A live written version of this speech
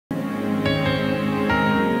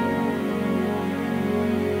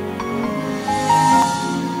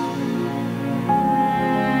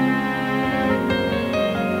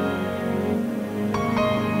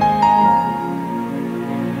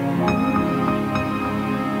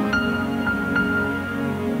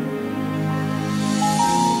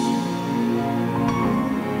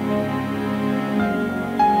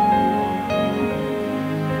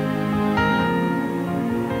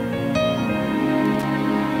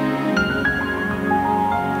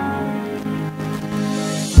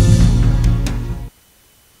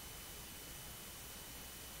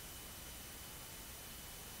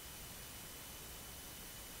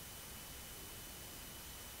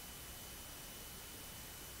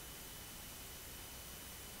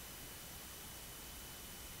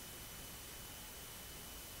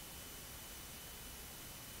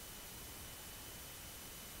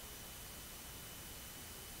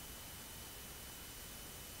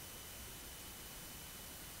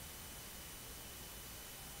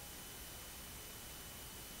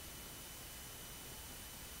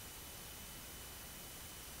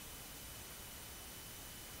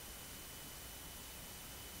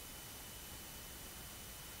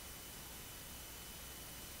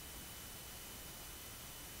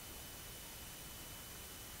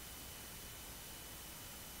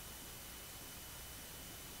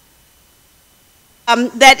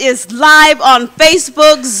that is live on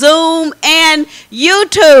Facebook, Zoom, and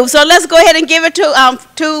YouTube. So let's go ahead and give it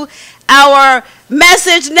to our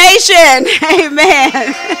Message Nation.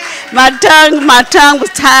 Amen. My tongue was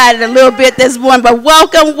tired a little bit this morning, but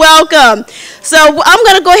welcome. So I'm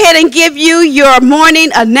going to go ahead and give you your morning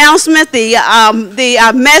announcement, the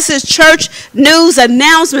Message Church news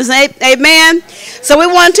announcements. Amen. So we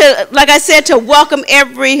want to, like I said, to welcome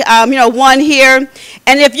every one here.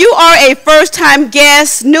 And if you are a first-time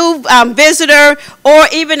guest, new visitor, or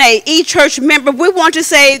even a e-church member, we want to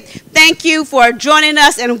say thank you for joining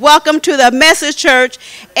us and welcome to the Message Church.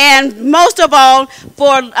 And most of all,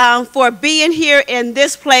 for being here in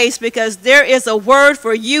this place, because there is a word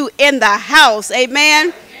for you in the house.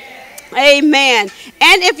 Amen. Amen.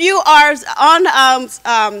 And if you are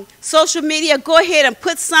on social media, go ahead and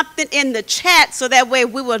put something in the chat so that way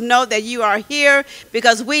we will know that you are here,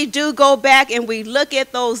 because we do go back and we look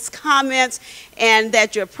at those comments and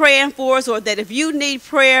that you're praying for us, or that if you need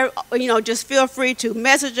prayer, just feel free to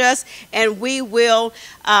message us and we will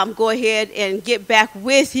go ahead and get back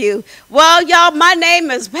with you. Well, y'all, my name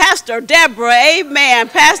is Pastor Deborah. Amen.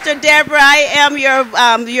 Pastor Deborah, I am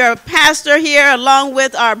your pastor here along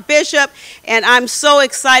with our bishop, and I'm so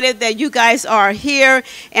excited that you guys are here.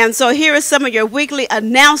 And so here are some of your weekly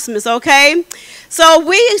announcements, okay? So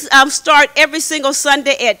we start every single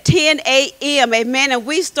Sunday at 10 a.m., amen, and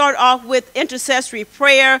we start off with intercessory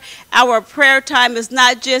prayer. Our prayer time is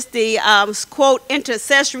not just the, quote,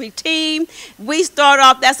 intercessory team. We start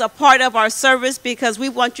off, that's a part of our service, because we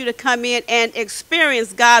want you to come in and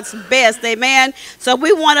experience God's best, amen. So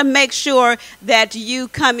we want to make sure that you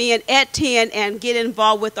come in at 10 and get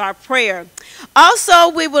involved with our prayer. Also,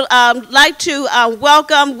 we would like to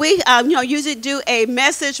welcome, we usually do a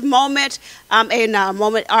message moment,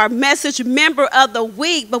 our message member of the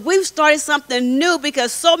week, but we've started something new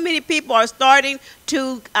because so many people are starting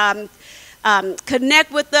to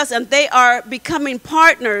connect with us, and they are becoming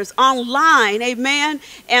partners online, amen.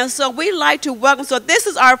 And so we like to welcome, so this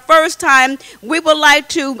is our first time, we would like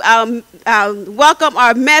to welcome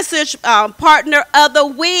our message partner of the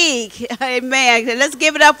week, amen. Let's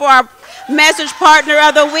give it up for our message partner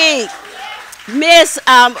of the week, Miss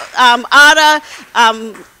Ada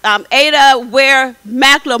Ware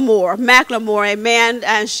McLemore, amen,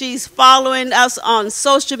 and she's following us on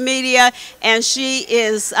social media, and she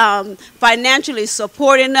is financially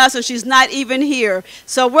supporting us, and she's not even here.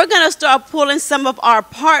 So we're going to start pulling some of our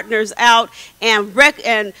partners out and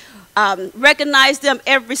recognize them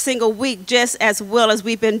every single week, just as well as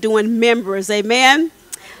we've been doing members, amen.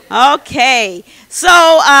 Okay, so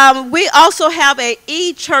we also have a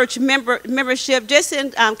e-church membership, just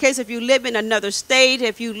in case if you live in another state,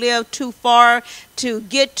 if you live too far to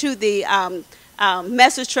get to the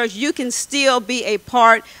Message Church, you can still be a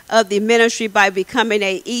part of the ministry by becoming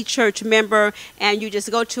a e-church member, and you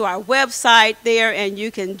just go to our website there and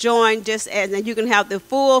you can join, and then you can have the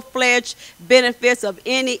full-fledged benefits of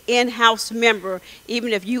any in-house member,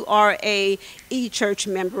 even if you are a e-church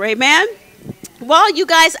member, amen. Well, you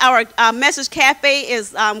guys, our Message Cafe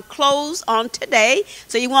is closed on today,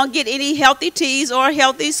 so you won't get any healthy teas or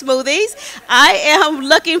healthy smoothies. I am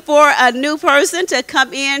looking for a new person to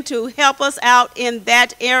come in to help us out in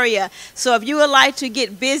that area. So if you would like to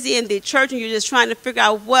get busy in the church and you're just trying to figure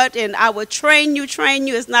out what, and I will train you.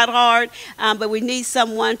 It's not hard, but we need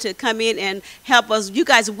someone to come in and help us. You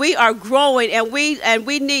guys, we are growing, and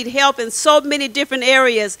we need help in so many different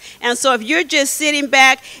areas. And so if you're just sitting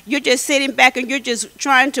back and you're just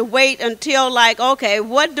trying to wait until, like, okay,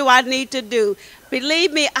 what do I need to do?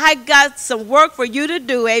 Believe me, I got some work for you to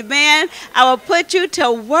do, amen. I will put you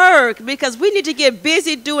to work, because we need to get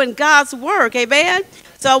busy doing God's work, amen.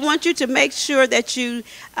 So I want you to make sure that you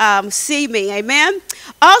see me, amen.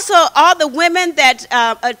 Also, all the women that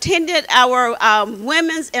attended our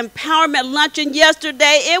Women's Empowerment Luncheon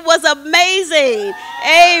yesterday, it was amazing.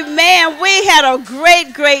 Amen. We had a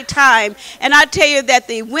great time. And I tell you that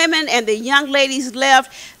the women and the young ladies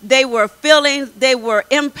left, they were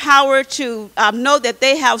empowered to know that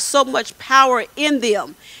they have so much power in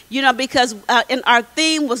them. Because and our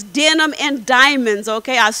theme was denim and diamonds,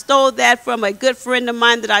 okay? I stole that from a good friend of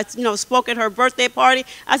mine that I, spoke at her birthday party.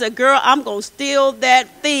 I said, girl, I'm going to steal that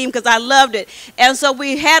theme because I loved it. And so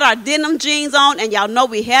we had our denim jeans on, and y'all know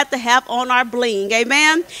we had to have on our bling,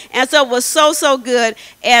 amen? And so it was so good.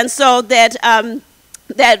 And so that,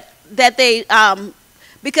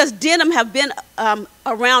 because denim have been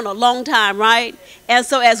around a long time, right? And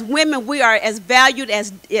so as women, we are as valued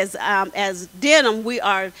as denim. We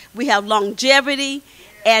have longevity,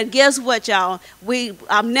 and guess what, y'all?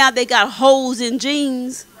 Now they got holes in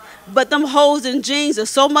jeans, but them holes in jeans are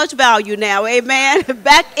so much value now, amen.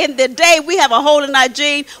 Back in the day, we have a hole in our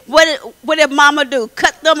jeans. What did mama do?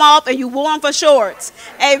 Cut them off and you wore them for shorts,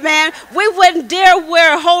 amen. We wouldn't dare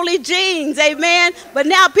wear holy jeans, amen. But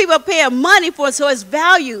now people are paying money for it, so it's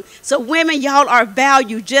value. So women, y'all are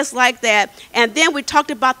valued just like that. And then we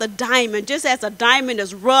talked about the diamond. Just as a diamond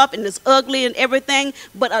is rough and it's ugly and everything,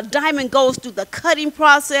 but a diamond goes through the cutting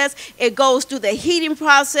process, it goes through the heating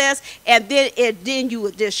process, and then you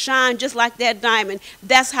will just shine just like that diamond.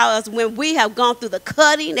 That's how us, when we have gone through the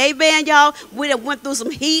cutting, amen, y'all. We have went through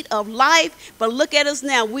some heat of life, but look at us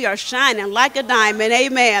now. We are shining like a diamond,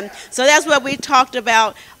 amen. So that's what we talked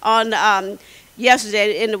about on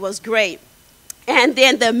yesterday, and it was great. And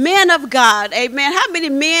then the men of God, amen. How many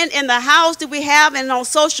men in the house do we have and on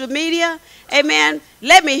social media? Amen.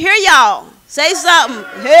 Let me hear y'all. Say something.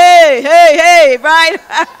 Hey, hey, hey, right?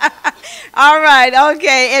 All right,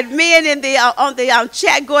 okay. And men in the on the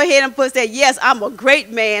chat, go ahead and put that, yes, I'm a great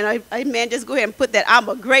man. Amen. Just go ahead and put that, I'm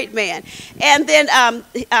a great man. And then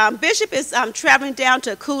Bishop is traveling down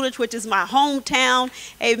to Coolidge, which is my hometown.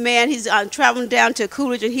 Amen. He's traveling down to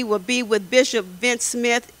Coolidge, and he will be with Bishop Vince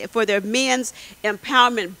Smith for their men's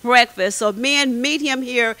empowerment breakfast. So men, meet him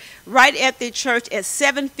here right at the church at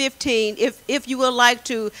 7:15. If you would like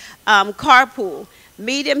to carpool,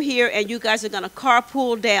 meet him here, and you guys are going to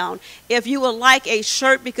carpool down. If you would like a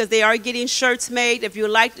shirt, because they are getting shirts made, if you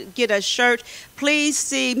would like to get a shirt, please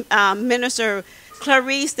see Minister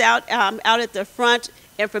Clarice out at the front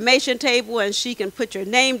information table, and she can put your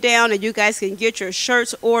name down, and you guys can get your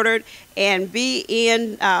shirts ordered and be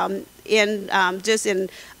in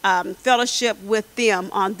fellowship with them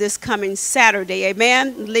on this coming Saturday.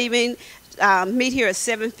 Amen. Meet here at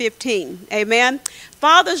 7:15. Amen.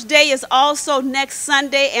 Father's Day is also next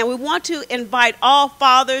Sunday, and we want to invite all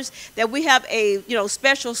fathers that we have a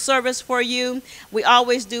special service for you. We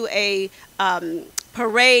always do a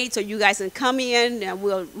parade, so you guys can come in, and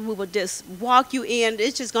we will just walk you in.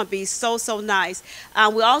 It's just going to be so nice.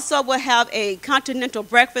 We also will have a continental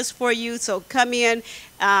breakfast for you, so come in.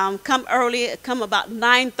 Come early, come about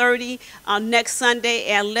 9:30 on next Sunday,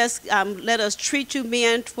 and let us treat you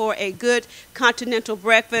men for a good continental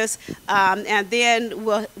breakfast. And then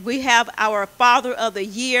we have our Father of the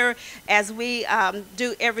Year, as we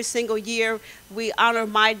do every single year. We honor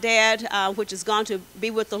my dad, which is going to be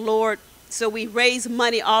with the Lord. So we raise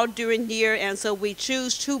money all during the year, and so we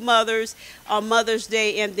choose 2 mothers on Mother's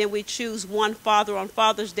Day, and then we choose 1 father on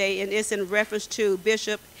Father's Day, and it's in reference to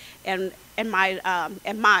Bishop and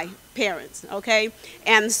my parents, okay?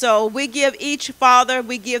 And so we give each father,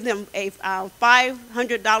 we give them a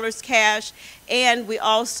 $500 cash, and we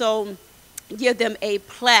also give them a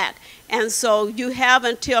plaque. And so you have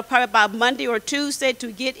until probably about Monday or Tuesday to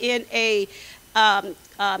get in a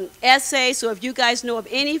essay. So if you guys know of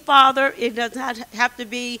any father, it does not have to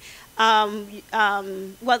be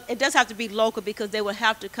well, it does have to be local, because they will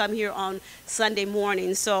have to come here on Sunday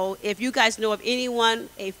morning. So if you guys know of anyone,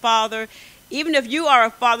 a father, even if you are a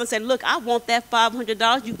father and say, look, I want that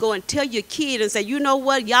 $500, you go and tell your kid and say, you know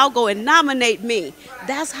what, y'all go and nominate me.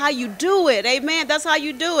 That's how you do it, amen. That's how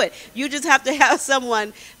you do it. You just have to have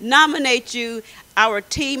someone nominate you. Our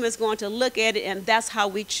team is going to look at it, and that's how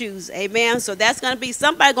we choose, amen. So that's going to be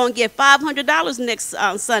somebody going to get $500 next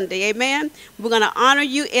Sunday, amen. We're going to honor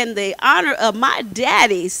you in the honor of my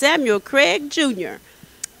daddy, Samuel Craig Jr.,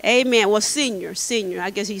 amen. Well, senior. I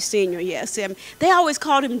guess he's senior, yes. They always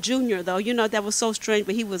called him Junior, though. You know, that was so strange,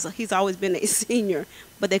 but he's always been a senior.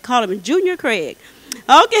 But they call him Junior Craig.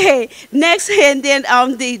 Okay, next, and then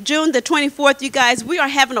on June the 24th, you guys, we are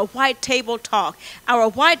having a white table talk. Our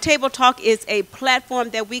white table talk is a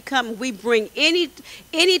platform that we bring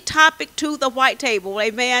any topic to the white table,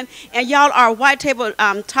 amen. And y'all, our white table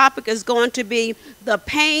topic is going to be the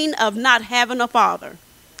pain of not having a father.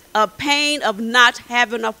 A pain of not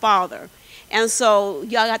having a father. And so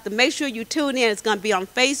y'all got to make sure you tune in. It's going to be on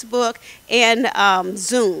Facebook and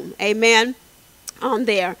Zoom, amen, on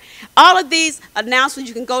there. All of these announcements,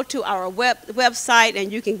 you can go to our website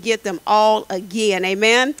and you can get them all again,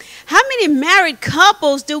 amen. How many married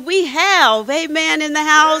couples do we have, amen, in the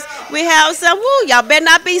house? We have some. Woo, y'all better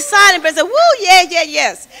not be silent, but say, woo, yeah,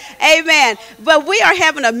 yes, amen. But we are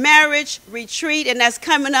having a marriage retreat, and that's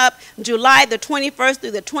coming up July the 21st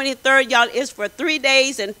through the 23rd. Y'all, it's for 3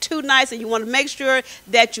 days and 2 nights, and you want to make sure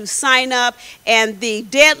that you sign up. And the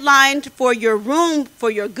deadline for your room,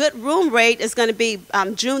 for your good room rate, is going to be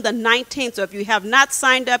June the 19th. So if you have not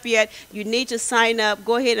signed up yet, you need to sign up.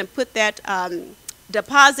 Go ahead and put that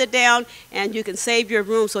deposit down, and you can save your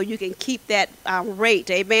room so you can keep that rate.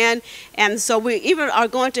 Amen. And so we even are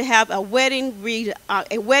going to have a wedding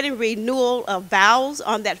renewal of vows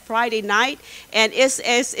on that Friday night, and it's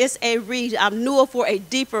a renewal for a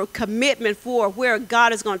deeper commitment for where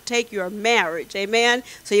God is going to take your marriage. Amen.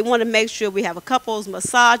 So you want to make sure we have a couples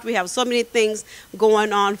massage. We have so many things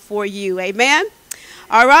going on for you. Amen.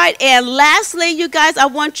 All right, and lastly, you guys, I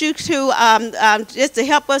want you to, just to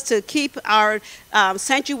help us to keep our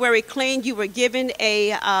sanctuary clean, you were given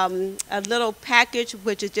a little package,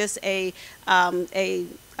 which is just a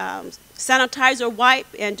sanitizer wipe,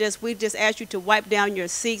 and we just ask you to wipe down your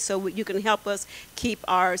seat so you can help us keep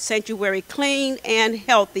our sanctuary clean and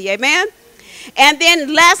healthy. Amen. And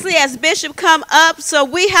then lastly, as Bishop come up, so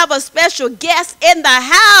we have a special guest in the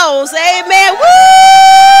house. Amen.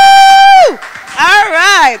 Woo! All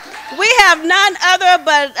right. We have none other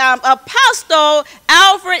but Apostle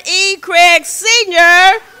Alfred E. Craig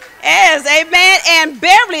Sr. Yes, amen. And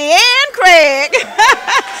Beverly Ann Craig.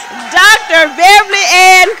 Dr. Beverly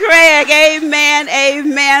Ann Craig. Amen.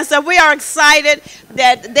 Amen. So we are excited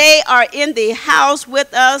that they are in the house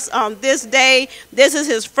with us on this day. This is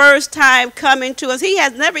his first time coming to us. He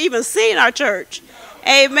has never even seen our church.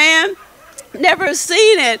 Amen. Never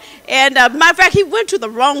seen it. And matter of fact, he went to the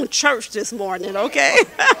wrong church this morning, okay?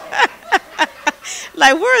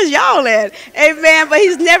 Like, where is y'all at? Amen. But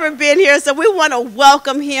he's never been here, so we want to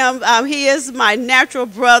welcome him. He is my natural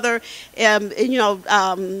brother, I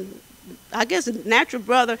guess a natural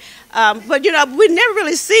brother. But, we never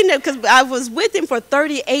really seen it because I was with him for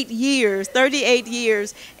 38 years.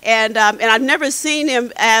 And I've never seen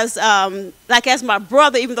him as as my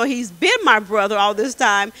brother, even though he's been my brother all this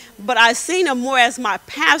time. But I've seen him more as my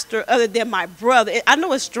pastor other than my brother. I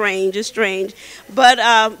know it's strange. But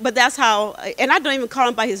that's how, and I don't even call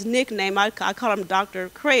him by his nickname. I call him Dr.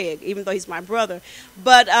 Craig, even though he's my brother.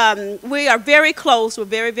 But we are very close. We're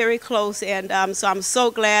very, very close. And so I'm so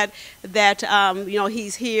glad that,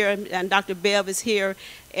 he's here and Dr. Bev is here.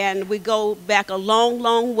 And we go back a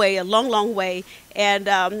long way. And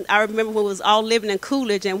I remember when we was all living in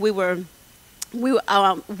Coolidge, and we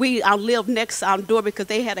lived next door because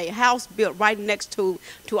they had a house built right next to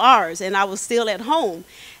ours, and I was still at home.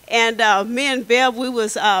 And me and Bev, we were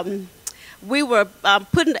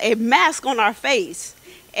putting a mask on our face.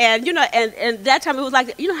 And, and that time it was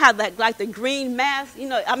like, how like the green mask, we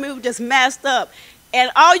were just masked up. And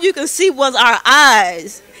all you can see was our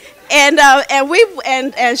eyes. And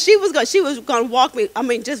she was gonna walk me.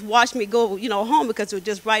 Just watch me go, home because it was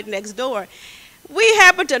just right next door. We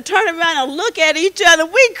happened to turn around and look at each other.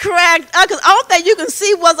 We cracked up because all that you can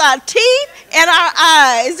see was our teeth and our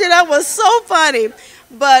eyes. It was so funny.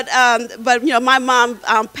 But my mom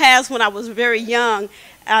passed when I was very young,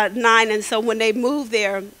 9, and so when they moved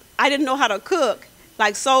there, I didn't know how to cook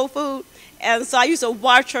like soul food. And so I used to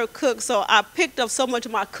watch her cook, so I picked up so much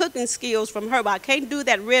of my cooking skills from her, but I can't do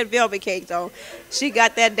that red velvet cake, though. She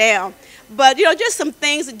got that down. But, just some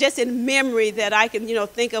things just in memory that I can,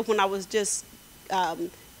 think of when I was just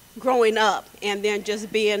growing up, and then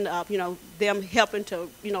just being, them helping to,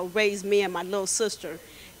 raise me and my little sister.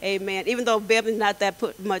 Amen. Even though Beverly's not that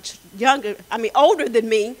much older than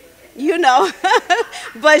me,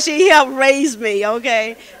 but she helped raise me,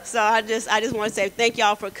 okay? So I just want to say thank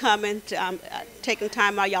y'all for coming, taking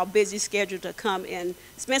time out of y'all busy schedule to come and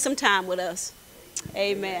spend some time with us.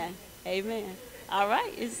 Amen. Amen. All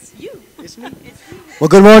right, it's you. It's me. It's you. Well,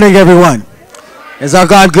 good morning, everyone. Is our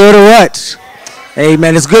God good or what?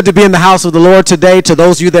 Amen. It's good to be in the house of the Lord today. To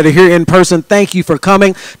those of you that are here in person, thank you for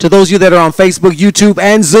coming. To those of you that are on Facebook, YouTube,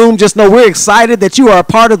 and Zoom, just know we're excited that you are a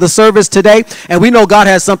part of the service today. And we know God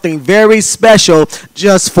has something very special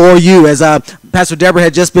just for you. As Pastor Deborah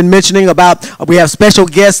had just been mentioning about, we have special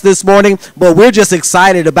guests this morning, but we're just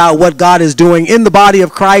excited about what God is doing in the body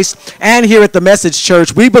of Christ and here at the Message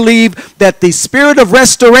Church. We believe that the spirit of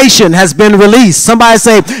restoration has been released. Somebody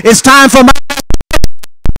say, it's time for my...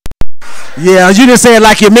 Yeah, you didn't say it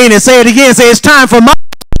like you mean it. Say it again. Say, it's time for my...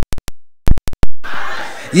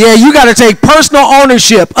 Yeah, you got to take personal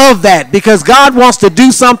ownership of that, because God wants to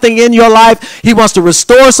do something in your life. He wants to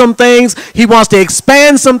restore some things. He wants to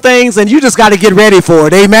expand some things, and you just got to get ready for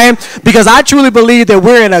it. Amen? Because I truly believe that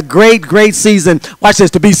we're in a great season, watch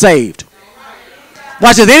this, to be saved.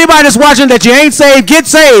 Watch this. Anybody that's watching that you ain't saved, get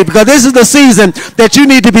saved, because this is the season that you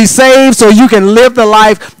need to be saved so you can live the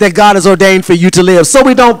life that God has ordained for you to live. So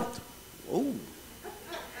we don't...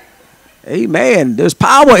 Amen. There's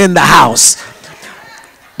power in the house.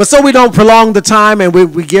 But so we don't prolong the time and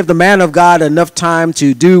we give the man of God enough time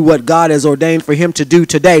to do what God has ordained for him to do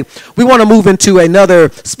today, we want to move into another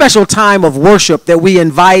special time of worship that we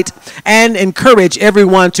invite and encourage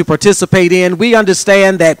everyone to participate in. We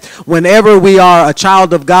understand that whenever we are a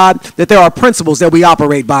child of God, that there are principles that we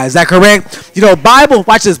operate by. Is that correct? You know,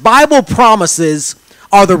 watch this, Bible promises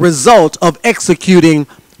are the result of executing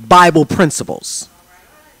Bible principles.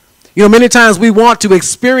 You know, many times we want to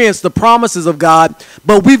experience the promises of God,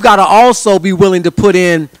 but we've got to also be willing to put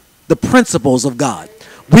in the principles of God.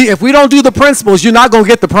 If we don't do the principles, you're not going to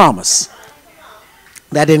get the promise.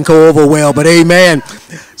 That didn't go over well, but amen.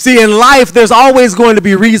 See, in life, there's always going to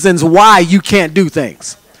be reasons why you can't do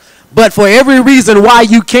things. But for every reason why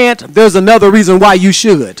you can't, there's another reason why you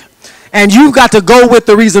should. And you've got to go with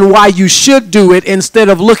the reason why you should do it instead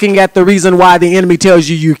of looking at the reason why the enemy tells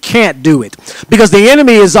you you can't do it. Because the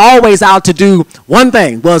enemy is always out to do one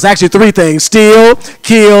thing. Well, it's actually three things: steal,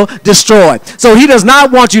 kill, destroy. So he does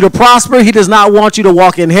not want you to prosper. He does not want you to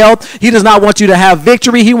walk in health. He does not want you to have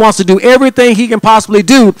victory. He wants to do everything he can possibly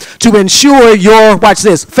do to ensure your, watch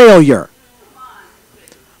this, failure.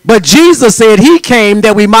 But Jesus said he came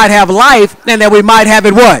that we might have life and that we might have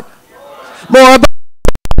it what? More abundant.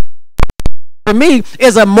 For me,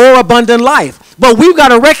 is a more abundant life. But we've got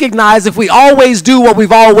to recognize if we always do what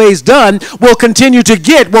we've always done, we'll continue to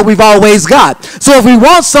get what we've always got. So if we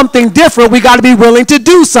want something different, we got to be willing to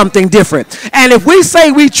do something different. And if we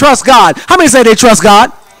say we trust God, how many say they trust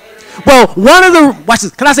God? Well, watch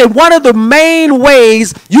this, can I say one of the main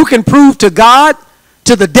ways you can prove to God,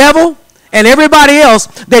 to the devil, and everybody else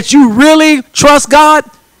that you really trust God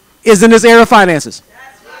is in this area of finances.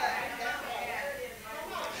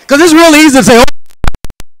 Because it's real easy to say, oh,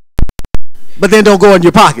 but then don't go in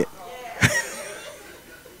your pocket.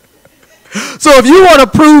 So if you want to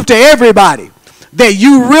prove to everybody that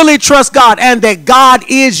you really trust God and that God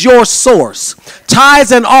is your source,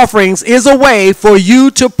 tithes and offerings is a way for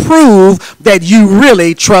you to prove that you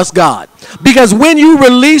really trust God. Because when you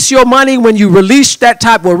release your money, when you release that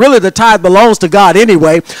tithe, well, really the tithe belongs to God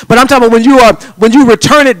anyway, but I'm talking about when you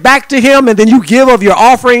return it back to him and then you give of your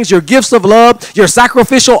offerings, your gifts of love, your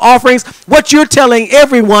sacrificial offerings, what you're telling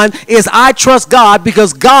everyone is I trust God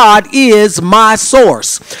because God is my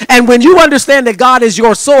source. And when you understand that God is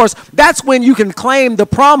your source, that's when you can claim the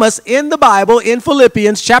promise in the Bible in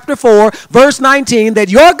Philippians chapter 4, verse 19, that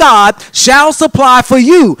your God shall supply for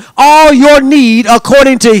you all your need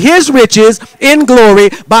according to his riches in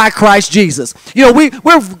glory by Christ Jesus. You know,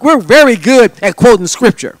 we're very good at quoting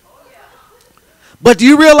scripture. But do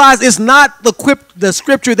you realize it's not the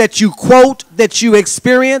scripture that you quote that you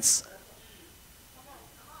experience?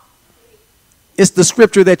 It's the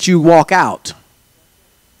scripture that you walk out.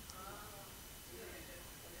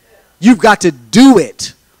 You've got to do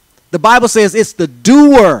it. The Bible says it's the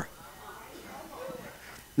doer,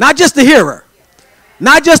 not just the hearer,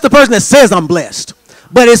 not just the person that says I'm blessed,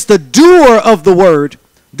 but it's the doer of the word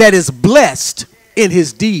that is blessed in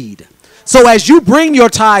his deed. So as you bring your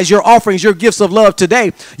tithes, your offerings, your gifts of love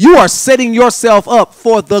today, you are setting yourself up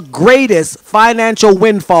for the greatest financial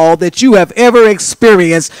windfall that you have ever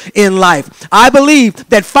experienced in life. I believe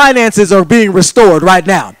that finances are being restored right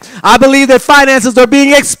now. I believe that finances are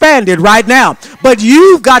being expanded right now. But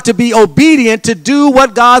you've got to be obedient to do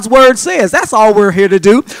what God's word says. That's all we're here to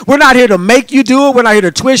do. We're not here to make you do it. We're not here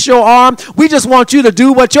to twist your arm. We just want you to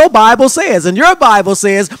do what your Bible says. And your Bible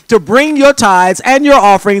says to bring your tithes and your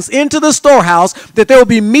offerings into the storehouse, that there will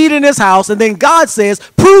be meat in his house. And then God says,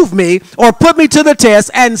 prove me or put me to the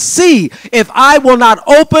test and see if I will not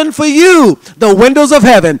open for you the windows of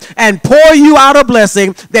heaven and pour you out a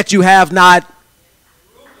blessing that you have not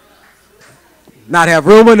have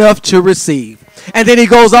room enough to receive. And then he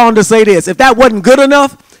goes on to say this: if that wasn't good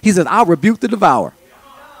enough, he says, I'll rebuke the devourer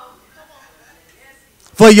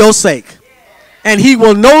for your sake, and he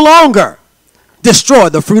will no longer destroy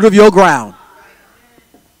the fruit of your ground.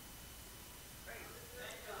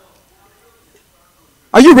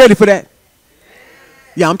 Are you ready for that?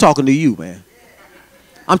 Yeah, I'm talking to you, man.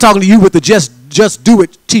 I'm talking to you with the just do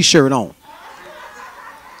it t-shirt on.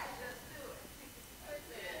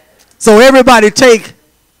 So everybody take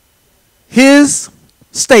his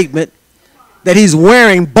statement that he's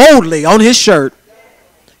wearing boldly on his shirt,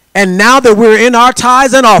 and now that we're in our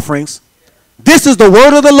tithes and offerings, this is the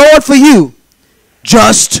word of the Lord for you.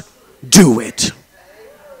 Just do it.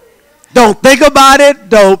 Don't think about it.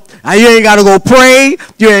 You ain't got to go pray.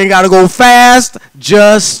 You ain't got to go fast.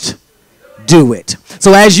 Just do it.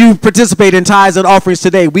 So as you participate in tithes and offerings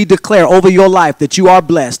today, we declare over your life that you are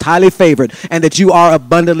blessed, highly favored, and that you are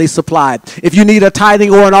abundantly supplied. If you need a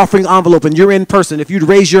tithing or an offering envelope and you're in person, if you'd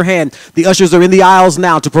raise your hand, the ushers are in the aisles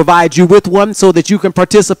now to provide you with one so that you can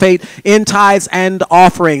participate in tithes and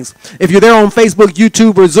offerings. If you're there on Facebook,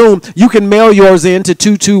 YouTube, or Zoom, you can mail yours in to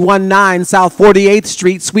 2219 South 48th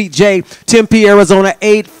Street, Suite J, Tempe, Arizona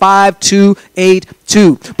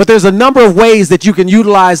 85282. But there's a number of ways that you can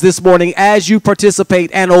utilize this morning as you participate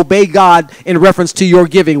and obey God in reference to your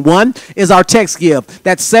giving. One is our text give.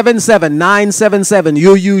 That's 77977.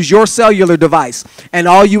 You'll use your cellular device, and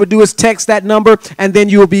all you would do is text that number, and then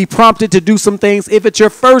you'll be prompted to do some things if it's your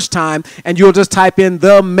first time, and you'll just type in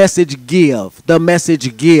the message give, the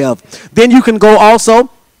message give. Then you can go also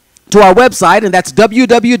to our website, and that's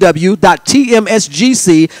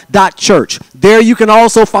www.themessagegive.church. There you can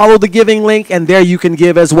also follow the giving link, and there you can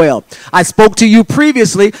give as well. I spoke to you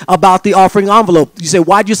previously about the offering envelope. You say,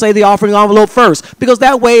 why'd you say the offering envelope first? Because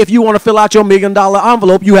that way, if you want to fill out your $1 million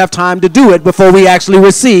envelope, you have time to do it before we actually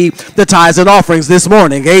receive the tithes and offerings this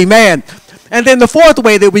morning. Amen. And then the fourth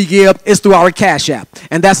way that we give is through our Cash App.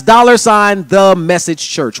 And that's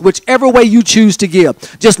 $TheMessageChurch. Whichever way you choose to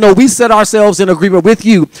give. Just know we set ourselves in agreement with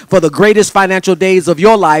you for the greatest financial days of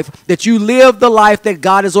your life, that you live the life that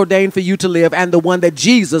God has ordained for you to live and the one that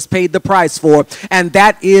Jesus paid the price for. And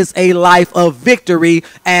that is a life of victory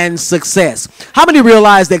and success. How many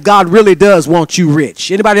realize that God really does want you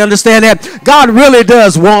rich? Anybody understand that? God really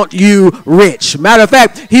does want you rich. Matter of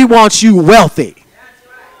fact, he wants you wealthy.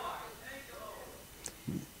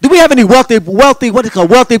 Do we have any wealthy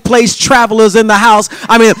place travelers in the house?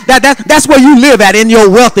 I mean, that's where you live at, in your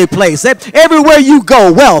wealthy place. Everywhere you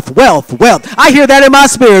go, wealth. I hear that in my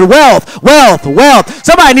spirit. Wealth.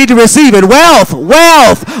 Somebody need to receive it. Wealth.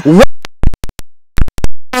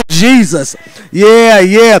 Jesus.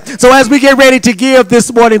 Yeah. So as we get ready to give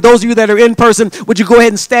this morning, those of you that are in person, would you go ahead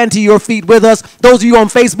and stand to your feet with us? Those of you on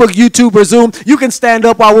Facebook, YouTube, or Zoom, you can stand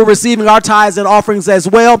up while we're receiving our tithes and offerings as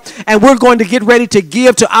well. And we're going to get ready to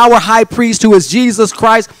give to our high priest, who is Jesus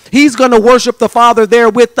Christ. He's going to worship the Father there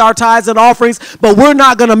with our tithes and offerings, but we're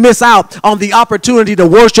not going to miss out on the opportunity to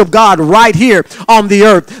worship God right here on the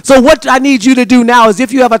earth. So what I need you to do now is,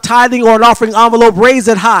 if you have a tithing or an offering envelope, raise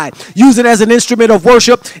it high. Use it as an instrument of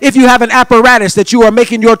worship. If you have an apparatus that you are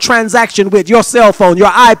making your transaction with, your cell phone,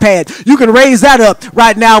 your iPad, you can raise that up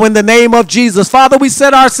right now in the name of Jesus. Father, we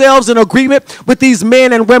set ourselves in agreement with these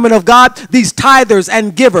men and women of God, these tithers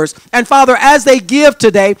and givers. And Father, as they give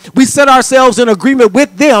today, we set ourselves in agreement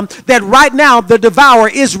with them that right now the devourer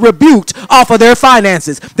is rebuked off of their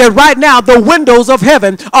finances. That right now the windows of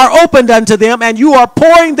heaven are opened unto them, and you are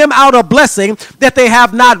pouring them out a blessing that they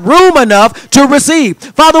have not room enough to receive.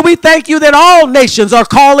 Father, we thank you that all nations are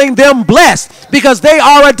calling them blessed, because they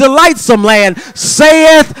are a delightsome land,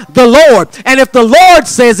 saith the Lord. And if the Lord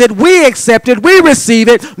says it, we accept it, we receive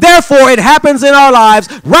it. Therefore, it happens in our lives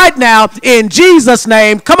right now in Jesus'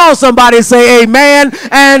 name. Come on, somebody say amen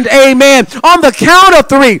and amen. On the count of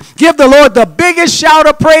three, give the Lord the biggest shout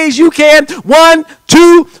of praise you can. 1,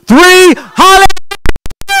 2, 3. Hallelujah.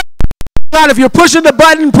 God, if you're pushing the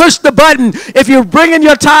button, push the button. If you're bringing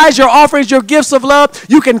your tithes, your offerings, your gifts of love,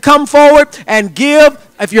 you can come forward and give.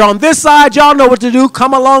 If you're on this side, y'all know what to do.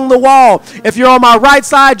 Come along the wall. If you're on my right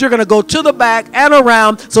side, you're going to go to the back and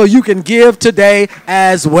around so you can give today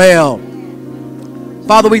as well.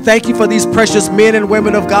 Father, we thank you for these precious men and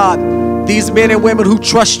women of God. These men and women who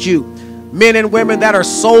trust you. Men and women that are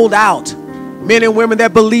sold out. Men and women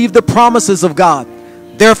that believe the promises of God.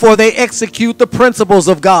 Therefore, they execute the principles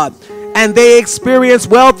of God. And they experience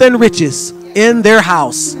wealth and riches in their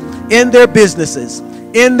house, in their businesses,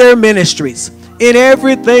 in their ministries, in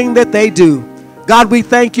everything that they do. God, we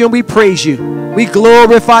thank you and we praise you. We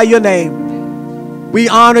glorify your name. We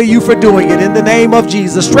honor you for doing it in the name of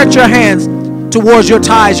Jesus. Stretch your hands towards your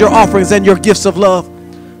tithes, your offerings, and your gifts of love.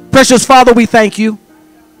 Precious Father, we thank you.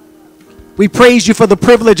 We praise you for the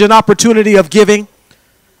privilege and opportunity of giving.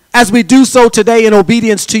 As we do so today in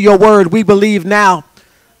obedience to your word, we believe now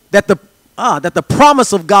that the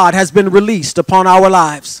promise of God has been released upon our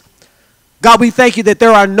lives. God, we thank you that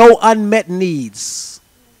there are no unmet needs.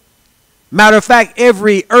 Matter of fact,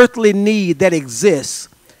 every earthly need that exists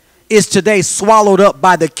is today swallowed up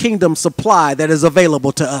by the kingdom supply that is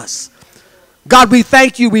available to us. God, we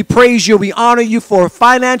thank you, we praise you, we honor you for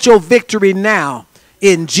financial victory now.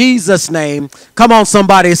 In Jesus' name. Come on,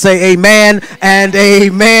 somebody say amen and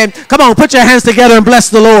amen. Come on, put your hands together and bless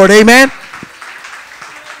the Lord. Amen.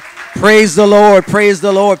 Praise the Lord. Praise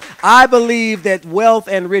the Lord. I believe that wealth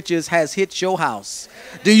and riches has hit your house.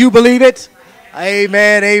 Do you believe it?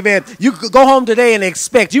 Amen, amen. You could go home today and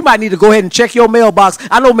expect. You might need to go ahead and check your mailbox.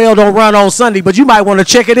 I know mail don't run on Sunday, but you might want to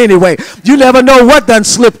check it anyway. You never know what done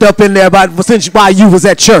slipped up in there while you was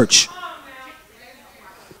at church.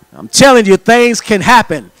 I'm telling you, things can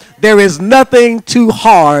happen. There is nothing too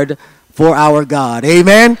hard for our God.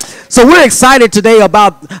 Amen. So we're excited today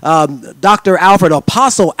about Dr. Alfred,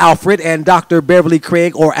 Apostle Alfred, and Dr. Beverly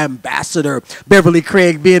Craig, or Ambassador Beverly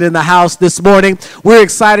Craig, being in the house this morning. We're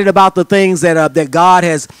excited about the things that God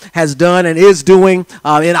has done and is doing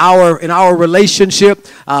in our relationship,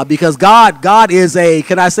 because God is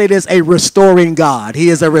can I say this, a restoring God. He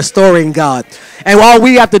is a restoring God. And all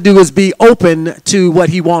we have to do is be open to what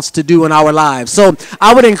he wants to do in our lives. So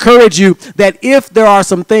I would encourage you that if there are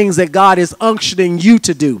some things that God is unctioning you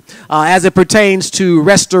to do, as it pertains to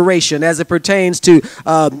restoration, as it pertains to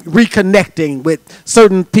reconnecting with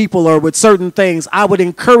certain people or with certain things, I would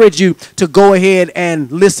encourage you to go ahead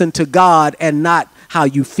and listen to God and not how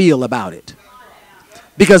you feel about it.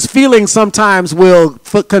 Because feelings sometimes will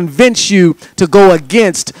convince you to go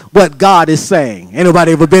against what God is saying.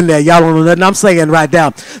 Anybody ever been there? Y'all don't know nothing I'm saying right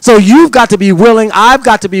now. So you've got to be willing, I've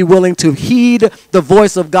got to be willing to heed the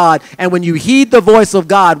voice of God. And when you heed the voice of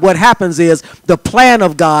God, what happens is the plan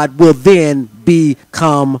of God will then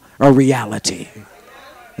become a reality.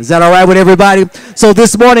 Is that all right with everybody? So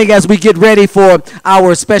this morning, as we get ready for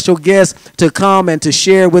our special guest to come and to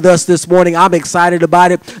share with us this morning, I'm excited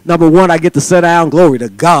about it. Number one, I get to sit down. Glory to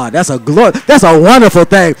God. That's a wonderful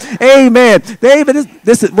thing. Amen. David,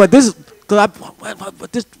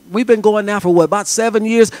 we've been going now for about 7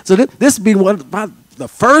 years. So this will be about the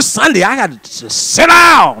first Sunday I got to sit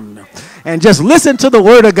down and just listen to the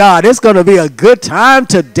word of God. It's going to be a good time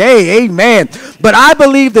today. Amen. But I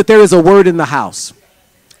believe that there is a word in the house.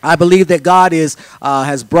 I believe that God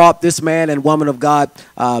has brought this man and woman of God,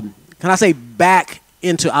 can I say, back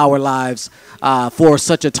into our lives for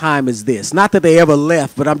such a time as this. Not that they ever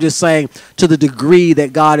left, but I'm just saying to the degree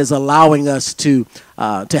that God is allowing us to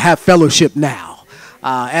have fellowship now.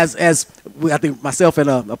 As I think myself and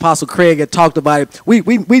Apostle Craig had talked about it,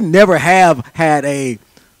 we never have had a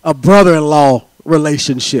brother-in-law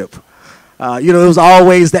relationship. It was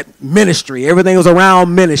always that ministry. Everything was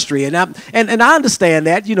around ministry. And I understand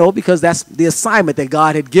that, because that's the assignment that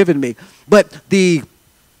God had given me. But the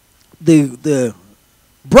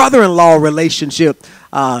brother-in-law relationship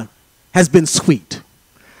has been sweet.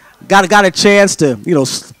 Got a chance to,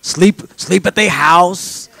 sleep at their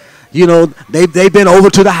house. They've been over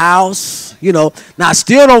to the house. Now I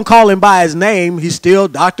still don't call him by his name. He's still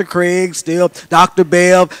Dr. Craig, still Dr.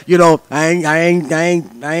 Bev. I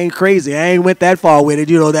ain't crazy. I ain't went that far with it.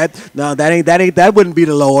 That wouldn't be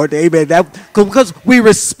the Lord. Amen. Because we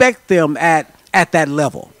respect them at that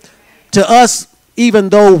level. To us, even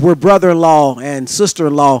though we're brother-in-law and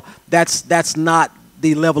sister-in-law, that's not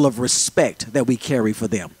the level of respect that we carry for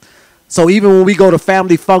them. So even when we go to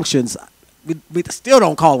family functions, we still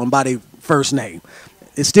don't call them by their first name.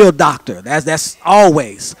 It's still doctor. That's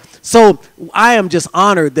always. So I am just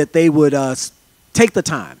honored that they would take the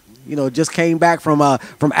time. Just came back from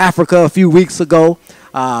Africa a few weeks ago.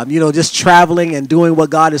 Just traveling and doing what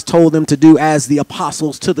God has told them to do as the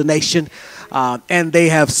apostles to the nation. And they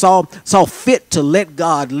have saw fit to let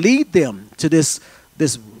God lead them to this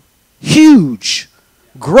huge,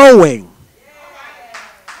 growing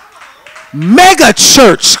mega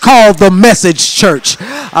church called TheMessageChurch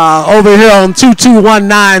over here on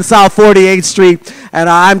 2219 South 48th Street. And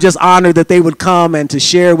I'm just honored that they would come and to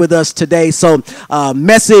share with us today. So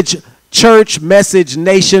Message Church, Message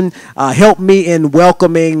Nation, help me in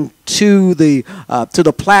welcoming to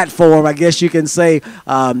the platform, I guess you can say,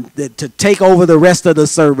 to take over the rest of the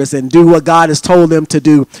service and do what God has told them to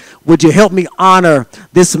do. Would you help me honor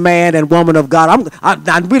this man and woman of God?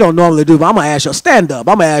 We don't normally do, but I'm going to ask y'all, stand up.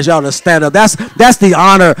 I'm going to ask y'all to stand up. That's the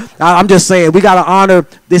honor. I'm just saying, we got to honor.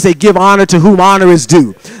 They say give honor to whom honor is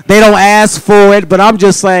due. They don't ask for it, but I'm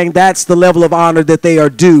just saying that's the level of honor that they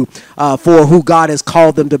are due for who God has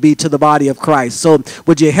called them to be to the body of Christ. So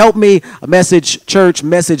would you help me, Message Church,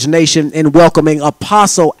 Message Nation, in welcoming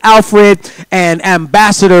Apostle Alfred and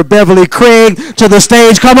Ambassador Beverly Craig to the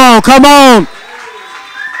stage. Come on, come on.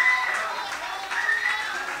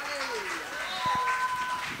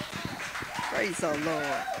 Praise the Lord.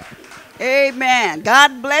 Amen.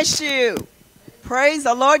 God bless you. Praise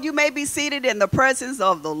the Lord. You may be seated in the presence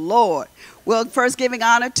of the Lord. Well, first giving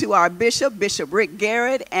honor to our Bishop Rick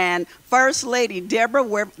Garrett, and First Lady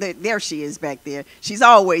Deborah. There she is back there. She's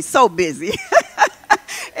always so busy.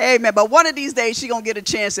 Amen. But one of these days, she's going to get a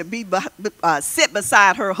chance to sit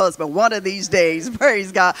beside her husband. One of these days.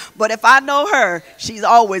 Praise God. But if I know her, she's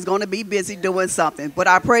always going to be busy doing something. But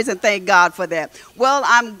I praise and thank God for that. Well,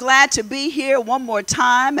 I'm glad to be here one more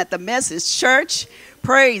time at the Message Church.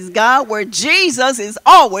 Praise God, where Jesus is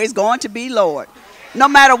always going to be Lord. No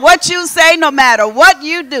matter what you say, no matter what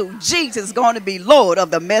you do, Jesus is going to be Lord of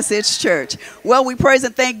the Message Church. Well, we praise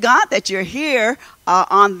and thank God that you're here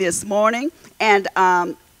on this morning. And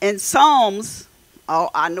in Psalms, oh,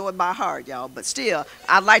 I know it by heart, y'all, but still,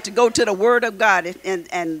 I'd like to go to the Word of God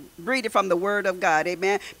and read it from the Word of God,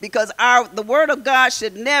 amen? Because the Word of God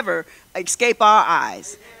should never escape our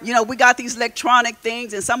eyes. You know, we got these electronic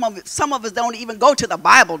things, and some of us don't even go to the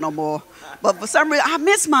Bible no more. But for some reason, I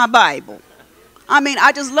miss my Bible. I mean,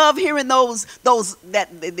 I just love hearing the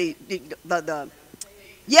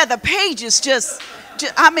pages just,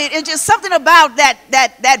 I mean, it's just something about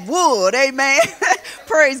that wood, amen.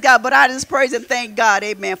 Praise God. But I just praise and thank God,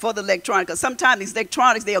 amen, for the electronic. Because sometimes these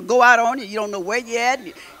electronics, they'll go out on you. You don't know where you're at.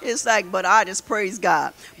 It's like, but I just praise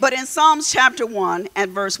God. But in Psalms chapter 1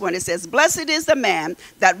 and verse 1, it says, "Blessed is the man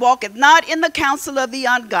that walketh not in the counsel of the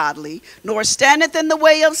ungodly, nor standeth in the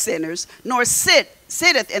way of sinners, nor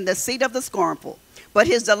sitteth in the seat of the scornful. But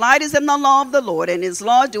his delight is in the law of the Lord, and his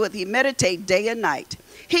law doeth he meditate day and night.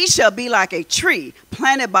 He shall be like a tree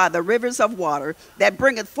planted by the rivers of water, that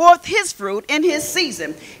bringeth forth his fruit in his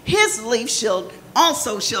season. His leaf shall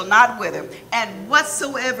not wither, and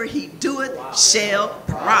whatsoever he doeth shall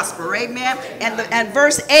prosper." Amen. And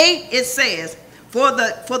verse 8, it says, For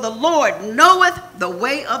the Lord knoweth the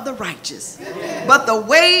way of the righteous, but the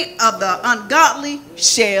way of the ungodly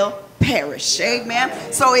shall perish. Amen.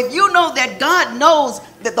 So if you know that God knows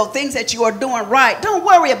that the things that you are doing right, don't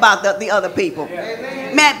worry about the other people.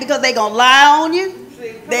 Amen. Man, because they're going to lie on you.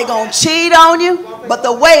 They're going to cheat on you. But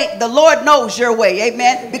the Lord knows your way.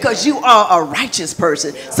 Amen. Because you are a righteous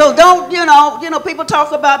person. So don't, you know, people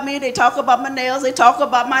talk about me. They talk about my nails. They talk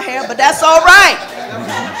about my hair. But that's all right.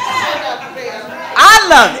 I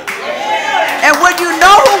love it. And when you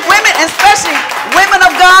know who women, especially women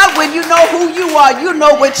of God, when you know who you are, you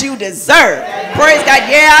know what you deserve. Praise God.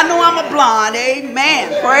 Yeah, I know I'm a blonde.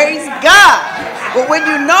 Amen. Praise God. But when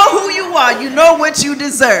you know who you are, you know what you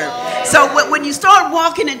deserve. So when you start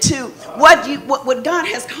walking into what God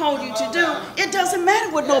has called you to do, it doesn't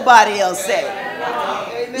matter what nobody else says.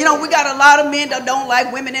 You know, we got a lot of men that don't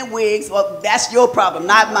like women in wigs. Well, that's your problem,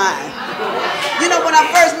 not mine. You know, when I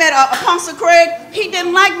first met Apostle Craig, he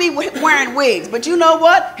didn't like me wearing wigs. But you know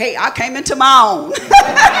what? Hey, I came into my own.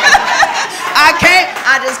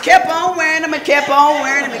 I just kept on wearing them and kept on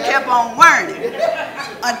wearing them and kept on wearing them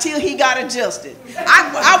until he got adjusted. I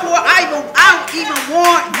even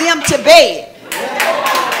wore them to bed.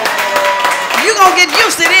 You're going to get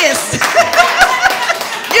used to this.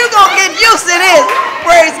 You're going to get used to this.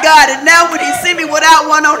 Praise God. And now when he see me without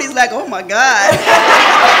one on, he's like, oh my God.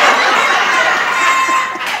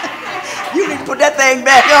 You need to put that thing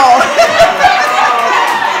back on.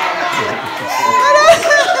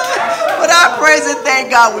 But I praise and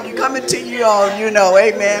thank God when you come into your own, you know,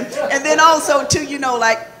 amen. And then also too, you know,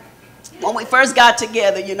 like when we first got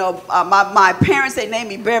together, you know, my parents, they named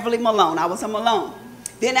me Beverly Malone. I was a Malone.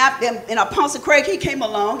 Then and Apostle Craig, he came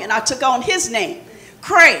along and I took on his name,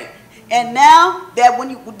 Craig. And now that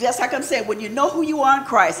just like I'm saying, when you know who you are in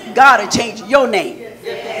Christ, God will change your name.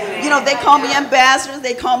 You know, they call me ambassadors,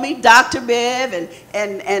 they call me Dr. Bev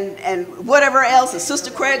and whatever else, a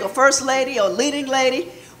Sister Craig, or First Lady, or Leading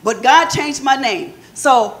Lady. But God changed my name.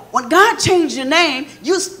 So when God changed your name,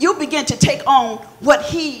 you begin to take on what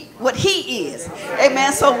he is.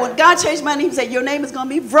 Amen. So when God changed my name, he said, your name is going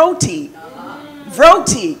to be Vrotig.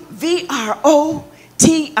 Vrotig. V-R-O-T-I-G.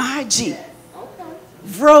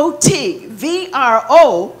 Vrotig.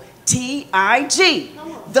 V-R-O-T-I-G.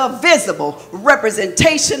 The visible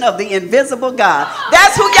representation of the invisible God.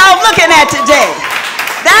 That's who y'all looking at today.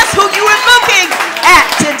 That's who you are looking at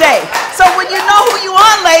today. So when you know who you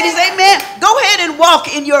are, ladies, amen, go ahead and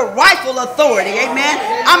walk in your rightful authority, amen.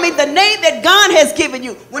 I mean, the name that God has given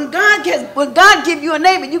you. When God gives you a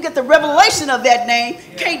name and you get the revelation of that name,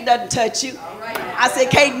 can't nothing touch you. I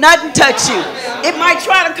said, can't nothing touch you. It might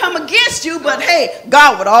try to come against you, but hey,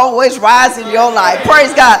 God would always rise in your life.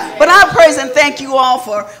 Praise God. But I praise and thank you all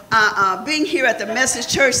for being here at the Message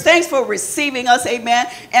Church. Thanks for receiving us, amen.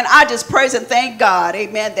 And I just praise and thank God,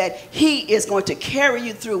 amen, that he is going to carry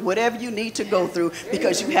you through whatever you need to go through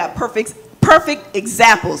because you have perfect perfect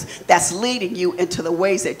examples that's leading you into the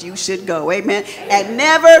ways that you should go. Amen. And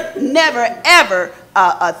never, never, ever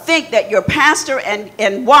think that your pastor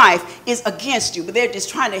and wife is against you, but they're just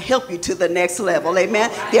trying to help you to the next level.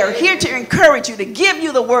 Amen. They're here to encourage you, to give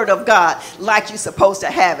you the word of God like you're supposed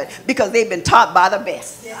to have it, because they've been taught by the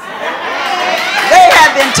best. They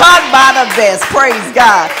have been taught by the best. Praise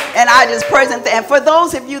God. And I just praise Him. And for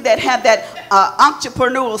those of you that have that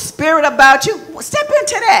entrepreneurial spirit about you, step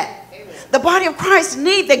into that. The body of Christ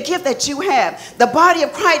needs the gift that you have. The body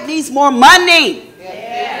of Christ needs more money.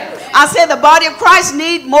 I said the body of Christ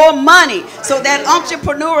needs more money. So that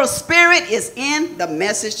entrepreneurial spirit is in the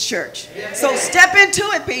Message Church. So step into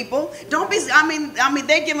it, people. Don't be, I mean,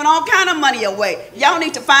 they're giving all kind of money away. Y'all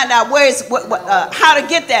need to find out how to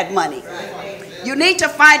get that money. You need to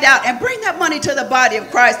find out and bring that money to the body of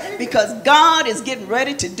Christ, because God is getting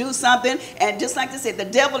ready to do something. And just like they said, the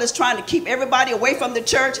devil is trying to keep everybody away from the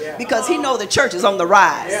church because he knows the church is on the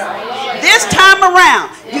rise. This time around,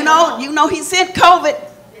 you know, he sent COVID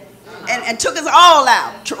and took us all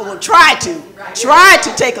out. Tried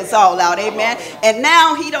to take us all out. Amen. And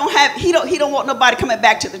now he don't want nobody coming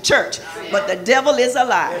back to the church. But the devil is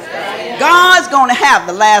alive. God's going to have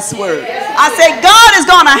the last word. I say God is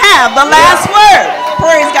going to have the last word.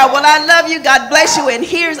 Praise God. Well, I love you. God bless you. And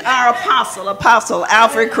here's our Apostle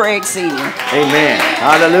Alfred Craig Sr. Amen.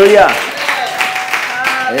 Hallelujah.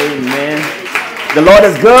 Amen. The Lord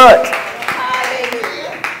is good.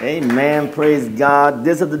 Amen. Praise God.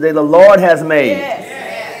 This is the day the Lord has made.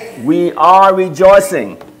 Yes. We are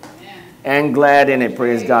rejoicing and glad in it.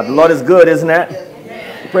 Praise God. The Lord is good, isn't it?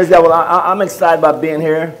 Yes. Praise God. Well, I'm excited about being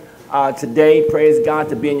here today. Praise God,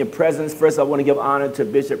 to be in your presence. First, I want to give honor to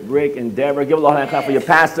Bishop Rick and Deborah. Give a little hand clap for your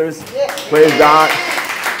pastors. Yes. Praise God.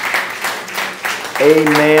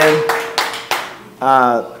 Amen.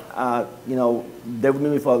 You know, they were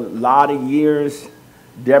with me for a lot of years.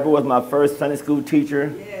 Deborah was my first Sunday school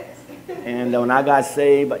teacher. Yes. And when I got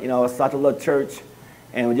saved, you know, I started a little church,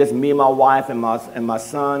 and it was just me and my wife and my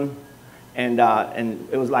son, and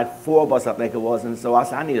it was like 4 of us, I think it was. And so I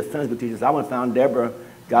said, I need a Sunday school teacher. So I went and found Deborah,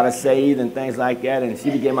 got her saved and things like that, and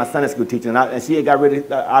she became my Sunday school teacher. And she had got rid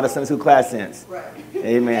of out of Sunday school class since. Right.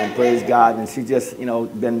 Amen. Praise God. And she just, you know,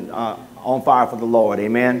 been on fire for the Lord.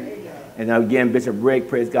 Amen. And again, Bishop Rick,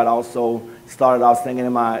 praise God, also started off singing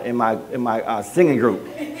in my singing group.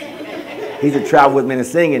 He used to travel with me in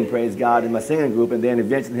singing, praise God, in my singing group. And then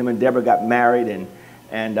eventually him and Deborah got married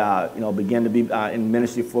and you know, began to be in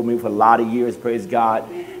ministry for me for a lot of years, praise God.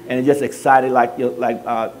 And it's just excited,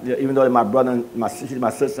 even though they're my brother, my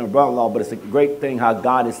sister and brother-in-law, but it's a great thing how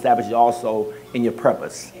God established you also in your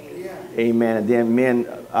purpose. Amen. And then men,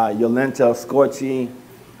 Yolenta, Scorchy,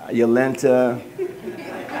 Yolenta,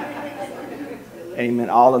 amen,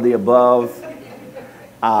 all of the above.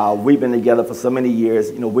 We've been together for so many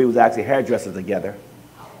years. You know, we was actually hairdressers together.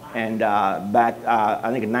 And back,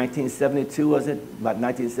 I think in 1972, was it? About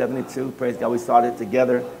 1972, praise God, we started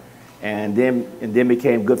together. And then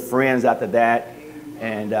became good friends after that.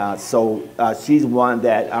 And so she's one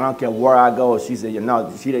that I don't care where I go. She said, she's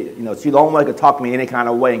the only one that could talk to me any kind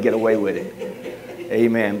of way and get away with it.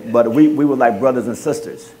 Amen. But we were like brothers and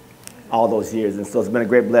sisters all those years. And so it's been a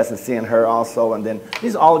great blessing seeing her also. And then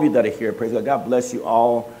these are all of you that are here. Praise God. God bless you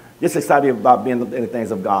all. Just excited about being in the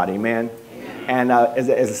things of God. Amen. And as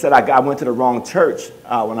I said, I went to the wrong church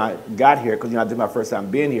when I got here, because, I did my first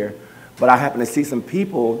time being here. But I happened to see some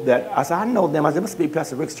people that I said, I know them. I said, it must be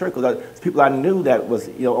Pastor Rick's church, because it's people I knew that was,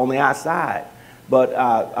 on the outside.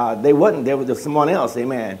 But they wasn't. They were someone else.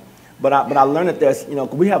 Amen. But I learned that there's,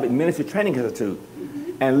 we have a ministry training institute.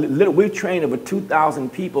 And we've trained over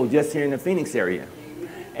 2,000 people just here in the Phoenix area.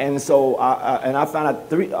 And so, and I found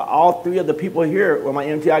out all three of the people here were my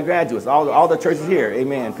MTI graduates, all the churches here.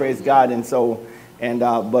 Amen. Praise God. And so,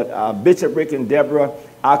 but Bishop Rick and Deborah,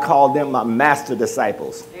 I call them my master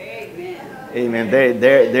disciples. Amen. Amen.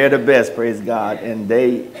 They're the best. Praise God. And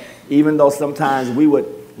even though sometimes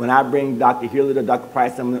when I bring Dr. Hewlett or Dr.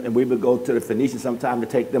 Price, and we would go to the Phoenician sometime to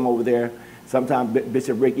take them over there. Sometimes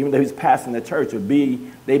Bishop Rick, even though he's pastoring the church,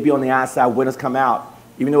 they'd be on the outside when us come out,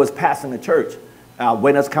 even though it's pastoring the church,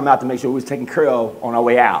 when us come out to make sure we was taken care of on our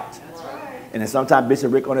way out. Right. And then sometimes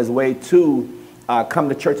Bishop Rick on his way to come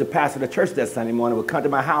to church and pastor the church that Sunday morning would come to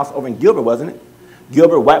my house over in Gilbert, wasn't it?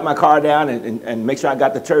 Gilbert wipe my car down and make sure I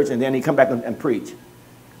got to church, and then he'd come back and preach.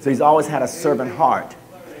 So he's always had a servant heart.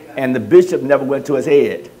 And the bishop never went to his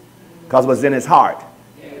head because it was in his heart.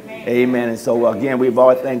 Amen. And so, again, we've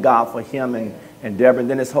always thanked God for him and Deborah, and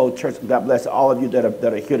then this whole church. God bless all of you that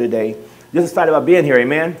are here today. Just excited about being here.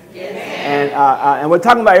 Amen. Yes. And we're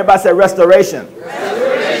talking about, everybody say restoration.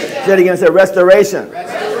 Restoration. Say it again. Say restoration.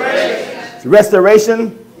 Restoration.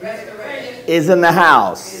 Restoration is in the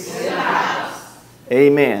house.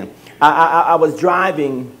 Amen. I was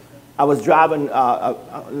driving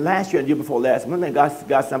last year and the year before last. One thing God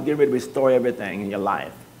said, I'm getting ready to restore everything in your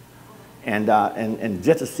life. And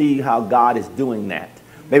just to see how God is doing that.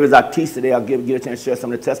 Maybe as I teach today, I'll get a chance to share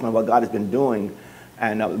some of the testimony of what God has been doing.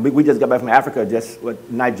 And we just got back from Africa,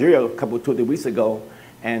 Nigeria, 2 or 3 weeks ago.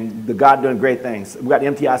 And the God doing great things. We got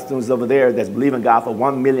MTI students over there that's believing God for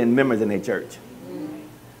 1 million members in their church.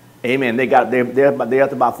 Amen. They're up to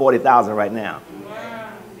about 40,000 right now.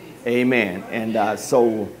 Amen. And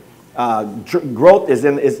so growth is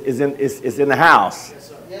in the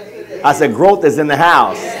house. I said growth is in the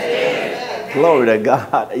house. Glory to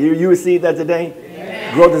God. You received that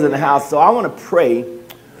today? Growth is in the house. So I want to pray.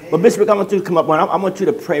 But Bishop, I want you to come up. I want you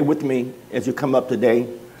to pray with me as you come up today.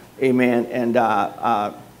 Amen. And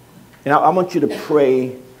I want you to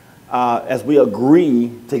pray as we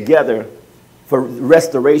agree together for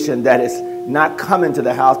restoration that is not coming to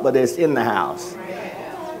the house, but it's in the house.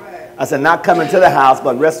 I said not coming to the house,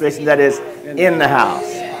 but restoration that is in the house.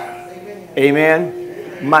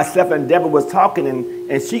 Amen. Myself and Deborah was talking,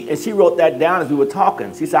 and she wrote that down as we were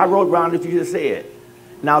talking. She said, I wrote down what you just said.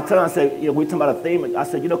 Now I tell her, I said, we're talking about a theme. I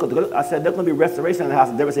said, I said, there's going to be restoration in the house.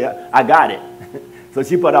 And Deborah said, I got it. So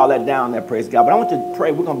she put all that down there, praise God. But I want you to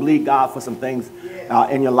pray. We're going to believe God for some things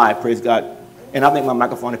in your life, praise God. And I think my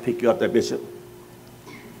microphone will pick you up there, Bishop.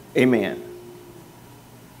 Amen.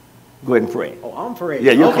 Go ahead and pray. Oh, I'm praying.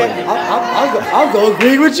 Yeah, you're okay. praying. I'll go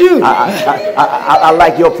agree with you. I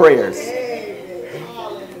like your prayers.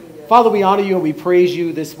 Father, we honor you and we praise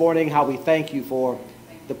you this morning. How we thank you for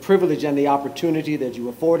the privilege and the opportunity that you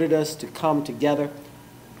afforded us to come together.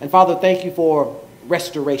 And Father, thank you for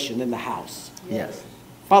restoration in the house. Yes.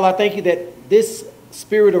 Father, I thank you that this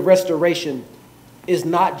spirit of restoration is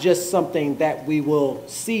not just something that we will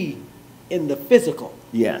see in the physical.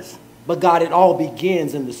 Yes. But God, it all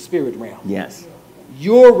begins in the spirit realm. Yes.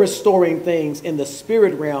 You're restoring things in the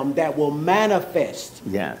spirit realm that will manifest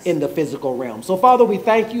yes. in the physical realm. So, Father, we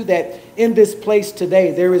thank you that in this place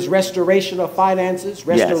today, there is restoration of finances,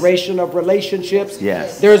 restoration yes. of relationships.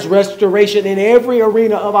 Yes. There's restoration in every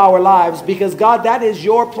arena of our lives because, God, that is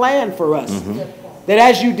your plan for us. Mm-hmm. That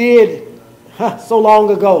as you did so long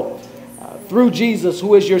ago through Jesus,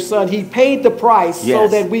 who is your son, he paid the price yes. so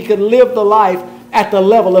that we could live the life at the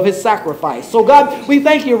level of his sacrifice. So God, we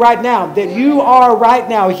thank you right now that you are right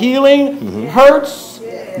now healing mm-hmm. hurts,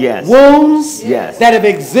 yes. wounds yes. that have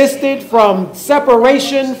existed from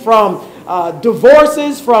separation, from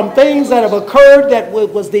divorces, from things that have occurred that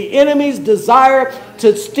was the enemy's desire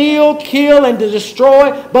to steal, kill, and to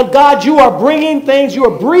destroy. But God, you are bringing things, you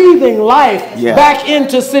are breathing life yeah. back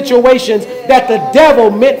into situations that the devil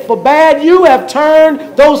meant for bad. You have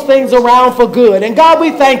turned those things around for good. And God, we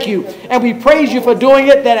thank you and we praise you for doing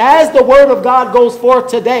it, that as the word of God goes forth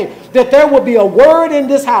today, that there will be a word in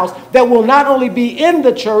this house that will not only be in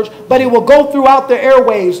the church, but it will go throughout the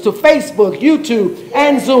airwaves to Facebook, YouTube,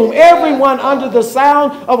 and Zoom. Everyone under the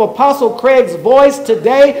sound of Apostle Craig's voice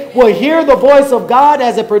today will hear the voice of God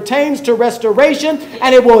as it pertains to restoration,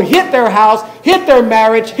 and it will hit their house, hit their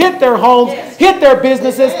marriage, hit their homes, hit their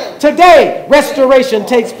businesses. Today, restoration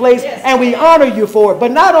takes place, and we honor you for it.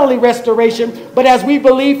 But not only restoration, but as we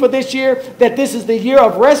believe for this year, that this is the year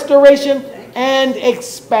of restoration and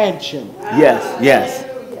expansion. Yes, yes.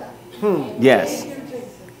 Yes.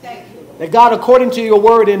 That God, according to your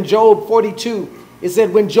word in Job 42, it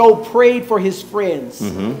said when Job prayed for his friends,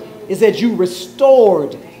 mm-hmm. it said you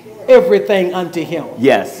restored everything unto him.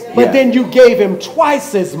 Yes. But yes. then you gave him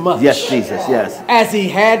twice as much. Yes, Jesus, yes. As he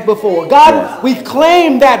had before. God, yes. we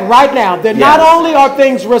claim that right now. That yes. not only are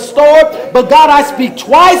things restored, but God, I speak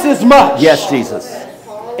twice as much. Yes, Jesus.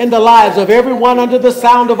 In the lives of everyone under the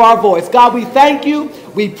sound of our voice. God, we thank you,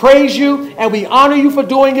 we praise you, and we honor you for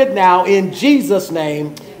doing it now. In Jesus'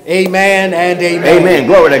 name, amen and amen. Amen.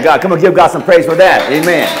 Glory to God. Come on, give God some praise for that.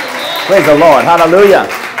 Amen. Praise the Lord. Hallelujah.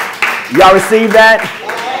 Y'all receive that?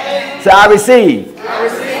 Say, I receive. I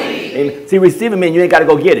receive. Amen. See, receiving means you ain't got to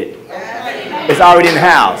go get it. It's already in the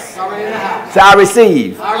house. Say, I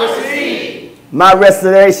receive. I receive. My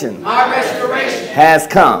restoration. My restoration has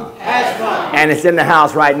come. Has come. And it's in the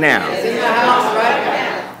house right now. It's in the house right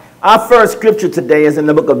now. Our first scripture today is in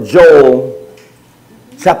the book of Joel,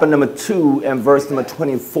 chapter number 2 and verse number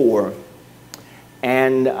 24.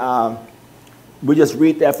 And we just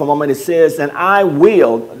read that for a moment. It says, and I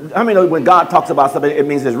will. I mean, when God talks about something, it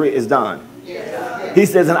means it's done. Yes. He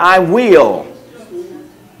says, and I will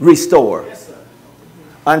restore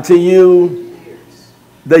unto you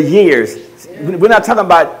the years. We're not talking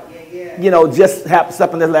about, just happened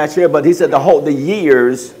something this last year, but he said the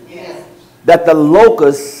years that the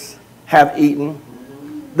locusts have eaten,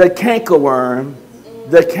 the cankerworm,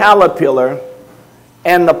 the caterpillar,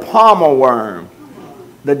 and the palmer worm,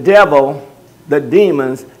 the devil, the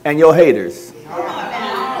demons, and your haters.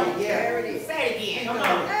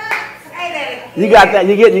 You got that?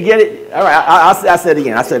 You get it? All right, I said it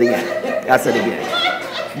again. I said it again. I said it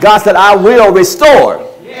again. God said, I will restore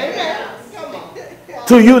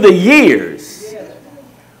to you the years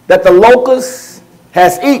that the locust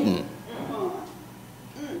has eaten,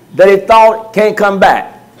 that he thought can't come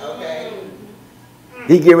back.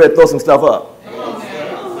 He get ready to throw some stuff up.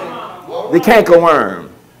 The cankerworm,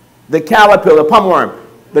 the caterpillar, the palmer worm,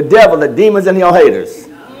 the devil, the demons, and your haters.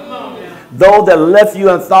 Those that left you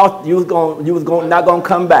and thought you was not going to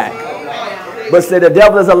come back. But say the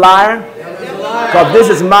devil is a liar, because this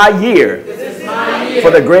is my year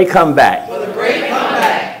for the great comeback.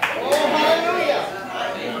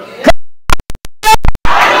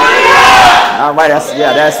 All right, that's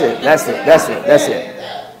it.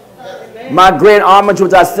 My great armor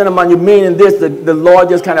which I sent among you, meaning this, the Lord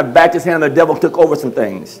just kind of backed his hand and the devil took over some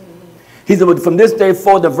things. He said, from this day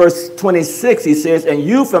forward, in verse 26, he says, and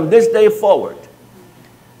you from this day forward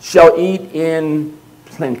shall eat in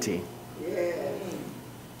plenty.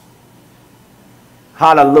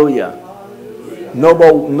 Hallelujah.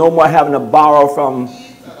 No more having to borrow from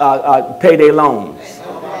payday loans.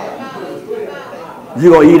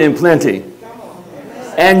 You're going to eat in plenty.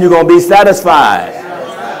 And you're going to be satisfied.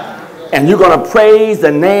 And you're going to praise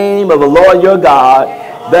the name of the Lord your God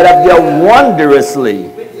that have dealt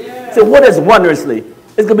wondrously. So what is wondrously?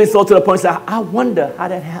 It's going to be so to the point that I wonder how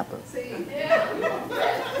that happened.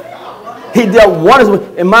 He dealt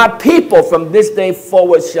wondrously. And my people from this day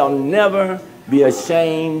forward shall never be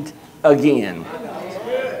ashamed again.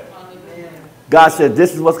 God said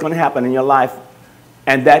this is what's going to happen in your life.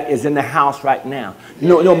 And that is in the house right now.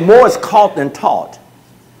 You know more is caught than taught.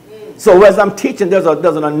 So as I'm teaching, there's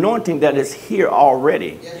an anointing that is here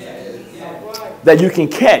already that you can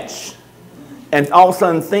catch. And all of a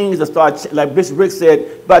sudden things that start, like Bishop Rick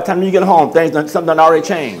said, by the time you get home, something already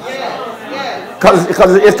changed.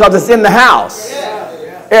 Because it's in the house.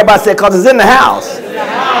 Everybody said, because it's in the house.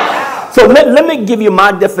 So let me give you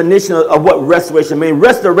my definition of what restoration means.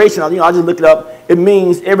 Restoration, I just looked it up. It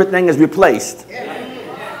means everything is replaced.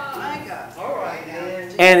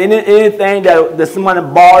 And anything that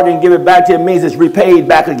someone borrowed and give it back to you, it means it's repaid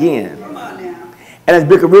back again. And as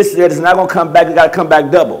Bishop Rick said, it's not going to come back. It's got to come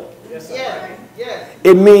back double.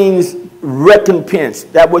 It means recompense,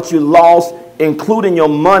 that what you lost, including your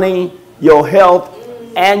money, your health,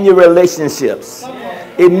 and your relationships.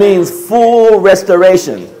 It means full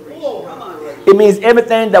restoration. It means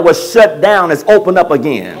everything that was shut down is opened up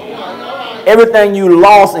again. Everything you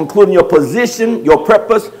lost, including your position, your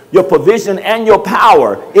purpose, your provision, and your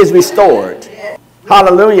power is restored.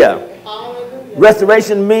 Hallelujah.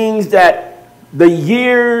 Restoration means that the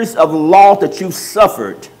years of loss that you've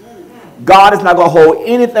suffered, God is not going to hold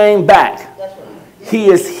anything back. He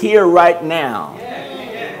is here right now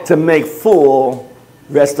to make full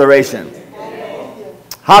restoration.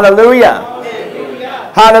 Hallelujah.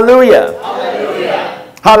 Hallelujah.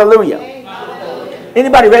 Hallelujah.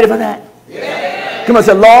 Anybody ready for that? Come on,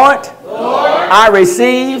 say, Lord, I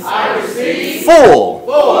receive full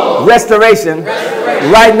restoration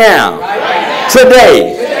right now.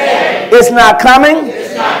 Today. It's not coming.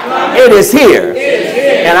 It is here.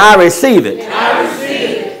 And I receive it.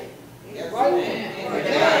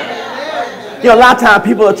 You know, a lot of times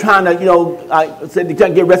people are trying to, say they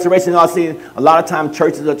can't get restoration. I see a lot of times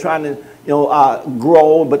churches are trying to,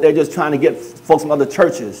 grow, but they're just trying to get folks from other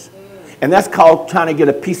churches. And that's called trying to get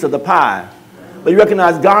a piece of the pie. But you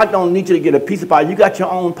recognize God don't need you to get a piece of pie. You got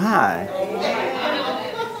your own pie.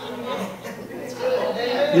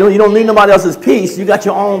 You don't need nobody else's piece. You got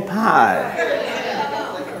your own pie.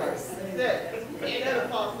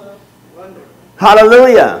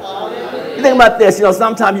 Hallelujah. You think about this,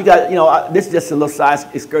 sometimes you got, this is just a little side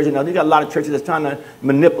excursion. You got a lot of churches that's trying to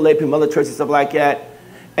manipulate people, other churches, stuff like that.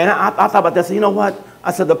 And I thought about that. So you know what?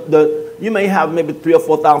 I said, you may have maybe 3,000 or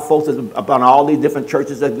 4,000 folks upon all these different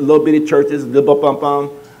churches, little bitty churches,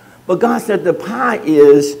 but God said the pie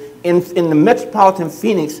is, in the metropolitan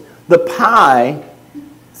Phoenix, the pie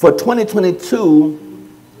for 2022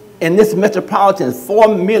 in this metropolitan is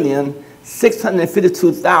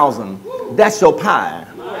 4,652,000. That's your pie.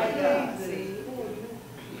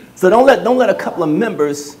 So don't let a couple of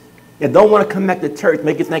members that don't want to come back to church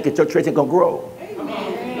make you think that your church ain't going to grow.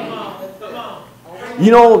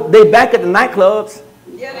 They back at the nightclubs.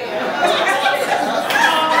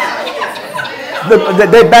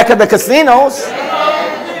 They back at the casinos.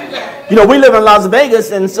 You know, we live in Las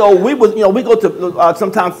Vegas, and so we go to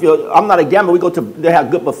sometimes. I'm not a gambler. We go to, they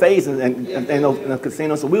have good buffets and those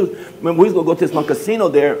casinos. So we was going to go to this one casino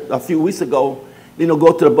there a few weeks ago.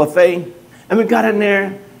 Go to the buffet, and we got in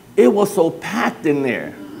there. It was so packed in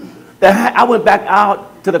there that I went back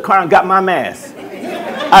out to the car and got my mask.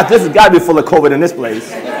 This has got to be full of COVID in this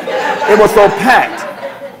place. It was so packed,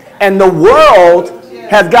 and the world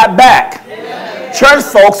has got back. Church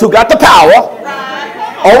folks who got the power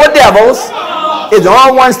over devils is the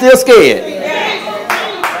only one still scared.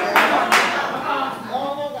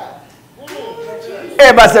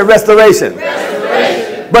 Everybody said restoration.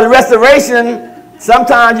 But restoration,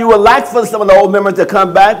 sometimes you would like for some of the old members to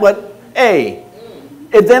come back, but hey,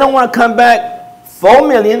 if they don't want to come back,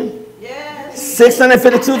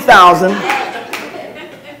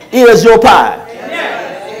 4,652,000 is your pie.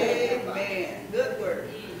 Amen. Good word.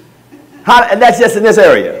 And that's just in this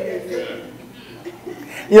area.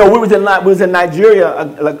 We was in Nigeria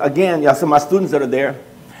again. Some of my students that are there,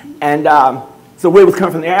 and so we was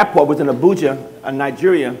coming from the airport. We was in Abuja,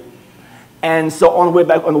 Nigeria, and so on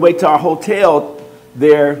the way to our hotel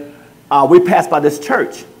there, we passed by this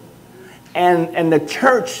church, and the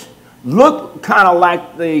church looked kind of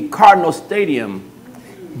like the Cardinal Stadium,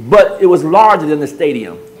 but it was larger than the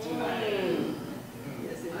stadium.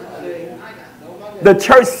 The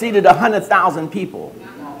church seated 100,000 people.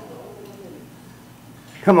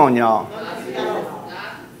 Come on, y'all.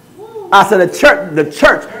 I said the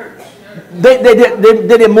church, they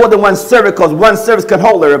did more than one service because one service could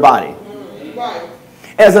hold everybody.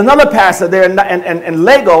 There's another pastor there in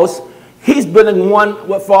Lagos. He's building one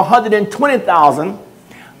for 120,000.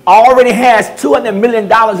 Already has $200 million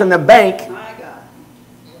in the bank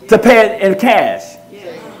to pay it in cash.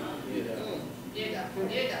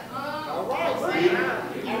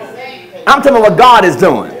 I'm telling you what God is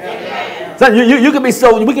doing. So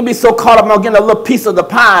we can be so caught up on getting a little piece of the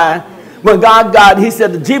pie when he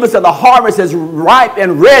said, Jesus said the harvest is ripe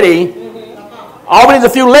and ready. All we need is a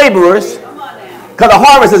few laborers because the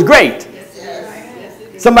harvest is great.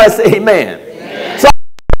 Somebody say amen. So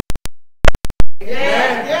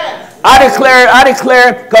I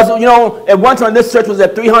declare, because at one time this church was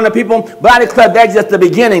at 300 people, but I declare that's just the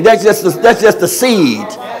beginning. That's just the seed.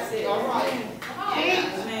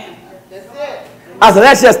 I said,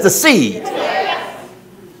 that's just the seed.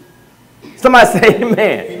 Somebody say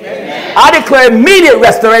amen. I declare immediate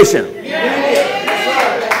restoration.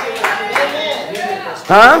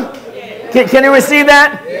 Huh? Can you receive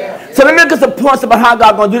that? So let me look at some points about how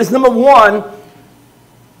God's going to do this. Number one,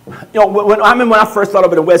 when I first started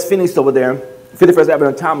over in West Phoenix over there, 51st Avenue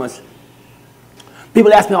and Thomas,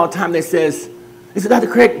 people ask me all the time, they said, Dr.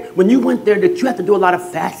 Craig, when you went there, did you have to do a lot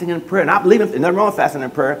of fasting and prayer? And I believe in nothing wrong with fasting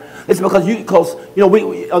and prayer. It's because we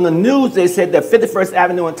on the news, they said that 51st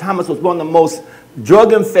Avenue and Thomas was one of the most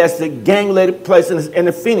drug-infested, gang-related places in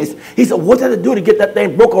the Phoenix. He said, what did I do to get that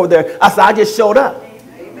thing broke over there? I said, I just showed up.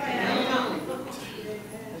 Amen.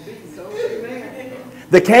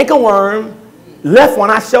 The cankerworm left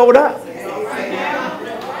when I showed up.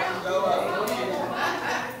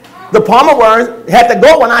 The palmer worm had to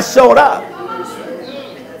go when I showed up.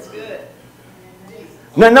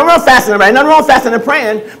 Nothing wrong with fasting and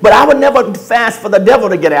praying, but I would never fast for the devil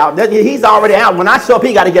to get out. He's already out. When I show up,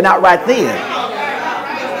 he got to get out right then.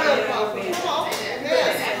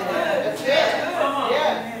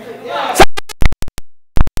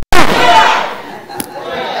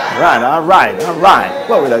 All right.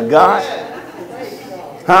 Glory to God.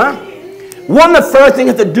 Huh? One of the first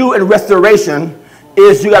things you have to do in restoration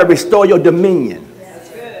is you got to restore your dominion.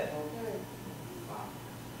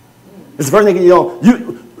 It's the first thing,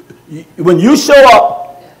 when you show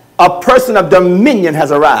up, a person of dominion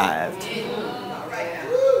has arrived.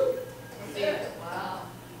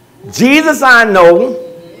 Jesus I know.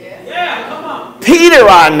 Peter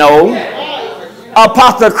I know.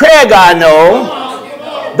 Apostle Craig I know.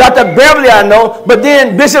 Dr. Beverly I know. But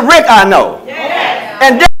then Bishop Rick I know.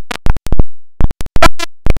 And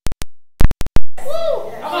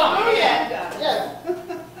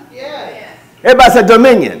everybody said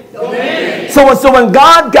dominion. So when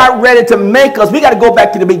God got ready to make us, we got to go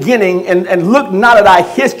back to the beginning and look not at our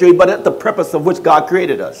history, but at the purpose of which God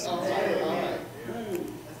created us.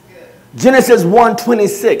 Genesis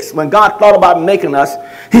 1:26, when God thought about making us,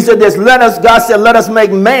 he said this, God said, let us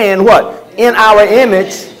make man, what? In our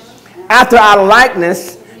image, after our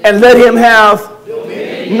likeness, and let him have,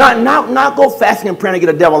 not go fasting and praying to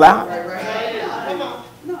get the devil out.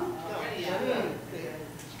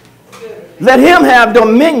 Let him have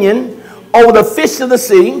dominion over the fish of the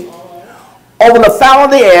sea, over the fowl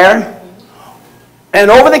of the air, and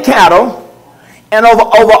over the cattle, and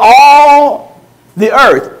over all the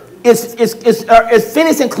earth. Is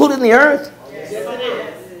Phoenix included in the earth? Yes, it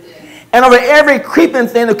is. And over every creeping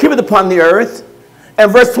thing that creepeth upon the earth.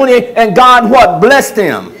 And verse 28, and God what? Blessed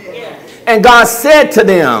them. Yes. And God said to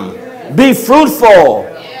them, be fruitful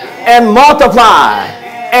and multiply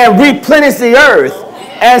and replenish the earth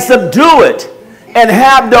and subdue it and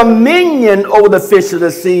have dominion over the fish of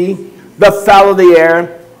the sea, the fowl of the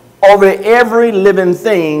air, over every living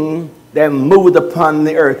thing that moveth upon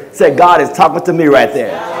the earth. Say, God is talking to me right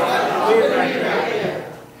there.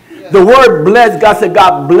 The word blessed, God said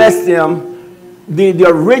God blessed them. The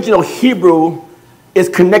original Hebrew is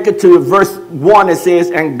connected to verse 1. It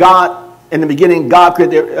says, and God, in the beginning, God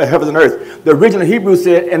created the heavens and earth. The original Hebrew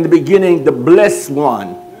said, in the beginning, the blessed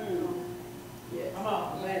one.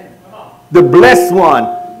 The blessed one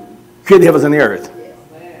created the heavens and the earth.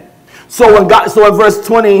 So in verse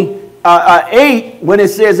 28, when it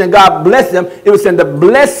says, and God blessed them, it was saying the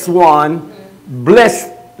blessed one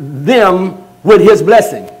blessed them with his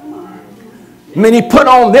blessing. I mean, he put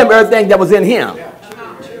on them everything that was in him.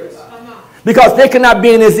 Because they cannot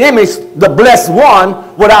be in his image, the blessed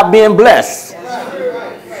one, without being blessed.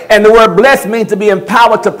 And the word blessed means to be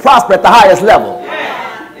empowered to prosper at the highest level.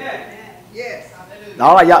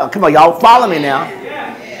 All right, y'all, come on, y'all follow me now.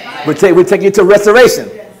 We take you to restoration.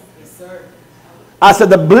 I said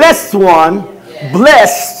the blessed one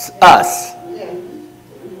blessed us.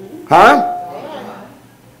 Huh?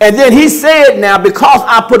 And then he said now, because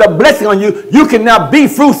I put a blessing on you, you can now be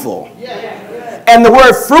fruitful. And the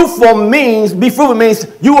word fruitful means, be fruitful means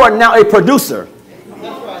you are now a producer.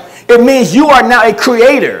 It means you are now a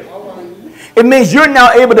creator. It means you're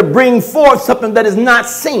now able to bring forth something that is not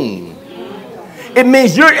seen. It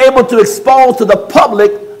means you're able to expose to the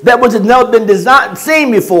public that which has never been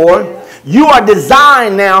seen before. You are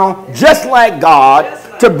designed now, just like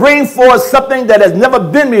God, to bring forth something that has never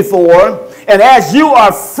been before. And as you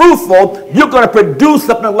are fruitful, you're going to produce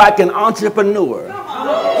something like an entrepreneur.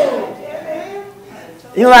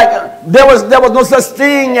 You know, like there was no such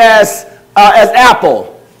thing as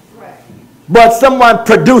Apple, but someone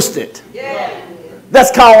produced it.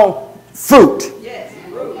 That's called fruit.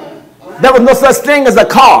 There was no such thing as a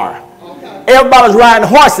car. Everybody was riding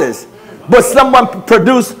horses, but someone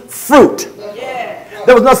produced fruit.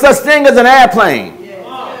 There was no such thing as an airplane,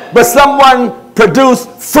 but someone produced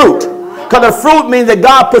fruit. Because the fruit means that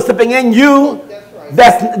God put something in you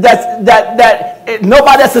that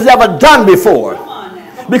nobody else has ever done before.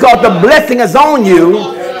 Because the blessing is on you,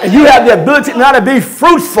 and you have the ability now to be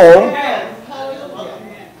fruitful.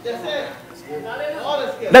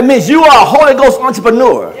 That means you are a Holy Ghost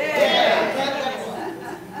entrepreneur.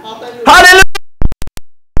 Hallelujah.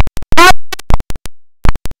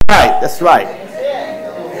 Right, that's right.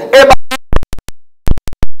 Everybody.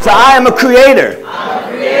 So I am a creator.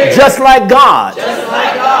 Just like God.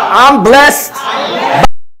 I'm blessed.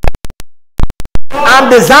 I'm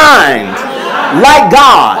designed like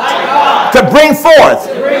God to bring forth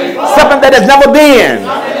something that has never been.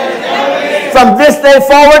 From this day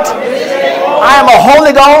forward, I am a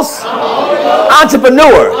Holy Ghost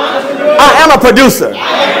entrepreneur. I am a producer.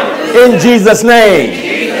 In Jesus' name.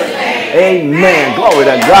 Amen. Glory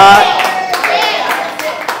to God.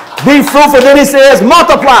 Be fruitful. Then he says,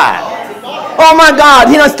 multiply. Oh my God.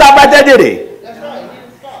 He didn't stop right there, did he?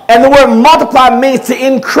 And the word multiply means to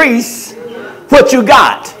increase what you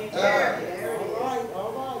got.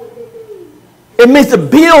 It means to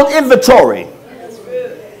build inventory.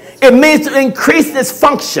 It means to increase its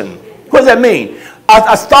function. What does that mean?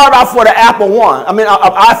 I started off with an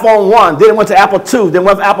iPhone 1, then it went to Apple 2, then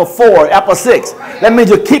went to Apple 4, Apple 6. That means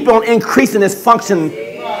you keep on increasing its function.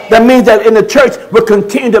 That means that in the church, we'll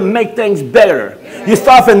continue to make things better. You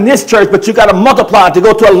start off in this church, but you got to multiply to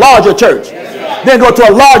go to a larger church. Then go to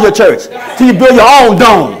a larger church. So you build your own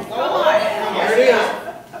dome.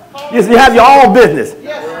 You have your own business.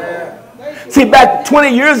 See, back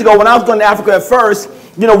 20 years ago when I was going to Africa at first,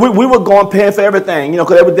 you know, we were going paying for everything, you know,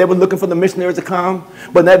 because they were looking for the missionaries to come.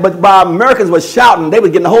 But while Americans were shouting, they were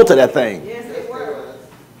getting a hold of that thing. Yes, they were.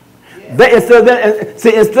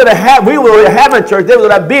 We were having church, they were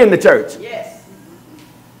going to be in the church. Yes.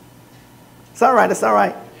 It's all right, it's all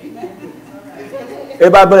right.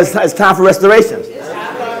 Everybody, but it's time for restoration.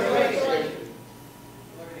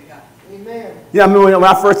 Amen. You know, I mean, when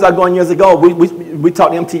I first started going years ago, we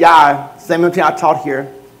taught the MTI, same MTI I taught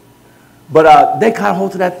here. But they caught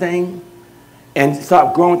hold of that thing and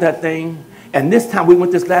started growing with that thing. And this time, we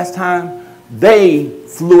went this last time, they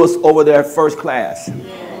flew us over there first class.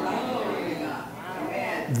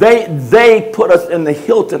 They put us in the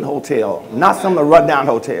Hilton Hotel, not some of the run-down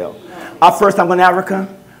hotel. Our first time going to Africa,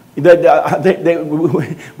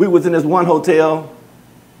 We was in this one hotel,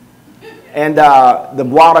 and the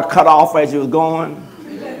water cut off as you was going,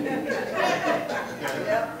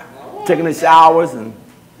 taking the showers, and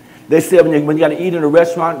they said when you got to eat in a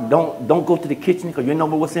restaurant, don't go to the kitchen because you don't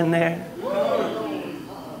know what's in there.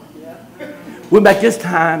 Went back this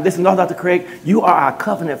time. This is not Dr. Craig. You are our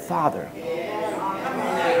covenant father.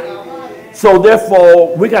 So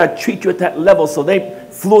therefore, we got to treat you at that level. So they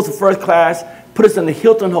flew us to first class, put us in the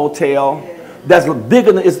Hilton Hotel. That's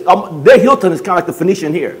bigger than their Hilton is kind of like the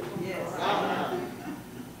Phoenician here.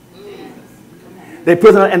 They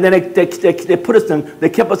put us, and then they put us in. They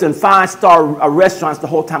kept us in 5-star restaurants the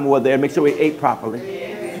whole time we were there, make sure we ate properly.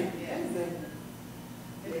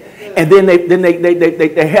 And then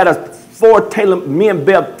they had us me and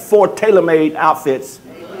Bev, 4 tailor-made outfits.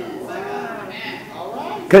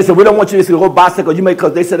 Because they said, we don't want you to go bicycle.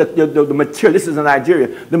 Because they said that the material, this is in Nigeria,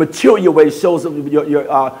 the material weight shows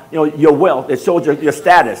your wealth. It shows your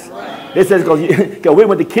status. They said, because we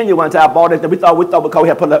went to Kenya one time, bought it, and we thought because we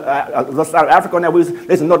had put South Africa on there,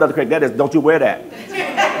 they said, no, Dr. Craig, don't you wear that.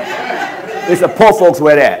 They said, poor folks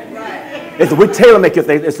wear that. They said, we tailor make your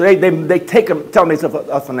things. So they take them, tell me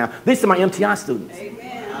stuff for now. These are my MTI students.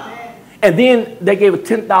 And then they gave us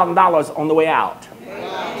 $10,000 on the way out.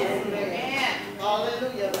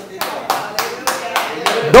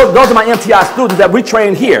 Those are my MTI students that we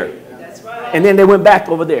trained here. And then they went back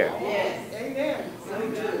over there.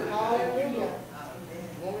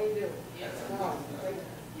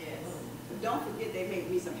 Don't forget they made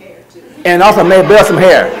me some hair too. And also made Bill some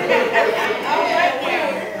hair.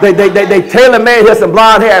 They tailor-made her some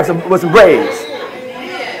blonde hair with some braids.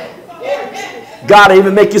 God will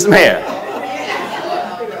even make you some hair.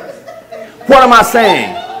 What am I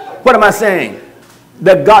saying? What am I saying?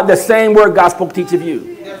 That God, the same word God spoke to each of you.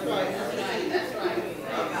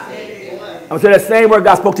 I'm saying the same word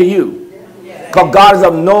God spoke to you. Because God is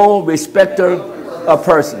of no respecter of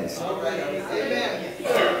persons.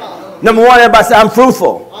 Number one, everybody say, I'm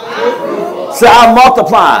fruitful. Say, I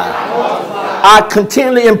multiply. I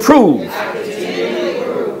continually improve.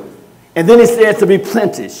 And then he says to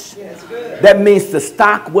replenish. That means to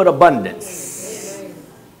stock with abundance.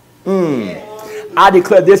 I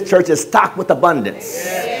declare this church is stocked with abundance.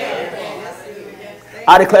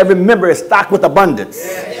 I declare every member is stocked with abundance.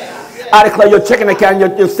 I declare your checking account,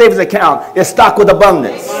 your savings account is stocked with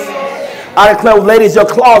abundance. I declare, ladies, your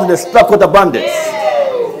closet is stocked with abundance.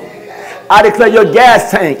 I declare your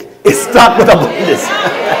gas tank is stocked with abundance.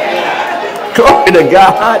 Glory to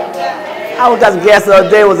God. I was got some gas the other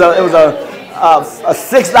day. It was a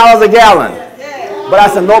 $6 a gallon. But I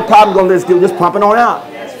said, no problem, going to just pumping on out.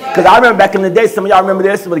 Because I remember back in the day, some of y'all remember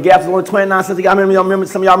this, when the gas was only 29 cents a gallon.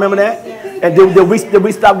 Some of y'all remember that? And did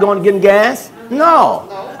we stop going and getting gas? No.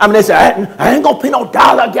 I mean, they said, I ain't going to pay no $1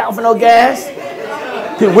 a gallon for no gas.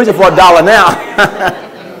 People wishing for $1 now.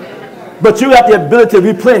 But you have the ability to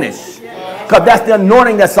replenish. Because that's the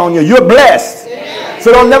anointing that's on you. You're blessed.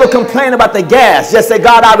 So don't never complain about the gas. Just say,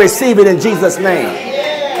 God, I receive it in Jesus' name.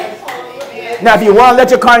 Now, if you want to let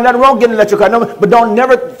your car, nothing wrong getting let your car, but don't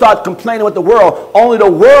never start complaining with the world. Only the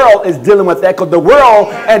world is dealing with that because the world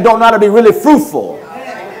and don't know how to be really fruitful.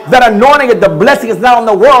 That anointing, the blessing is not on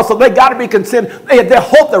the world, so they got to be considered. They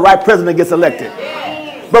hope the right president gets elected.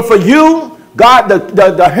 But for you, God,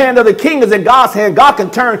 the hand of the king is in God's hand. God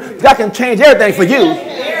can change everything for you.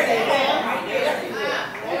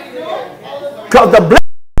 Because the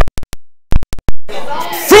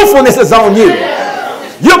fruitfulness is on you.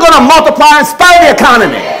 You're going to multiply in spite of the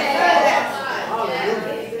economy.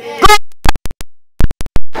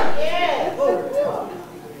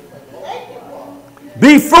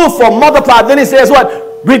 Be fruitful, multiply. Then he says what?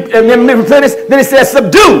 And then replenish. Then he says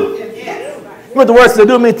subdue. What the word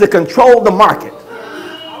subdue means to control the market.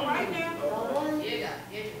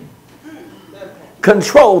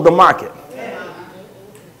 Control the market.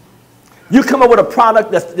 You come up with a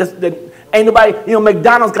product that ain't nobody,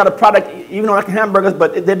 McDonald's got a product, even though like hamburgers,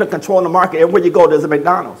 but they've been controlling the market. Everywhere you go, there's a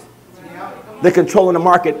McDonald's. They're controlling the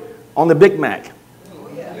market on the Big Mac.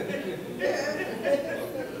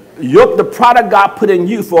 The product God put in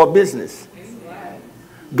you for a business.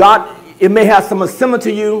 God, it may have something similar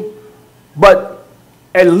to you, but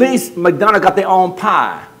at least McDonald's got their own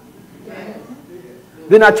pie.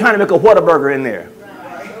 They're not trying to make a Whataburger in there.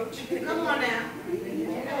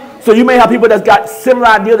 So you may have people that's got similar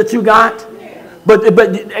idea that you got, but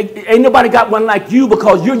ain't nobody got one like you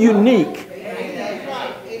because you're unique.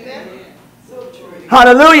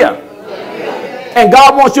 Hallelujah. And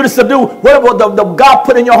God wants you to subdue whatever the God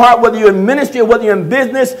put in your heart, whether you're in ministry or whether you're in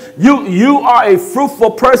business. You are a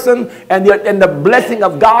fruitful person, and the blessing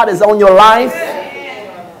of God is on your life.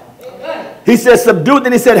 He said subdue,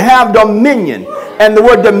 then he said have dominion. And the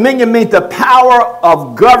word dominion means the power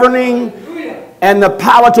of governing and the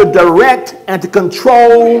power to direct and to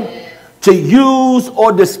control, to use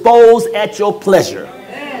or dispose at your pleasure.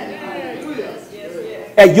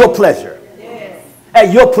 At your pleasure.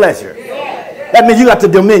 At your pleasure. That means you got the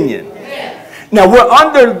dominion. Now we're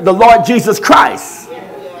under the Lord Jesus Christ.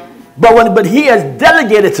 But he has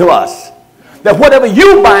delegated to us that whatever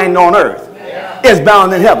you bind on earth is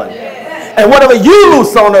bound in heaven. And whatever you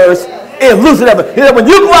loose on earth is loose in heaven. He said, when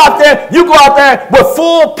you go out there with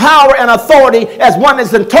full power and authority as one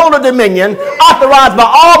that's in total dominion, authorized by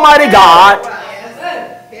Almighty God.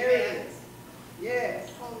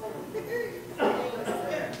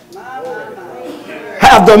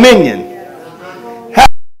 Have dominion.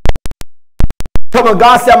 So when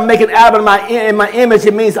God said I'm making Adam in my image,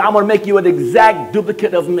 it means I'm going to make you an exact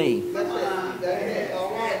duplicate of me.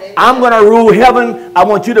 I'm going to rule heaven. I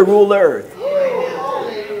want you to rule the earth.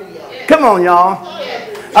 Come on, y'all.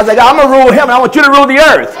 I was like, I'm going to rule heaven. I want you to rule the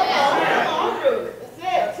earth.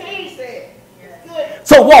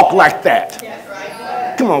 So walk like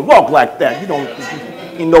that. Come on, walk like that. You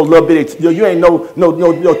ain't no little bitty, you ain't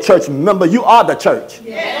no church member. You are the church.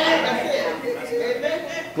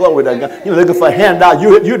 Glory to God. You're looking for a handout.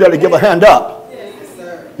 You're there to give a hand up.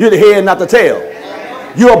 You're the head, not the tail.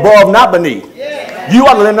 You're above, not beneath. You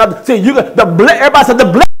are the not. See, everybody said the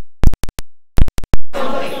blessing.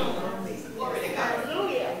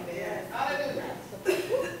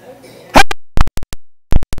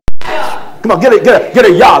 Come on, get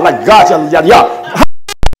a y'all like God, y'all.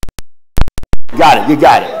 You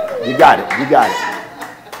got it.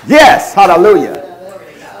 Yes, hallelujah.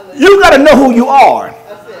 You got to know who you are.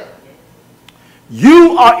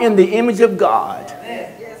 You are in the image of God.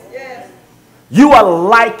 You are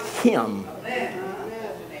like him.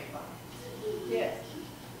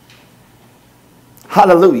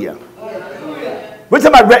 Hallelujah. We're talking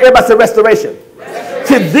about everybody say restoration.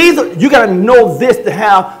 See, you got to know this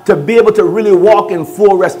to be able to really walk in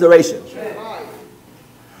full restoration.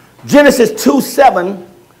 Genesis 2:7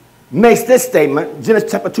 makes this statement.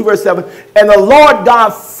 Genesis chapter 2 verse 7. And the Lord God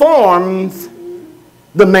formed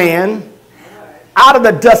the man out of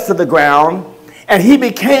the dust of the ground, and he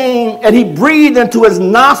breathed into his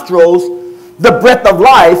nostrils the breath of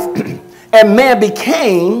life, and man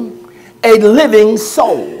became a living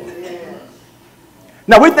soul.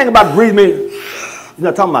 Now we think about breathing. He's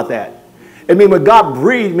not talking about that. It means when God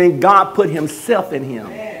breathed, God put himself in him.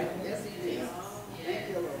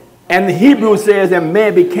 And the Hebrew says, and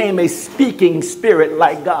man became a speaking spirit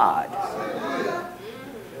like God.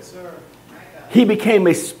 He became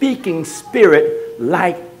a speaking spirit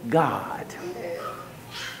like God.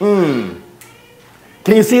 Can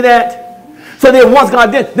you see that? So then once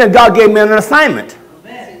God did, then God gave man an assignment.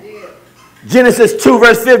 Genesis 2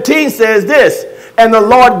 verse 15 says this, and the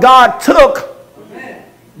Lord God took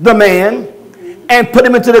the man and put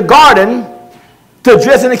him into the garden to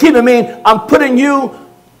dress and to keep him. I'm putting you,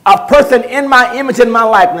 a person in my image and my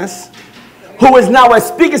likeness, who is now a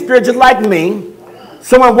speaking spirit just like me,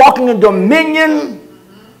 someone walking in dominion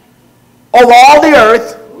over all the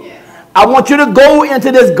earth. I want you to go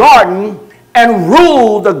into this garden and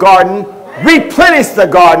rule the garden, replenish the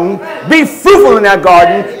garden, be fruitful in that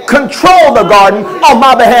garden, control the garden on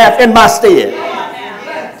my behalf in my stead.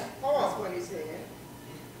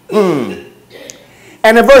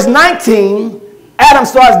 And in verse 19, Adam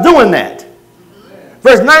starts doing that.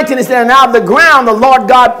 Verse 19 is saying, out of the ground the Lord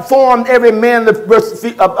God formed every man a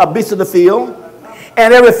beast of the field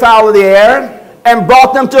and every fowl of the air, and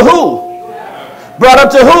brought them to who? Brought them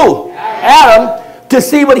to who? Adam, to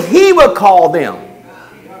see what he would call them.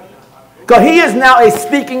 Because he is now a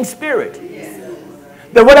speaking spirit.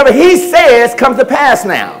 That whatever he says comes to pass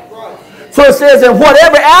now. So it says, and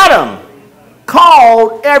whatever Adam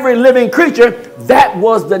called every living creature, that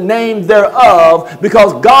was the name thereof,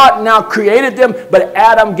 because God now created them, but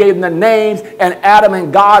Adam gave them the names, and Adam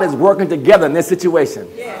and God is working together in this situation.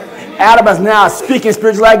 Adam is now speaking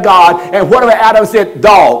spiritually like God, and whatever Adam said,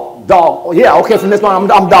 dog, oh, yeah, okay, from this one, I'm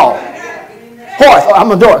dog. Horse, I'm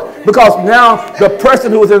a dog. Because now the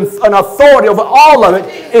person who is in an authority over all of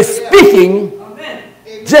it is speaking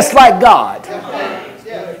just like God.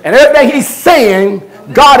 And everything he's saying,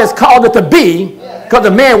 God has called it to be, because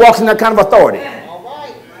the man walks in that kind of authority.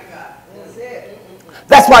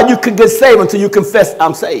 That's why you can get saved until you confess,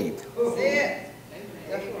 I'm saved.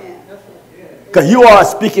 Because you are a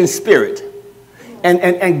speaking spirit.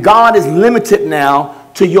 And God is limited now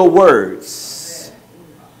to your words.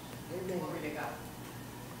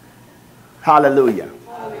 Hallelujah.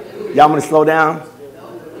 Y'all want to slow down?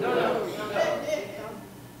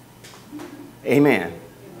 Amen.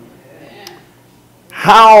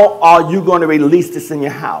 How are you going to release this in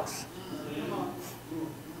your house?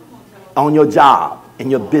 On your job, in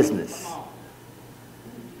your business.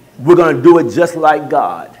 We're going to do it just like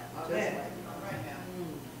God.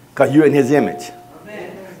 Because you're in his image.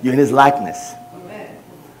 You're in his likeness.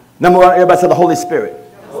 Number one, everybody say the Holy Spirit.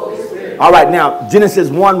 All right, now, Genesis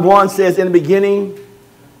 1:1 says, in the beginning,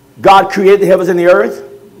 God created the heavens and the earth.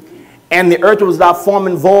 And the earth was without form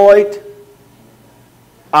and void.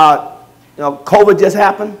 COVID just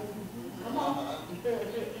happened.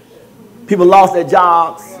 People lost their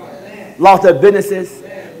jobs, lost their businesses.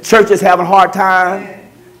 Churches having a hard time.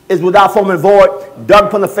 It's without form and void. Dug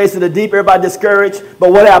upon the face of the deep. Everybody discouraged.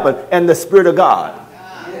 But what happened? And the Spirit of God.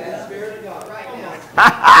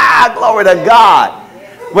 Glory to God.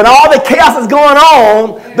 When all the chaos is going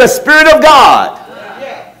on, the Spirit of God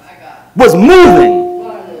was moving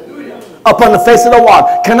upon the face of the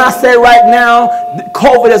water. Can I say right now,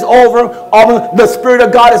 COVID is over. The Spirit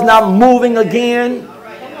of God is now moving again.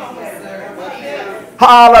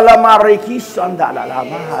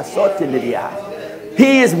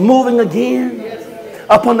 He is moving again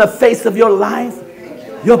upon the face of your life,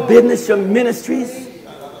 your business, your ministries.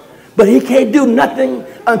 But he can't do nothing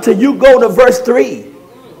until you go to verse 3.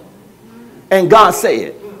 And God say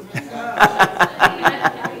it.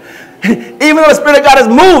 Even though the Spirit of God is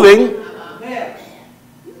moving,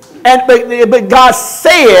 but God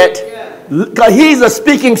said, because he's a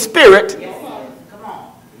speaking spirit.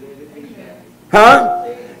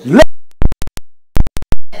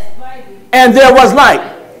 And there was light.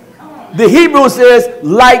 The Hebrew says,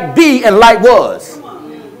 light be and light was.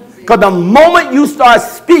 Because the moment you start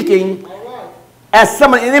speaking as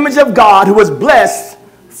someone in the image of God who was blessed,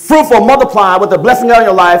 fruitful, multiply with the blessing on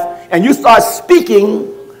your life, and you start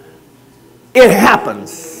speaking, it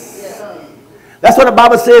happens. That's what the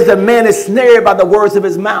Bible says, that man is snared by the words of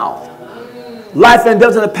his mouth. Life and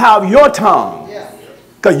death in the power of your tongue.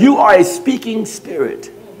 Because you are a speaking spirit.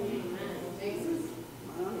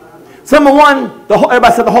 So number one,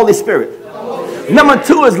 everybody said the Holy Spirit. Number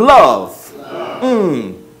two is love.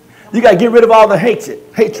 You got to get rid of all the hatred.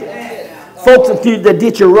 Folks that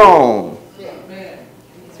did you wrong.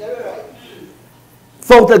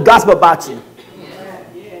 Folks that gossip about you.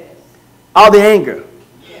 All the anger.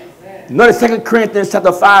 Notice 2 Corinthians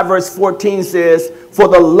chapter 5 verse 14 says, for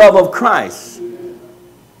the love of Christ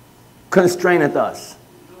constraineth us.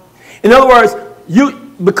 In other words,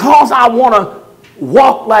 because I want to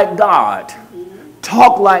walk like God,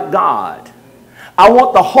 talk like God, I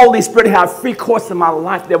want the Holy Spirit to have free course in my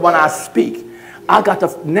life, that when I speak, I got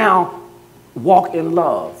to now walk in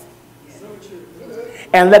love.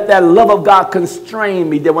 And let that love of God constrain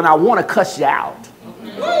me, that when I want to cuss you out,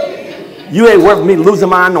 you ain't worth me losing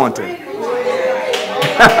my anointing.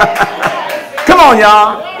 Come on,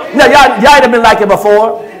 y'all. Now, y'all ain't been like it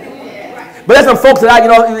before. But there's some folks that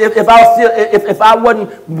if I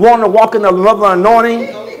wasn't wanting to walk in the love of anointing,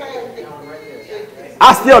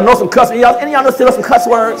 I still know some cuss words. Any of y'all still know some cuss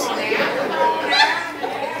words?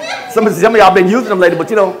 Some of y'all been using them lately, but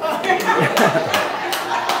you know.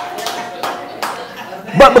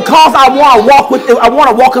 But because I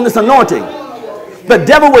want to walk in this anointing, the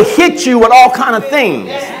devil will hit you with all kind of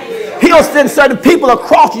things. He'll send certain people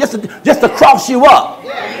across you just to cross you up.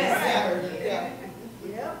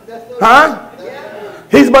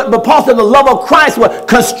 But Paul said the love of Christ what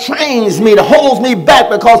constrains me, that holds me back,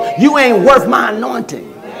 because you ain't worth my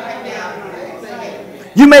anointing.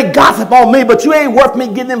 You may gossip on me, but you ain't worth me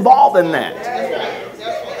getting involved in that.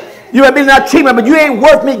 You may be not treatment, but you ain't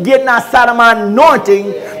worth me getting outside of my anointing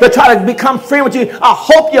to try to become friend with you. I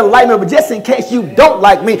hope you like me, but just in case you don't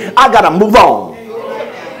like me, I got to move on.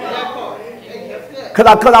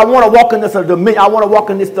 Because I want to walk in this dominion. I want to walk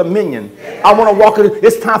in this dominion. I want to walk in.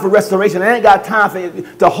 It's time for restoration. I ain't got time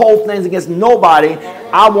to hold things against nobody.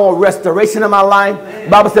 I want restoration in my life. The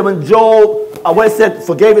Bible said when Job, what it said,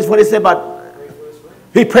 forgave us. What it said about,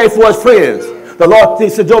 he prayed for his friends. The Lord,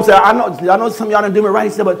 so Job said, I know some of y'all didn't do me right.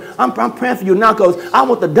 He said, but I'm praying for you now because I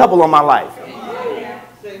want the double on my life.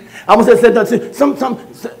 I want to say,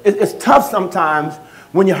 it's tough sometimes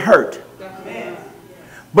when you're hurt.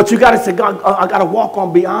 But you got to say, God, I got to walk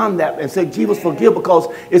on beyond that and say, Jesus, forgive, because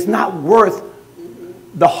it's not worth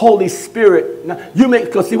the Holy Spirit.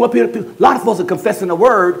 Because see what people, a lot of folks are confessing the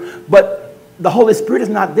word, but the Holy Spirit is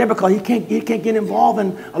not there because he can't get involved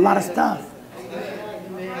in a lot of stuff.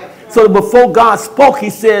 So before God spoke, he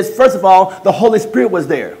says, first of all, the Holy Spirit was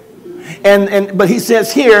there. But he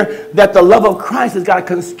says here that the love of Christ has got to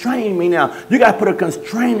constrain me now. You got to put a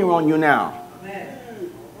constrainer on you now.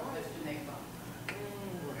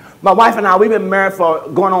 My wife and I, we've been married for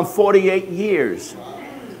going on 48 years.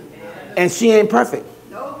 And she ain't perfect.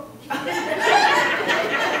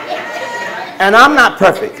 And I'm not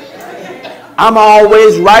perfect. I'm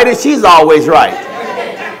always right and she's always right.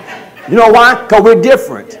 You know why? Because we're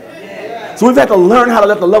different. So we've had to learn how to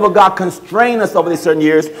let the love of God constrain us over these certain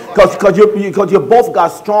years because you both got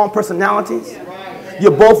strong personalities.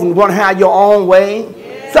 You both want to have your own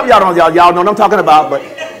way. Some of y'all know what I'm talking about, but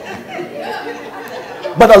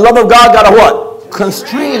the love of God got to what?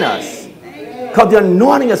 Constrain us. Because the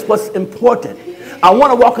anointing is what's important. I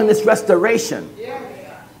want to walk in this restoration.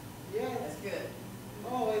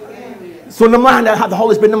 So number one, I have the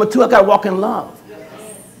Holy Spirit. Number two, I got to walk in love.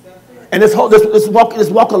 And this walk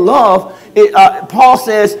of love, Paul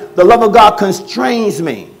says, the love of God constrains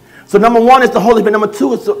me. So number one is the Holy Spirit. Number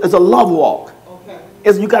two is a love walk.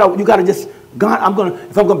 You gotta just, God,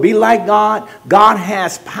 if I'm gonna be like God, God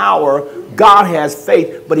has power, God has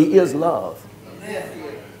faith, but He is love.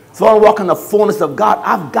 So I walk in the fullness of God.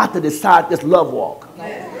 I've got to decide this love walk.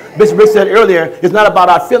 Bishop Rick said earlier, it's not about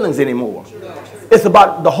our feelings anymore. It's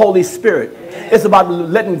about the Holy Spirit. It's about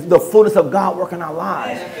letting the fullness of God work in our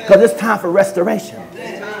lives. Because it's time for restoration.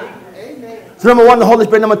 So number one, the Holy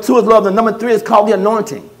Spirit. Number two is love. And number three is called the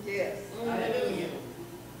anointing.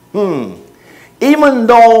 Even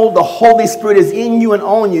though the Holy Spirit is in you and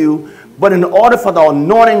on you, but in order for the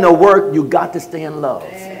anointing to work, you got to stay in love.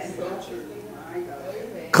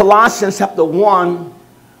 Colossians chapter 1,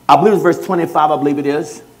 I believe it's verse 25, I believe it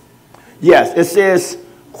is. Yes, it says,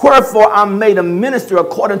 wherefore I'm made a minister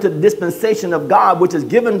according to the dispensation of God, which is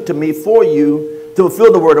given to me for you to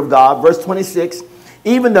fulfill the word of God. Verse 26,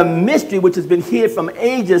 even the mystery which has been hid from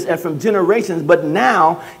ages and from generations, but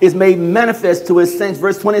now is made manifest to his saints.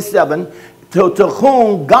 Verse 27, to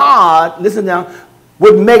whom God, listen now,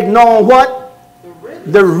 would make known what?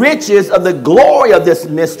 The riches of the glory of this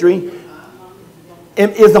mystery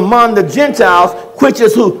is among the Gentiles, which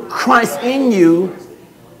is who? Christ in you,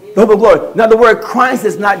 the hope of glory. Now the word Christ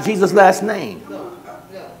is not Jesus' last name.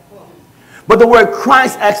 But the word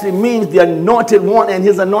Christ actually means the anointed one and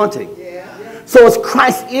his anointing. So it's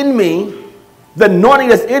Christ in me, the anointing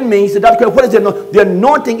that's in me. So Dr. Craig, what is the anointing? The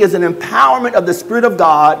anointing is an empowerment of the Spirit of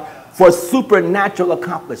God for supernatural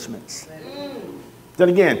accomplishments. Then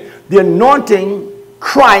again, the anointing,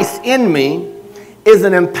 Christ in me, is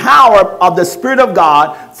an empower of the Spirit of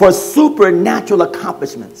God for supernatural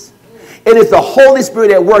accomplishments. It is the Holy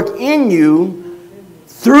Spirit at work in you,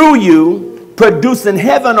 through you, producing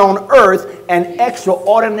heaven on earth and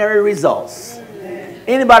extraordinary results.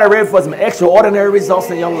 Anybody ready for some extraordinary results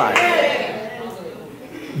in your life?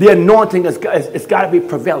 The anointing it's got to be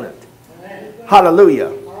prevalent.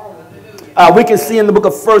 Hallelujah. We can see in the book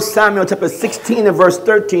of 1 Samuel chapter 16 and verse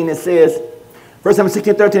 13, it says, 1 Samuel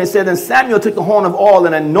 16, 13, it says, and Samuel took the horn of oil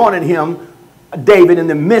and anointed him, David, in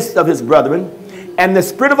the midst of his brethren. And the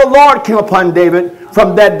Spirit of the Lord came upon David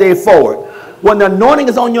from that day forward. When the anointing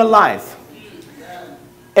is on your life,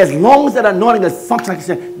 as long as that anointing is functioning, like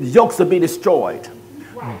you said, the yokes will be destroyed.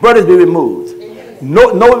 Burdens be removed.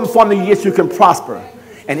 No weapon formed against you can prosper.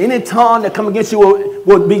 And any tongue that come against you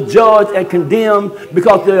will be judged and condemned,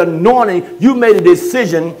 because the anointing, you made a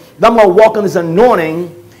decision that I'm going to walk in this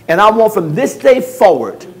anointing. And I want from this day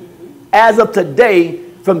forward, as of today,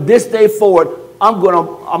 from this day forward, I'm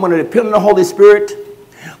going to depend on the Holy Spirit.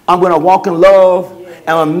 I'm going to walk in love. And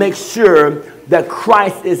I'm going to make sure that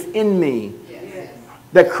Christ is in me.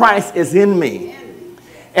 That Christ is in me.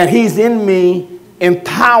 And he's in me,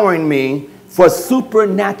 empowering me for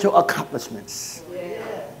supernatural accomplishments.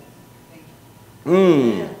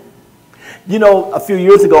 You know, a few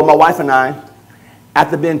years ago, my wife and I,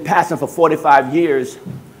 after being pastoring for 45 years,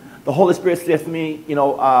 the Holy Spirit said to me, you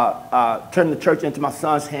know, turn the church into my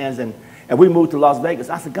son's hands, and we moved to Las Vegas.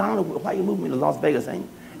 I said, God, why you moving me to Las Vegas? Ain't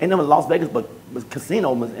nothing in Las Vegas but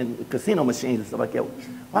casino machines and stuff like that.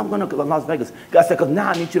 Why am I going to go to Las Vegas? God said, because now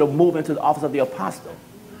I need you to move into the office of the apostle.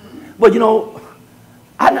 But, you know,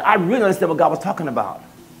 I really understand what God was talking about.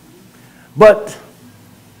 But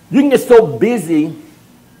you can get so busy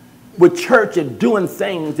with church and doing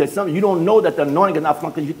things that you don't know that the anointing is not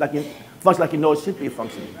functioning like you know it should be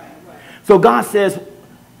functioning. So God says,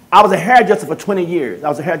 I was a hairdresser for 20 years.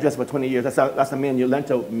 That's how me and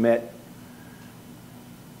Yolento met.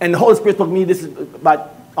 And the Holy Spirit spoke to me, this is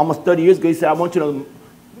about almost 30 years ago. He said, I want you to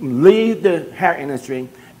leave the hair industry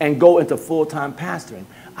and go into full-time pastoring.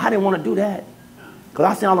 I didn't want to do that, because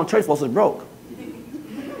I seen all them church folks was broke.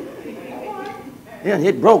 Yeah,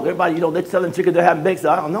 it broke. Everybody, you know, they're selling chicken, they're having bakes.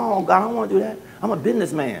 So I don't know, God, I don't want to do that. I'm a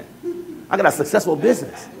businessman. I got a successful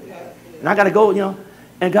business. And I got to go, you know.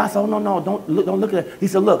 And God said, oh, no, don't look at that. He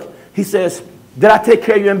said, look, he says, Did I take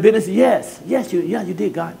care of you in business? Yes. Yes, you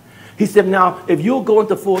did, God. He said, now, if you'll go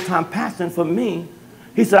into full-time pastoring for me,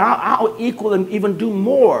 he said, I'll equal and even do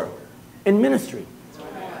more in ministry.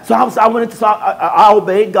 So I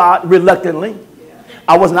obeyed God reluctantly.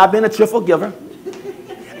 I was not being a cheerful giver.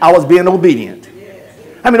 I was being obedient.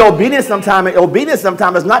 I mean, obedience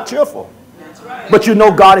sometimes is not cheerful. But you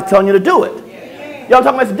know God is telling you to do it. Y'all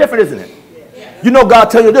talking about it's different, isn't it? You know God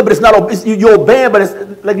telling you to do it, but it's not, you're obeying, but it's,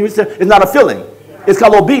 like you said, it's not a feeling. It's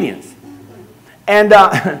called obedience. And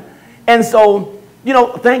so, you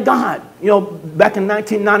know, thank God. You know, back in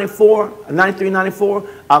 93, 94,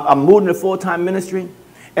 I moved into full-time ministry,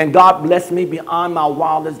 and God blessed me beyond my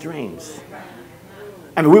wildest dreams.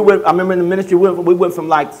 I mean, I remember in the ministry, we went from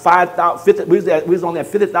like 5,000, we was only at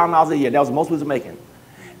 $50,000 a year. That was the most we was making.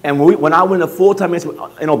 And when I went to full-time ministry,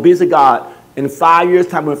 in obedience to God, in 5 years'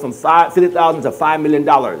 time, we went from $50,000 to $5 million.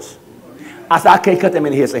 I said, I can't cut them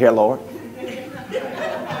in here, Lord.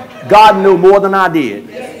 God knew more than I did.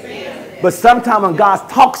 But sometimes when God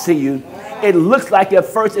talks to you, it looks like at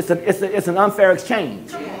first it's an unfair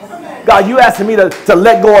exchange. God, you asking me to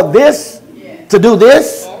let go of this, to do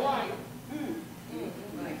this?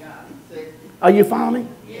 Are you following me?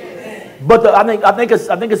 But I think it's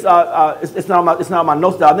not on my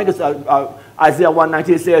notes. I think it's Isaiah 1:19.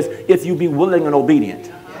 It says, "If you be willing and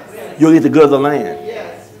obedient, you'll eat the good of the land."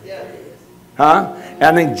 Huh? And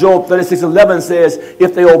I think Job 36:11 says,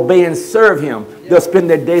 "If they obey and serve Him, they'll spend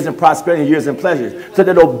their days in prosperity, years in pleasures." So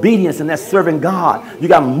that obedience and that serving God, you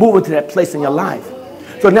got to move into that place in your life.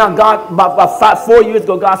 So now God, about 4 years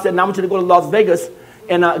ago, God said, "Now I want you to go to Las Vegas."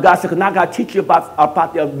 And God said, "Now I got to teach you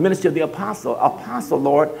about the ministry of the apostle." Apostle,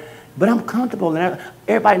 Lord. But I'm comfortable. And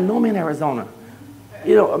everybody know me in Arizona. I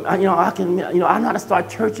know how to start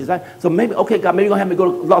churches. So maybe, okay, God, maybe you're going to have me go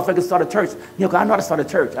to Las Vegas and start a church. God, I know how to start a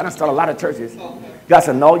church. I don't start a lot of churches. God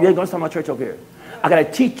said, "No, you ain't going to start my church over here. I got to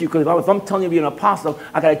teach you, because if I'm telling you to be an apostle,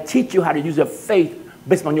 I got to teach you how to use your faith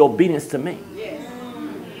based on your obedience to me."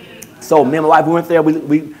 So me and my wife, we went there.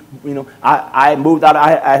 I moved out.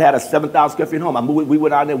 I had a 7,000 square feet home. We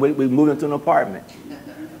went out there. We moved into an apartment.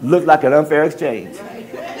 Looked like an unfair exchange.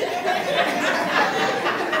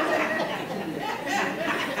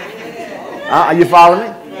 Are you following me?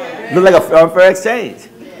 Looked like an unfair exchange.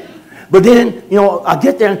 But then, I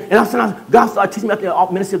get there, and God started teaching me about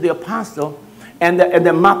the ministry of the apostle, and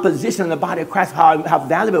then my position in the body of Christ, how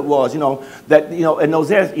valuable it was, that, in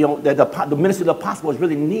those areas, that the ministry of the apostle was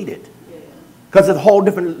really needed. Because it's a whole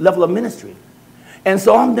different level of ministry. And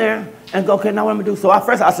so I'm there, and go, okay, now what am I going to do? So at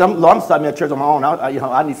first I said, I'm starting a church on my own.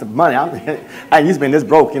 I need some money. I ain't used to being this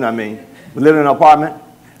broke, you know what I mean? We live in an apartment.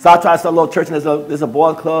 So I tried to start a little church, and there's a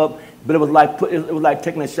boys club. But it was like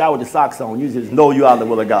taking a shower with your socks on. You just know you are the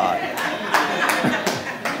will of God.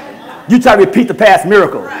 You try to repeat the past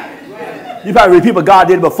miracle. You try to repeat what God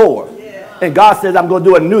did before. And God says, "I'm going to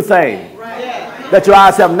do a new thing that your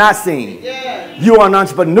eyes have not seen." You are an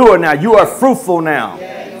entrepreneur now. You are fruitful now.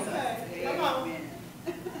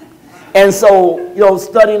 And so,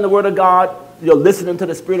 studying the Word of God, listening to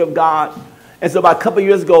the Spirit of God. And so about a couple of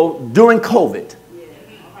years ago, during COVID,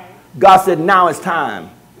 God said, "Now it's time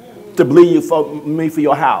to believe you for me for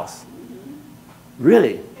your house."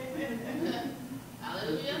 Really?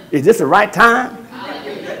 Is this the right time?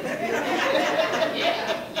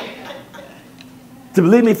 To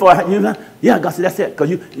believe me for you? Yeah, God said, that's it.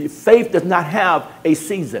 Because faith does not have a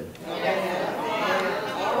season.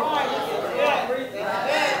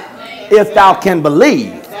 If thou can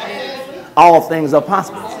believe, all things are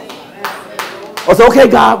possible. I said, "Okay,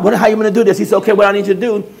 God, how are you going to do this?" He said, "Okay, what I need you to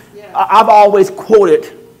do." I've always quoted,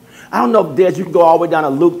 I don't know if Des, you can go all the way down to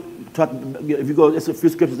Luke. If you go, there's a few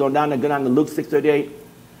scriptures on down there, go down to Luke 6:38.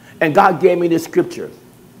 And God gave me this scripture.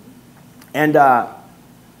 And how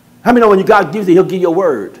many know when God gives you, He'll give you a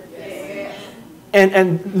word?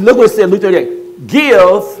 And look what it said, Luke 38.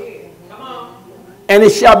 "Give, and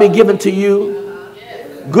it shall be given to you.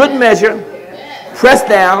 Good measure, pressed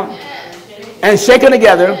down, and shaken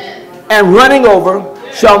together, and running over,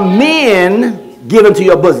 shall men give into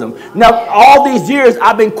your bosom." Now, all these years,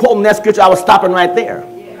 I've been quoting that scripture. I was stopping right there.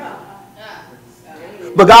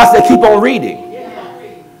 But God said, keep on reading.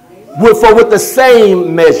 With the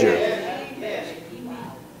same measure.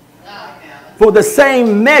 For the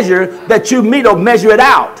same measure that you meet or measure it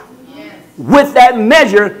out. With that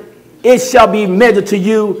measure, it shall be measured to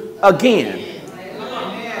you again.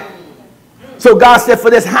 So God said,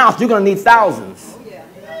 for this house, you're going to need thousands.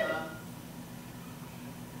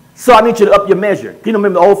 So I need you to up your measure. You know,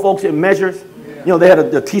 remember the old folks in measures? They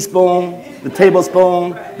had the teaspoon, the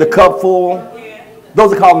tablespoon, the cupful.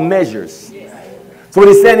 Those are called measures. So what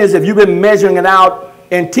he's saying is, if you've been measuring it out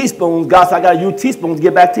in teaspoons. God said, I got to use teaspoons to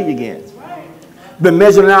get back to you again. Been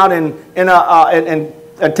measuring out in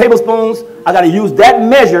tablespoons. I got to use that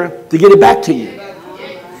measure to get it back to you.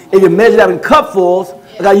 If you measure that in cupfuls,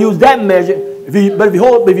 I got to use that measure. If you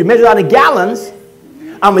measure it out in gallons,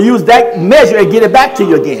 I'm going to use that measure and get it back to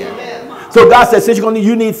you again. So God said, since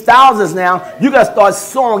you need thousands now, you got to start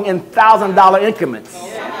sowing in $1,000 increments.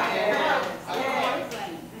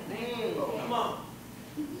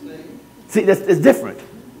 See, it's different.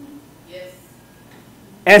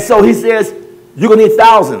 And so he says, you're going to need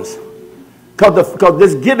thousands. Because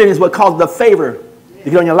this giving is what causes the favor to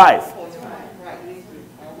get on your life.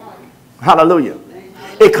 Hallelujah.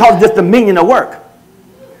 It causes this dominion to work.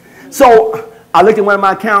 So I looked at one of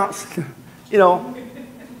my accounts, and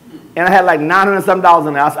I had like $900 something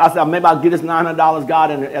in there. I said, maybe I'll get this $900,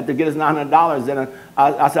 God, and after get this $900, then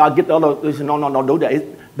I said, I'll get the other. He said, no, don't do that. It's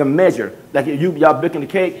the measure. Like y'all baking the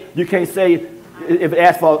cake, you can't say, if it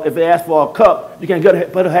asks for a cup, you can't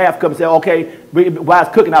put a half cup and say, okay, while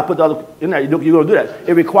it's cooking, I'll put the other in there. You're going to do that.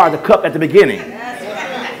 It requires a cup at the beginning. Is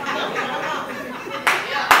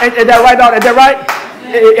that right, daughter? Is that right?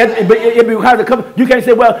 It requires a cup. You can't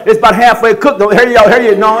say, well, it's about halfway cooked. No, here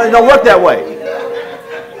you. No, it don't work that way.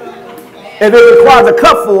 If it requires a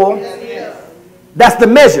cupful, that's the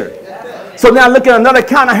measure. So now look at another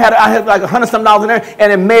account. I had like $100 something in there,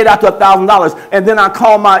 and it made out to $1,000. And then I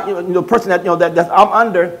called my person that that I'm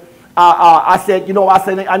under. I said,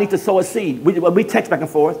 I need to sow a seed. We text back and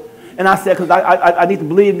forth, and I said, because I need to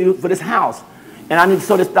believe in you for this house, and I need to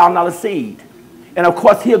sow this $1,000 seed. And of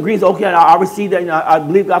course he agrees. Okay, I received that. I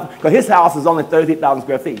believe God, because his house is only 33,000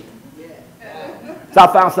 square feet. So I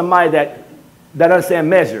found somebody that understands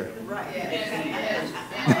measure.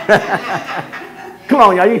 Come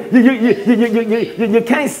on, y'all. You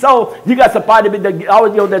can't sow. You got somebody that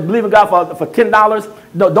always that believe in God for $10.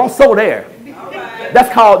 No, don't sow there. That's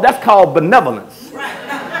called benevolence.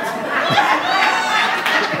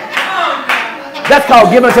 That's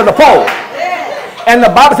called giving to the poor. And the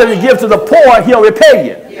Bible says, if you give to the poor, he'll repay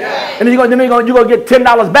you. And then you're going to get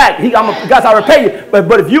 $10 back. God, I'll repay you.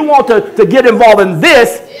 But if you want to get involved in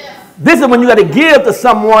this is when you got to give to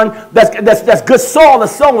someone that's good soil to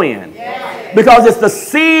sow in. Because it's the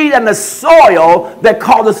seed and the soil that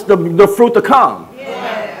causes the fruit to come.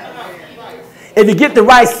 If you get the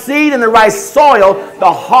right seed and the right soil,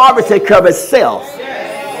 the harvest takes care of itself.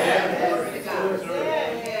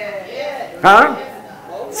 Huh?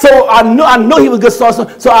 So I knew he was good soil.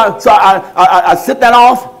 So I set that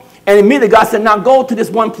off. And immediately God said, now go to this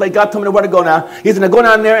one place. God told me where to go now. He's going to go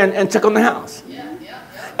down there and check on the house.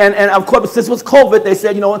 And of course, since it was COVID, they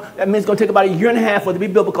said, that means it's going to take about 1.5 years for it to be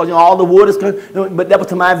built because, all the wood is going but that was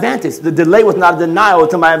to my advantage. The delay was not a denial, it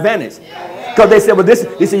was to my advantage. Because they said,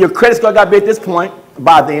 he said, your credit score got to be at this point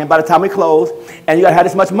by the time we close, and you got to have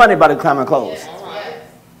this much money by the time we close.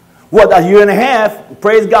 Well, 1.5 years,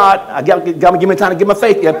 praise God, I got to give me time to get my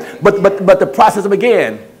faith yet, but the process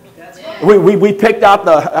began. We picked out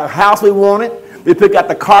the house we wanted. We picked out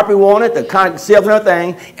the carpet we wanted, the kind of shelves and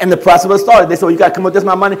everything, and the process was started. They said, well, you got to come up with this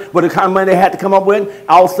amount of money. But the kind of money they had to come up with,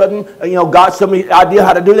 all of a sudden, God showed me the idea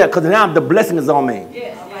how to do that, because now the blessing is on me.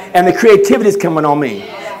 And the creativity is coming on me.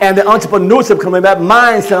 And the entrepreneurship coming, that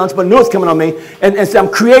mindset entrepreneurs coming on me. And so I'm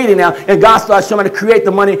creating now. And God started showing me to create the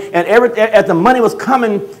money. And as the money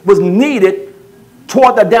was needed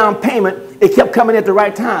toward the down payment, it kept coming at the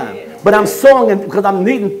right time. But I'm sowing it because I'm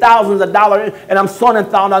needing thousands of dollars, and I'm sowing in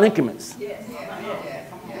 $1,000 increments.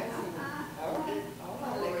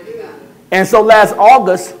 And so last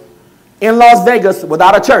August, in Las Vegas,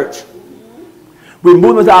 without a church, we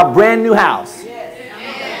moved into our brand new house.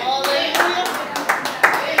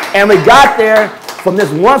 And we got there from this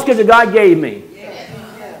one scripture God gave me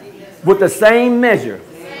with the same measure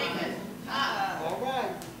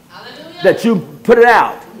that you put it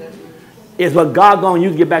out is what God going to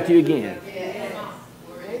use to get back to you again.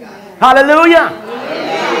 Hallelujah.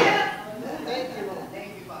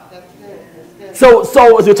 So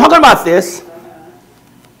as we're talking about this,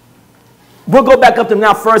 we'll go back up to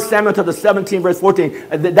now 1 Samuel to the 17th, verse 14.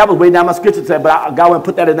 That was way down my scripture today, but God went to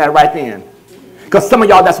put that in there right then. Because some of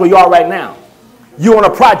y'all, that's where you are right now. You're on a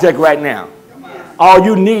project right now. All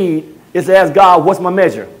you need is to ask God, what's my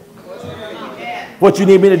measure? What you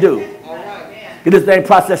need me to do? Get this dang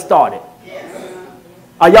process started.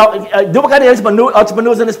 Are y'all, do we got any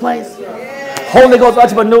entrepreneurs in this place? Holy Ghost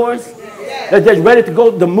entrepreneurs? That's just ready to go,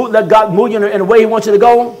 let God move you in the way he wants you to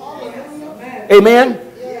go? Amen?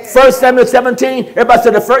 1 Samuel 17, everybody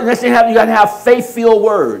said the first next thing you got to have faith-filled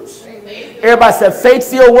words. Everybody said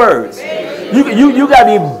faith-filled words. You got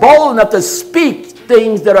to be bold enough to speak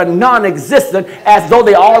things that are non-existent as though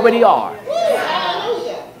they already are.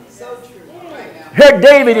 Here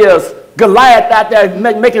David is, Goliath out there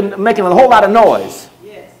making a whole lot of noise.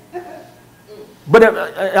 But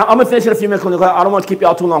I'm going to finish in a few minutes because I don't want to keep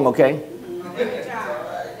y'all too long, okay?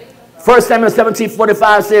 1 Samuel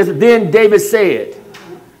 17:45 says, then David said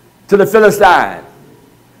to the Philistine,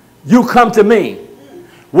 you come to me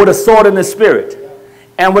with a sword in the spirit,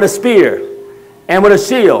 and with a spear, and with a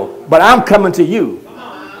shield, but I'm coming to you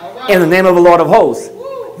in the name of the Lord of hosts,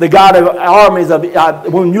 the God of armies.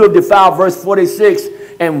 When you have defiled, verse 46,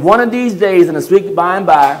 and one of these days in the sweet by and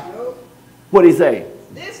by, what did he say?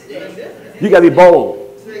 You got to be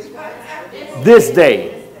bold. This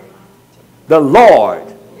day, the Lord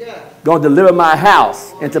going to deliver my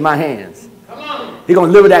house into my hands. He's going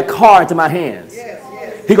to deliver that car into my hands.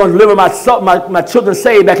 He's going to deliver my children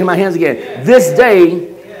saved back in my hands again. This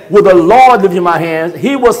day, will the Lord deliver my hands.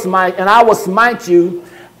 He will smite, and I will smite you.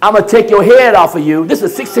 I'm going to take your head off of you. This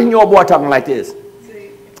is a 16-year-old boy talking like this.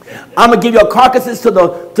 I'm going to give your carcasses to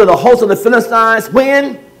the host of the Philistines.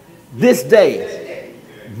 When? This day.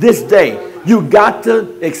 This day. You got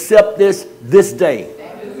to accept this day.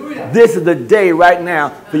 This is the day right now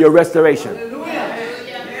for your restoration.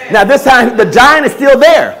 Now this time the giant is still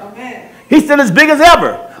there. He's still as big as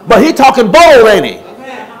ever. But he's talking bold, ain't he?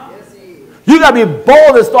 You got to be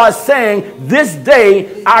bold and start saying, this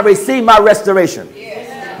day I receive my restoration.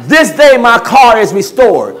 This day my car is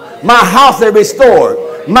restored. My house is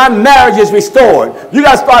restored. My marriage is restored. You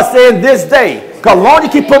got to start saying this day. Because as long as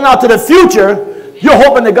you keep putting out to the future, you're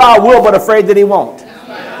hoping that God will, but afraid that he won't.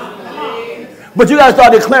 But you got to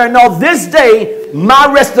start declaring, no, this day,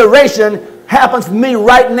 my restoration happens for me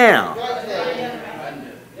right now.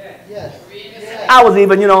 I was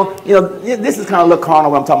even, this is kind of a little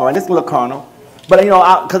carnal what I'm talking about. This is a little carnal. But,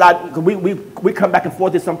 because we come back and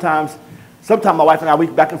forth this sometimes. Sometimes my wife and I, we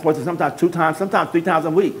back and forth sometimes 2 times, sometimes 3 times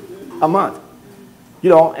a month.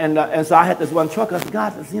 And so I had this one truck. I said,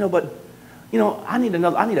 God, but I need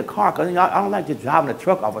a car because I don't like just driving a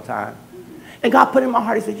truck all the time. And God put it in my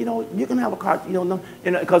heart. He said, you can have a car,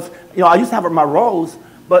 because I used to have my Rolls,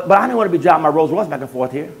 but I didn't want to be driving my Rolls Royce back and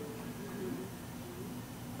forth here.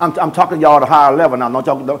 I'm talking to y'all at a higher level now.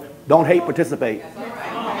 Don't hate, participate.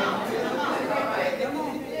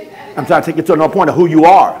 I'm trying to take you to another point of who you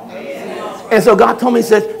are. And so God told me,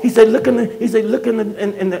 he said, look in this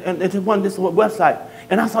website,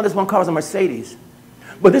 and I saw this one car was a Mercedes.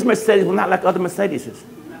 But this Mercedes was not like other Mercedeses.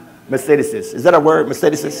 Mercedeses. Is that a word?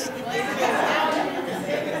 Mercedeses?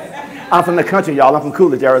 I'm from the country, y'all. I'm from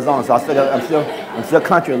Coolidge, Arizona, so I'm still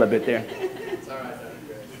country a little bit there.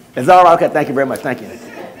 Is that all right? Okay, thank you very much. Thank you.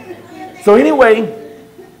 So anyway,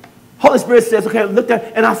 Holy Spirit says, okay, look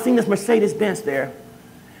there, and I've seen this Mercedes-Benz there.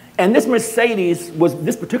 And this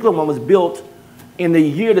this particular one was built in the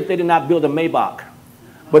year that they did not build a Maybach.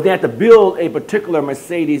 But they had to build a particular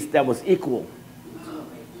Mercedes that was equal.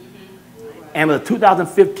 And it was a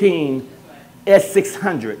 2015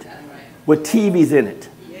 S600 with TVs in it.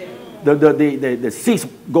 The seats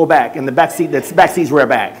go back, and the back seats rear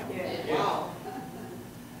back.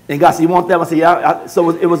 And God said, you want that? I said, yeah. So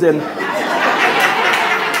it was in...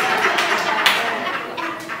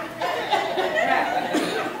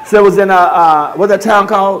 So it was in, what's that town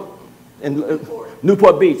called? In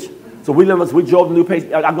Newport Beach. So we drove to Newport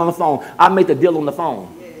Beach. I go on the phone. I make the deal on the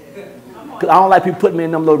phone. Because I don't like people putting me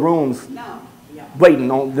in them little rooms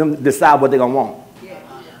waiting on them to decide what they're going to want.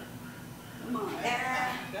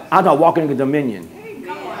 I'm not walking into dominion.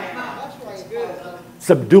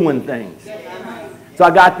 Subduing things. So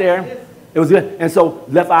I got there. It was good. And so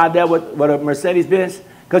left out there with a Mercedes-Benz.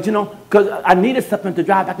 Because I needed something to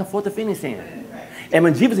drive back and forth to Phoenix in. And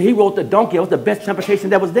when Jesus, he rode the donkey, it was the best transportation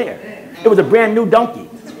that was there. It was a brand new donkey.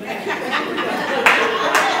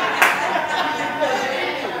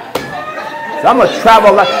 So I'm going to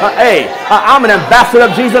travel like, I'm an ambassador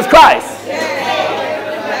of Jesus Christ.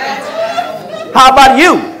 How about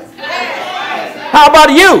you? How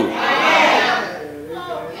about you?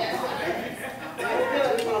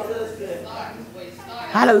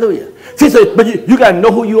 Hallelujah. See, but you got to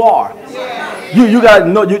know who you are. You got to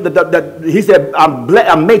know, he said,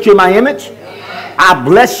 I made you in my image. I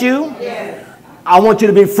bless you. I want you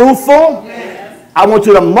to be fruitful. I want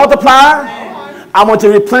you to multiply. I want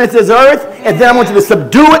you to replenish this earth. And then I want you to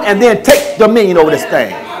subdue it and then take dominion over this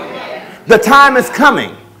thing. The time is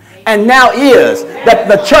coming. And now is that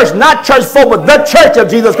the church, not church folk, but the church of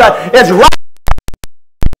Jesus Christ is right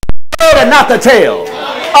and not the tail.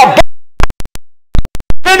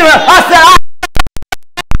 Anyway, I said,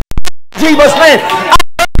 Jesus' name.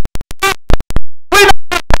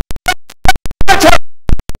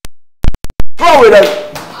 Glory to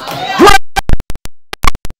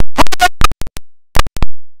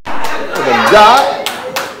God.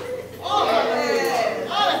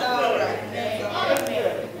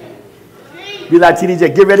 Be like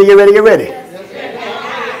TDJ, get ready, get ready, get ready.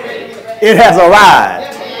 It has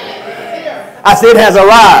arrived. I said it has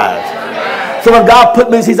arrived. So when God put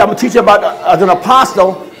me, he said, I'm going to teach you about as an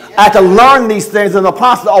apostle. I had to learn these things as an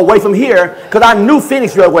apostle away from here because I knew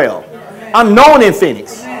Phoenix real well. I'm known in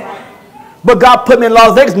Phoenix. But God put me in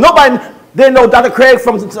Las Vegas. Nobody didn't know Dr. Craig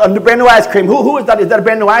from brand new ice cream. Who is that? Is that a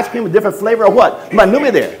brand new ice cream, a different flavor or what? Nobody knew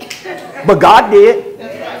me there. But God did.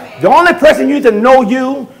 The only person you need to know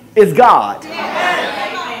you is God.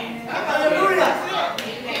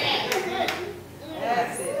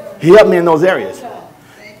 He helped me in those areas.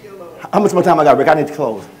 How much more time I got, Rick? I need to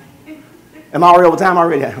close. Am I already over time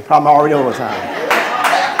already? I'm probably already over time.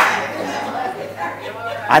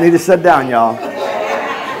 I need to shut down, y'all.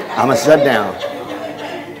 I'm going to shut down.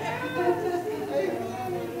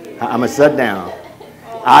 I'm going to shut down.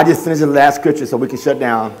 I just finished the last scripture so we can shut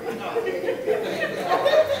down.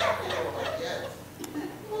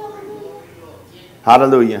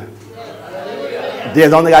 Hallelujah.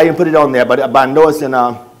 There's only I didn't put it on there, but I know it's in.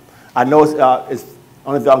 I know it's. I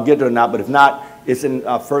don't know if y'all get it or not, but if not, it's in 2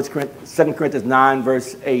 Corinthians 9,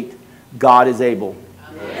 verse 8. God is able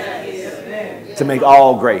to make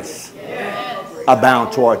all grace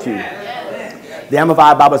abound toward you. The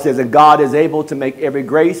Amplified Bible says that God is able to make every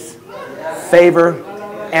grace, favor,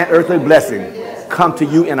 and earthly blessing come to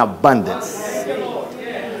you in abundance.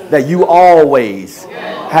 That you always,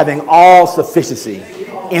 having all sufficiency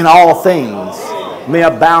in all things, may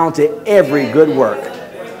abound to every good work.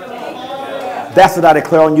 That's what I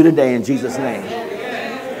declare on you today in Jesus' name.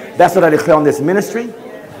 That's what I declare on this ministry.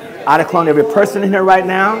 I declare on every person in here right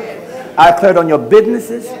now. I declare it on your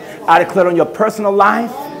businesses. I declare it on your personal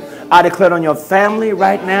life. I declare it on your family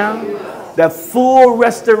right now. That full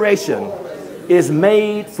restoration is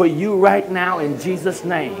made for you right now in Jesus'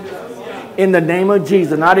 name. In the name of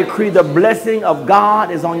Jesus. And I decree the blessing of God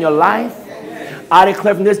is on your life. I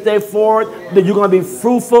declare from this day forward that you're going to be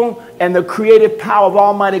fruitful and the creative power of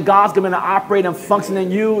Almighty God's going to operate and function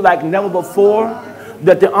in you like never before.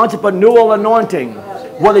 That the entrepreneurial anointing,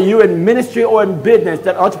 whether you're in ministry or in business,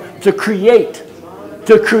 that to create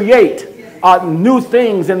new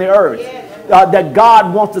things in the earth that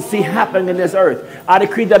God wants to see happen in this earth. I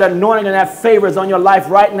decree that anointing and that favor is on your life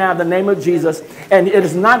right now in the name of Jesus. And it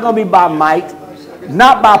is not going to be by might,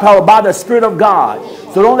 not by power, by the Spirit of God.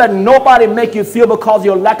 So don't let nobody make you feel because of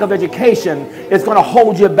your lack of education it's going to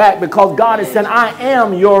hold you back, because God is saying, I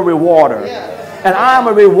am your rewarder. And I am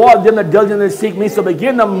a reward of them that diligently seek me. So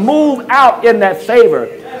begin to move out in that favor.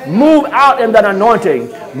 Move out in that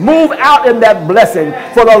anointing. Move out in that blessing.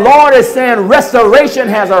 For the Lord is saying restoration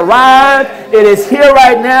has arrived. It is here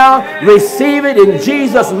right now. Receive it in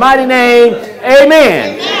Jesus' mighty name.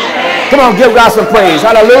 Amen. Amen. Come on, give God some praise.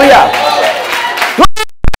 Hallelujah.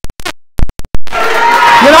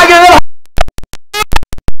 Can I get a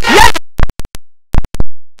yes?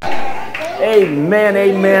 Amen,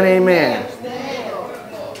 amen, amen.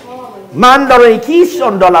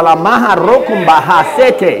 Mandorekishon dolala maha rokum baha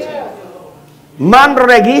sete.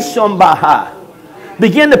 Mandorekishon baha.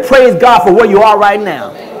 Begin to praise God for where you are right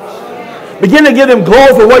now. Begin to give him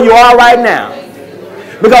glory for where you are right now.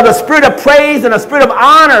 Because the spirit of praise and the spirit of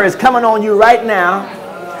honor is coming on you right now,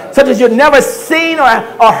 such as you've never seen or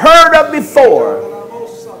heard of before.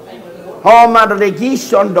 For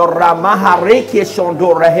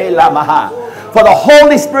the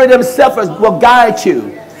Holy Spirit himself will guide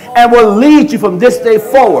you and will lead you from this day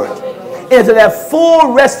forward into that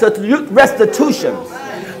full restitution.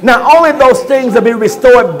 Not only those things will be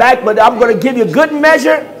restored back, but I'm going to give you good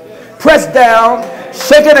measure, pressed down,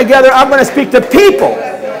 shaken together. I'm going to speak to people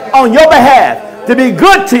on your behalf to be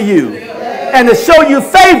good to you and to show you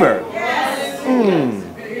favor.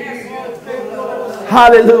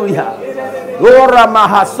 Hallelujah. Ora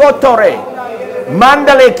mahasotore.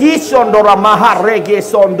 Mandale kishondora maharege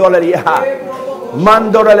sondoleriha.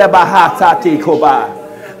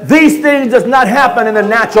 These things does not happen in the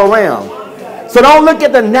natural realm. So don't look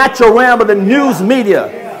at the natural realm of the news media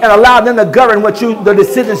and allow them to govern the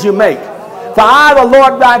decisions you make. For I, the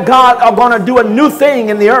Lord thy God, are going to do a new thing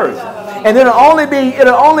in the earth. And it'll only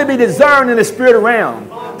be discerned in the spirit realm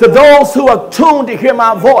to those who are tuned to hear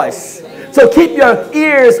my voice. So keep your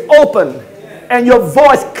ears open and your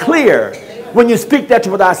voice clear when you speak that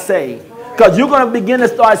what I say. Because you're going to begin to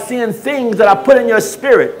start seeing things that I put in your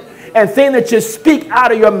spirit, and things that you speak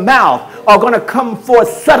out of your mouth are going to come forth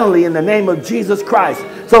suddenly in the name of Jesus Christ.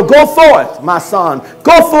 So go forth, my son.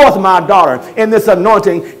 Go forth, my daughter, in this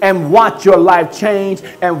anointing, and watch your life change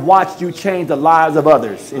and watch you change the lives of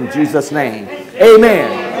others. In Jesus' name,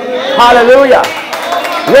 amen. Hallelujah.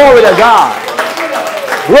 Glory to God.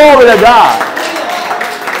 Glory to God.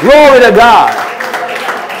 Glory to God.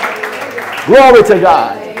 Glory to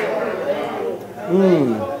God.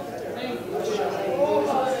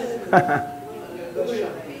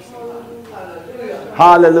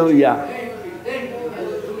 Hallelujah.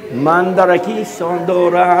 Mandaraki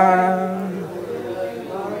sondora.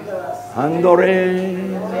 Andore.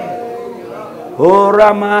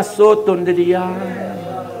 Ora masotondiria.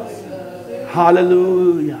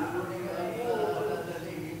 Hallelujah.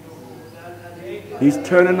 He's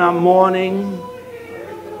turning our mourning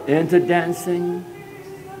into dancing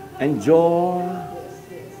and joy.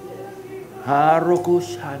 Haroku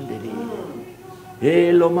shandiri.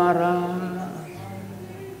 Elomara.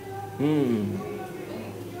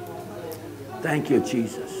 Thank you,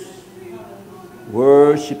 Jesus.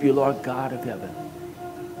 Worship you, Lord God of heaven.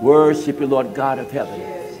 Worship you, Lord God of heaven.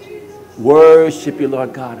 Worship you,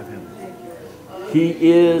 Lord God of heaven.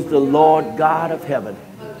 He is the Lord God of heaven.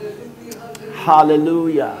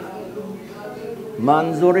 Hallelujah.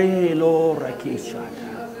 Manzore lo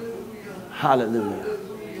rakishata. Hallelujah.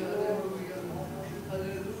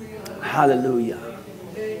 Hallelujah.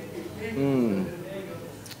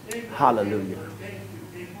 Hallelujah.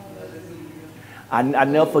 I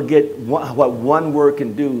never forget what one word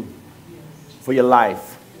can do for your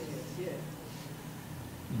life.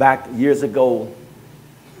 Back years ago,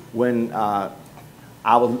 when I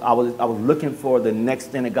was looking for the next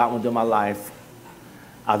thing that God would do in my life,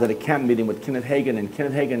 I was at a camp meeting with Kenneth Hagin, and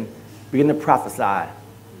Kenneth Hagin began to prophesy.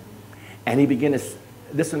 And he began to,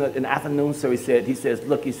 this in the afternoon service, he says,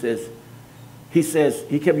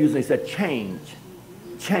 he kept using, he said, change,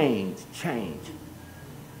 change, change.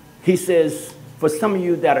 He says, for some of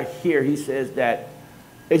you that are here, he says that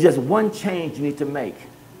it's just one change you need to make.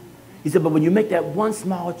 He said, but when you make that one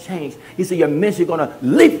small change, he said, your ministry is going to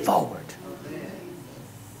leap forward.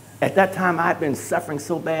 At that time, I had been suffering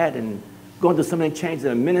so bad and going through so many changes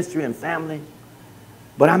in ministry and family.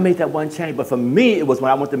 But I made that one change. But for me, it was when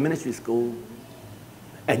I went to ministry school.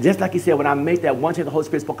 And just like he said, when I made that one change, the Holy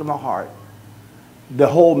Spirit spoke in my heart. The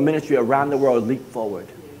whole ministry around the world leaped forward.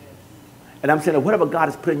 And I'm saying that whatever God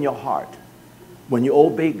has put in your heart, when you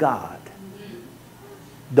obey God,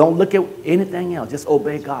 don't look at anything else. Just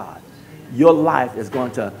obey God. Your life is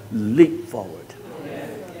going to leap forward.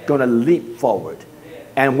 Going to leap forward.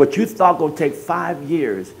 And what you thought going to take 5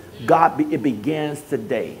 years, it begins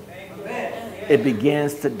today. It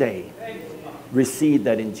begins today. Receive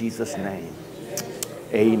that in Jesus' name.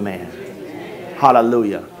 Amen.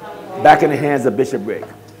 Hallelujah. Back in the hands of Bishop Rick.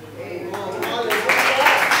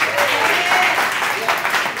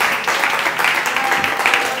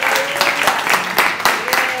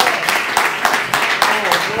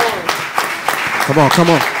 Come on, come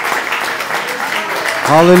on.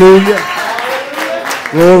 Hallelujah.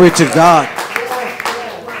 Glory to God.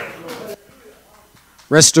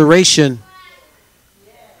 Restoration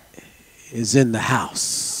is in the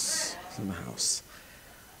house. It's in the house.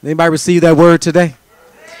 Anybody receive that word today?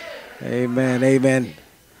 Amen, amen.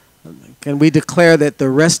 Can we declare that the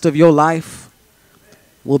rest of your life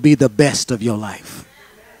will be the best of your life?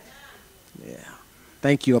 Yeah.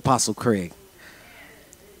 Thank you, Apostle Craig.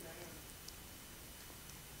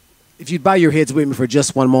 If you'd bow your heads with me for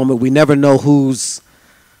just one moment. We never know who's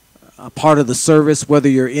a part of the service, whether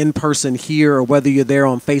you're in person here or whether you're there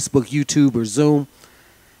on Facebook, YouTube, or Zoom.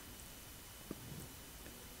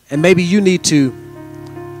 And maybe you need to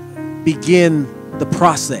begin the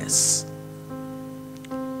process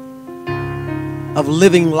of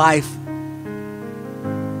living life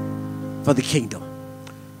for the kingdom.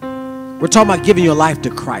 We're talking about giving your life to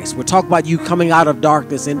Christ. We're talking about you coming out of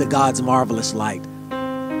darkness into God's marvelous light.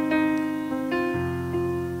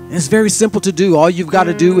 It's very simple to do. All you've got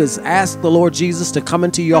to do is ask the Lord Jesus to come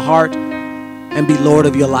into your heart and be Lord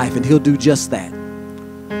of your life, and he'll do just that.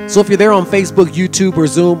 So if you're there on Facebook, YouTube, or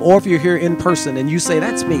Zoom, or if you're here in person and you say,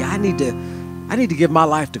 that's me, I need to give my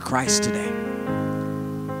life to Christ today.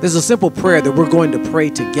 There's a simple prayer that we're going to pray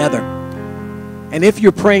together. And if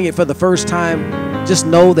you're praying it for the first time, just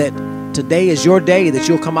know that today is your day that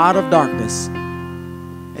you'll come out of darkness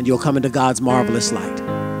and you'll come into God's marvelous light.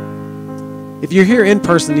 If you're here in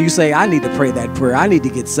person and you say, I need to pray that prayer, I need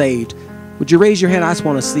to get saved, would you raise your hand? I just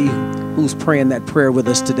want to see who's praying that prayer with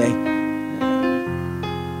us today.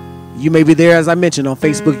 You may be there, as I mentioned, on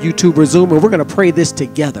Facebook, YouTube, or Zoom, and we're going to pray this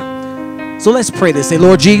together. So let's pray this. Say,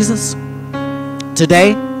 Lord Jesus,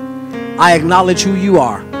 today I acknowledge who you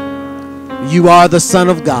are. You are the Son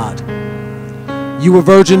of God. You were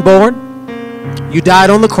virgin born. You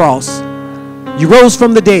died on the cross. You rose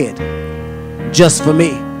from the dead just for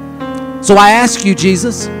me. So I ask you,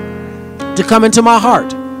 Jesus, to come into my heart,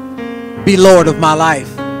 be Lord of my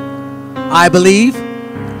life. I believe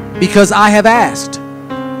because I have asked.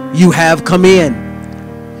 You have come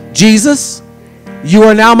in. Jesus, you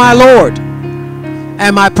are now my Lord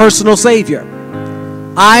and my personal Savior.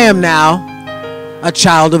 I am now a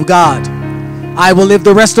child of God. I will live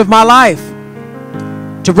the rest of my life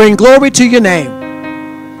to bring glory to your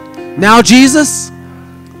name. Now, Jesus,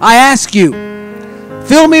 I ask you,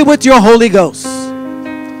 fill me with your Holy Ghost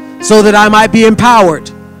so that I might be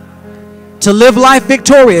empowered to live life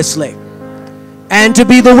victoriously and to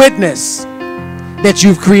be the witness that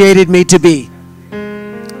you've created me to be.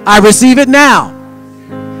 I receive it now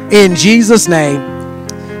in Jesus' name.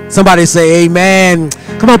 Somebody say amen.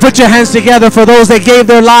 Come on, put your hands together for those that gave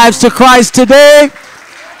their lives to Christ today.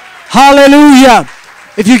 Hallelujah.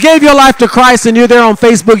 If you gave your life to Christ and you're there on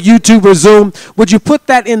Facebook, YouTube, or Zoom, would you put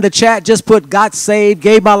that in the chat? Just put got saved,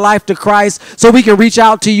 gave my life to Christ, so we can reach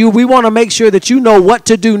out to you. We want to make sure that you know what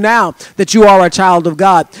to do now that you are a child of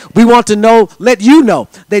God. We want to let you know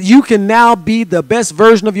that you can now be the best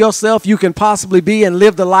version of yourself you can possibly be and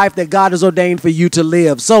live the life that God has ordained for you to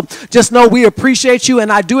live. So just know we appreciate you,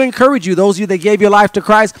 and I do encourage you, those of you that gave your life to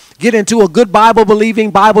Christ, get into a good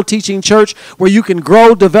Bible-believing, Bible-teaching church where you can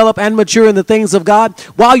grow, develop, and mature in the things of God.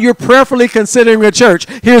 While you're prayerfully considering a church,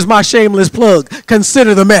 here's my shameless plug.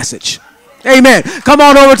 Consider the message. Amen. Come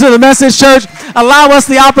on over to the Message Church. Allow us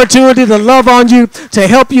the opportunity to love on you, to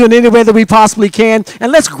help you in any way that we possibly can.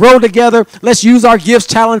 And let's grow together. Let's use our gifts,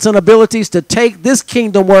 talents, and abilities to take this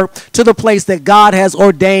kingdom work to the place that God has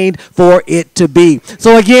ordained for it to be.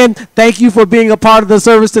 So again, thank you for being a part of the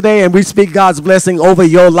service today, and we speak God's blessing over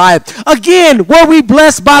your life. Again, were we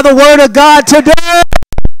blessed by the word of God today?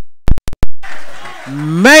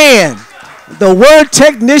 Man, the word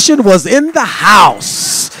technician was in the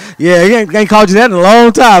house. Yeah, he ain't called you that in a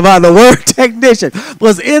long time. The word technician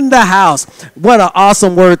was in the house. What an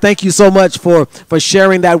awesome word. Thank you so much for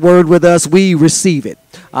sharing that word with us. We receive it.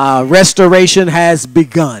 Restoration has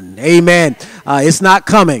begun. Amen. It's not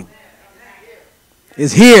coming.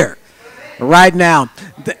 It's here right now.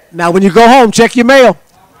 Now, when you go home, check your mail.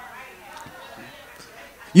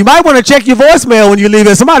 You might want to check your voicemail when you leave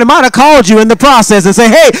it. Somebody might have called you in the process and say,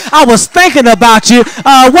 hey, I was thinking about you.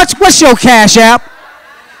 What's your Cash App?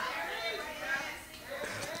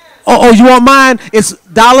 Oh, you want mine? It's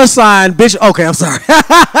 $ Bishop. Okay, I'm sorry.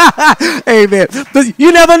 Amen. But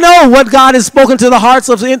you never know what God has spoken to the hearts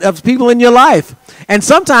of people in your life. And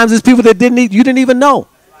sometimes it's people that you didn't even know.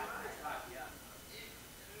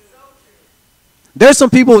 There's some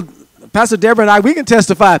people, Pastor Deborah and I, we can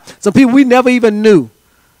testify, some people we never even knew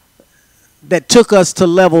that took us to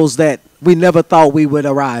levels that we never thought we would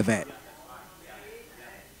arrive at.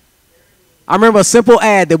 I remember a simple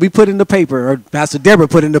ad that we put in the paper, or Pastor Deborah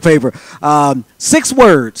put in the paper. 6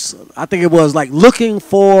 words. I think it was like looking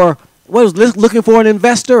for an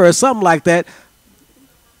investor or something like that.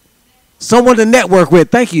 Someone to network with.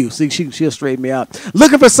 Thank you. See, she'll straighten me out.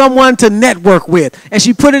 Looking for someone to network with. And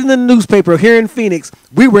she put it in the newspaper here in Phoenix.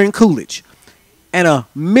 We were in Coolidge. And a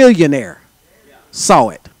millionaire saw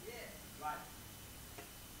it.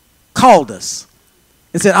 Called us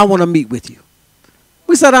and said, I want to meet with you.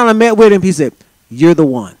 We sat down and met with him. He said, you're the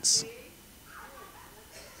ones.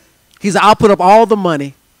 He said, I'll put up all the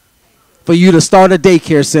money for you to start a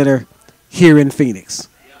daycare center here in Phoenix.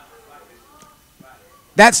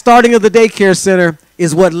 That starting of the daycare center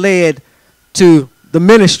is what led to the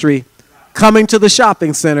ministry coming to the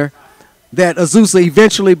shopping center that Azusa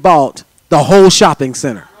eventually bought the whole shopping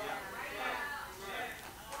center.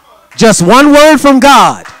 Just one word from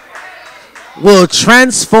God will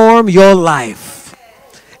transform your life.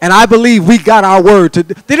 And I believe we got our word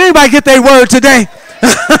today. Did anybody get their word today?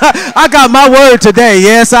 I got my word today.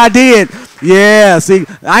 Yes, I did. Yeah, see,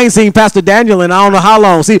 I ain't seen Pastor Daniel in I don't know how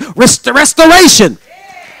long. See, restoration.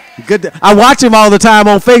 Good. I watch him all the time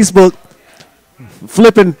on Facebook,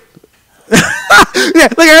 flipping. Yeah,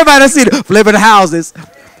 look at everybody I see flipping houses.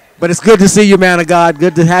 But it's good to see you, man of God.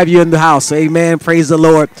 Good to have you in the house. Amen. Praise the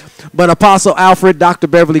Lord. But Apostle Alfred, Dr.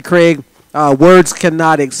 Beverly Craig, words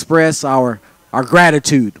cannot express our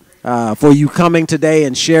gratitude for you coming today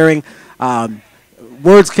and sharing.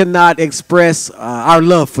 Words cannot express our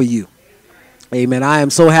love for you. Amen. I am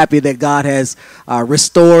so happy that God has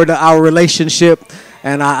restored our relationship.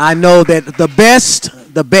 And I know that the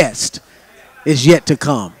best is yet to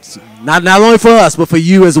come. Not only for us, but for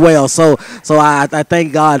you as well. So I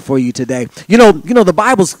thank God for you today. You know, the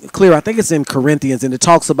Bible's clear. I think it's in Corinthians, and it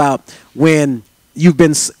talks about when you've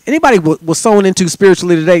been, anybody was sown into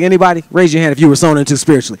spiritually today? Anybody? Raise your hand if you were sown into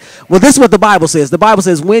spiritually. Well, this is what the Bible says. The Bible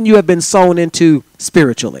says when you have been sown into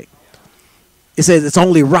spiritually, it says it's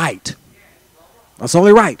only right It's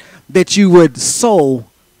only right that you would sow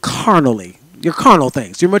carnally. Your carnal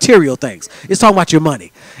things, your material things. It's talking about your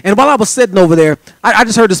money. And while I was sitting over there, I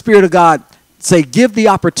just heard the Spirit of God say, give the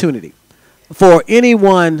opportunity for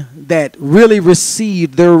anyone that really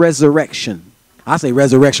received their resurrection. I say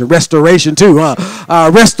resurrection, restoration too,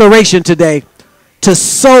 restoration today, to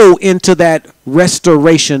sow into that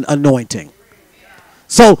restoration anointing.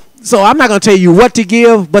 So I'm not going to tell you what to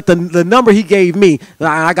give, but the number he gave me,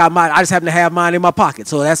 I just happen to have mine in my pocket.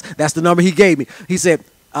 So that's the number he gave me. He said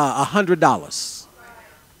 $100.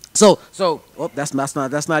 So that's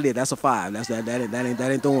not it. That's a 5.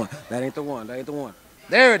 That ain't the one. That ain't the one.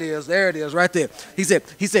 There it is, right there. He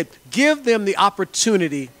said, give them the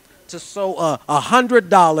opportunity to sow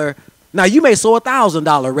 $100. Now you may sow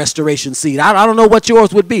 $1,000 restoration seed. I don't know what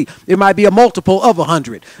yours would be. It might be a multiple of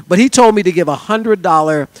 100. But he told me to give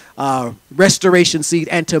 $100 restoration seed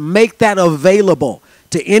and to make that available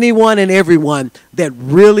to anyone and everyone that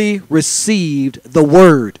really received the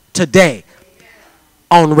word today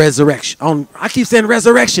on resurrection. I keep saying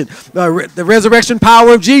resurrection. The resurrection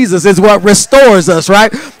power of Jesus is what restores us,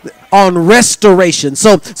 right? On restoration.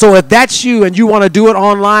 So if that's you and you want to do it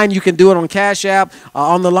online, you can do it on Cash App,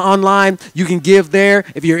 online. You can give there.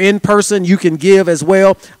 If you're in person, you can give as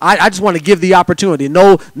well. I just want to give the opportunity.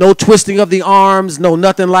 No twisting of the arms, no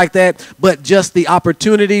nothing like that, but just the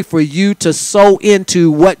opportunity for you to sow into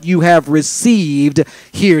what you have received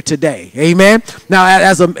here today. Amen. Now,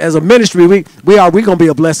 as a ministry, we're going to be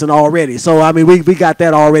a blessing already. So I mean, we got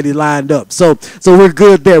that already lined up. So we're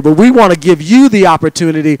good there. But we want to give you the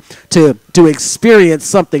opportunity to experience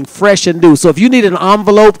something fresh and new. So if you need an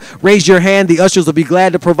envelope, raise your hand. The ushers will be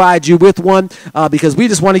glad to provide you with one because we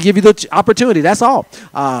just want to give you the opportunity. That's all.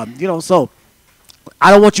 So I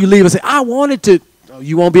don't want you to leave and say, I wanted to.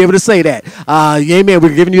 You won't be able to say that. Amen.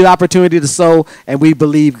 We're giving you the opportunity to sow, and we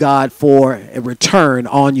believe God for a return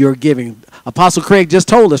on your giving. Apostle Craig just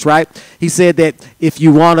told us, right? He said that if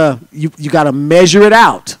you want to, you got to measure it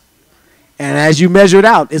out. And as you measure it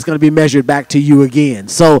out, it's going to be measured back to you again.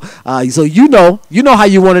 So you know how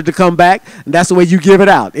you want it to come back, and that's the way you give it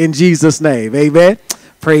out in Jesus' name. Amen.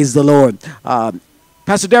 Praise the Lord.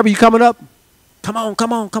 Pastor Deborah, you coming up? Come on.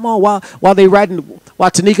 While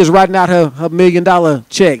Tanika's writing out her $1 million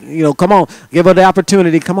check, come on, give her the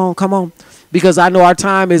opportunity. Come on, because I know our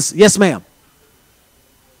time is. Yes, ma'am.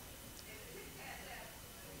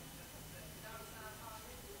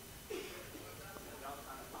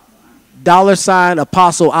 $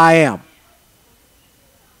 Apostle I am.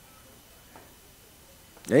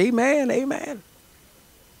 Amen.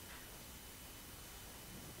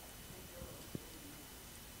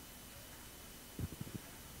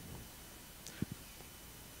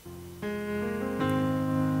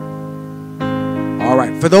 All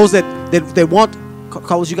right. For those that want,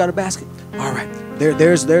 Carlos, you got a basket? All right.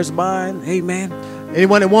 There's mine. Amen.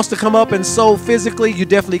 Anyone that wants to come up and sow physically, you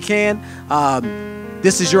definitely can.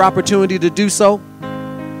 This is your opportunity to do so.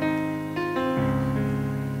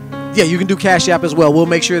 Yeah, you can do Cash App as well. We'll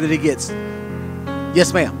make sure that it gets.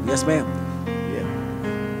 Yes, ma'am. Yeah.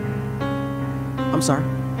 I'm sorry.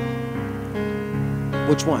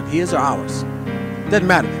 Which one? His or ours? Doesn't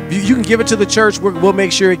matter. You can give it to the church. We'll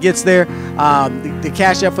make sure it gets there. The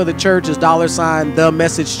Cash App for the church is $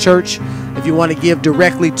 TheMessageChurch. If you want to give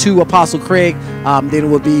directly to Apostle Craig, then it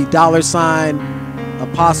would be $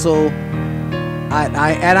 Apostle I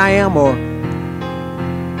am, or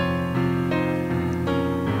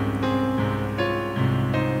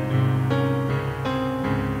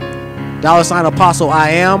 $ Apostle I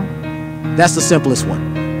am. That's the simplest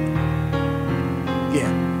one.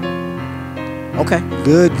 Yeah. Okay.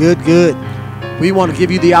 Good. We want to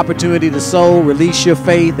give you the opportunity to sow, release your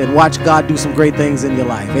faith, and watch God do some great things in your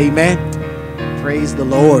life. Amen. Praise the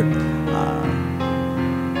Lord.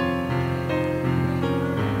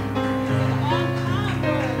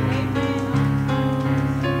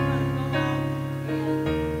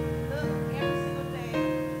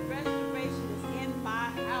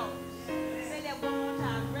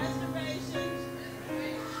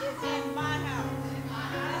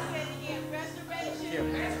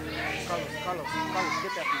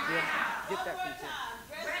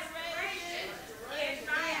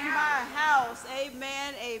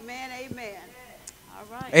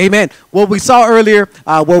 Amen. Well, we saw earlier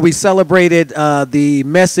where we celebrated the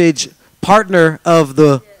message partner of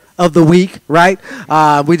the week, right?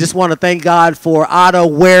 We just want to thank God for Ada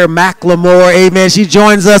Ware McLemore. Amen. She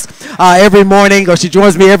joins us every morning, or she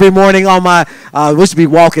joins me every morning on my, we should be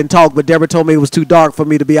walk and talk, but Deborah told me it was too dark for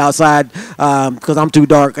me to be outside because I'm too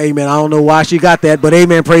dark. Amen. I don't know why she got that, but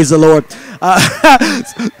amen. Praise the Lord.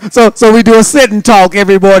 So we do a sit and talk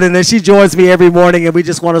every morning, and she joins me every morning, and we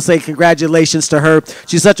just want to say congratulations to her.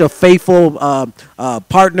 She's such a faithful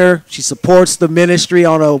partner. She supports the ministry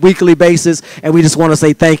on a weekly basis, and we just want to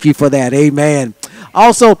say thank you for that. Amen.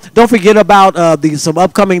 Also, don't forget about some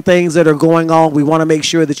upcoming things that are going on. We want to make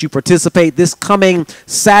sure that you participate. This coming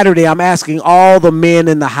Saturday, I'm asking all the men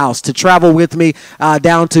in the house to travel with me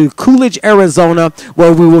down to Coolidge, Arizona,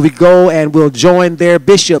 where we will go and we'll join their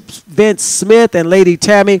Bishop Vince Smith and Lady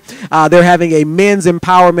Tammy. They're having a men's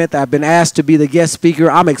empowerment. I've been asked to be the guest speaker.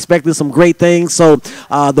 I'm expecting some great things. So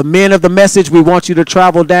the men of the message, we want you to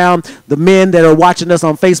travel down. The men that are watching us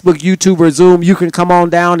on Facebook, YouTube, or Zoom, you can come on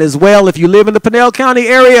down as well. If you live in the Pinell County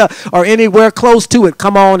area or anywhere close to it,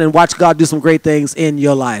 come on and watch God do some great things in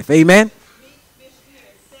your life. Amen.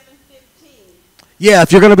 Yeah,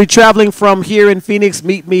 if you're going to be traveling from here in Phoenix,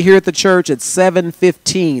 meet me here at the church at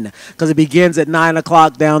 7:15 because it begins at 9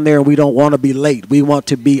 o'clock down there, and we don't want to be late. We want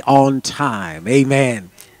to be on time.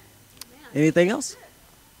 Amen. Anything else? And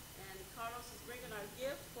Carlos is bringing our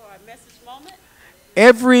gift for our message moment.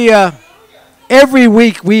 Every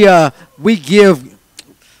week we give.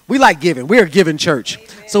 We like giving. We're a giving church.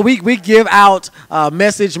 So we give out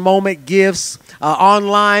message moment gifts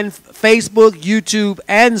online, Facebook, YouTube,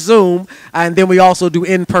 and Zoom. And then we also do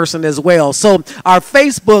in person as well. So our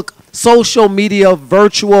Facebook social media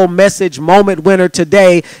virtual message moment winner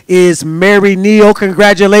today is Mary Neal.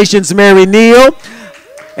 Congratulations, Mary Neal.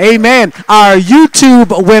 Amen. Our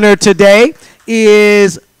YouTube winner today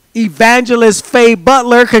is Evangelist Faye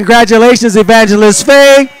Butler. Congratulations, Evangelist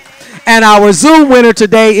Faye. And our Zoom winner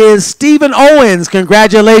today is Stephen Owens.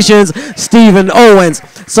 Congratulations, Stephen Owens.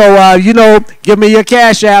 So, give me your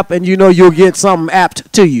Cash App, and you'll get something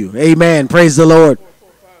apt to you. Amen. Praise the Lord.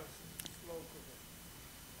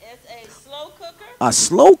 It's a slow cooker. A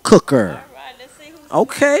slow cooker. All right, let's see who's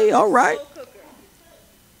Okay, all right.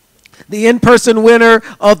 The in-person winner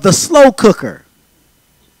of the slow cooker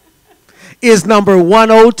is number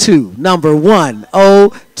 102. Number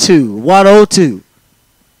 102. 102.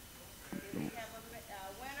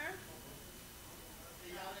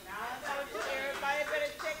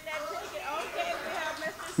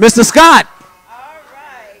 Mr. Scott. All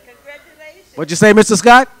right. Congratulations. What'd you say, Mr.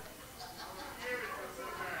 Scott?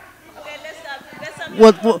 Okay, let's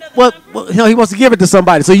He wants to give it to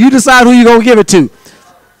somebody. So you decide who you're going to give it to.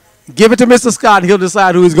 Give it to Mr. Scott, and he'll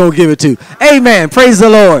decide who he's going to give it to. Amen. Praise the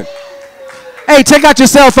Lord. Hey, take out your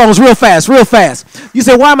cell phones real fast, real fast. You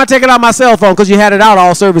say, why am I taking out my cell phone? Because you had it out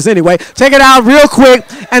all service anyway. Take it out real quick,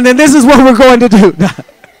 and then this is what we're going to do.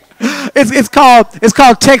 It's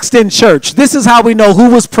called Text in Church. This is how we know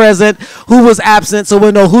who was present, who was absent, so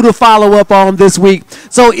we'll know who to follow up on this week.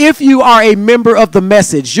 So if you are a member of the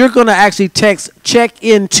message, you're going to actually text check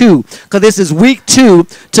in 2, because this is week 2,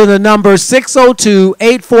 to the number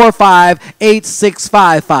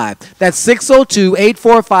 602-845-8655. That's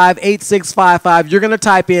 602-845-8655. You're going to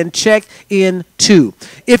type in check in 2.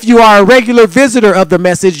 If you are a regular visitor of the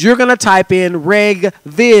message, you're going to type in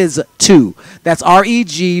regviz 2. That's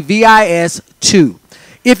REGVIS 2.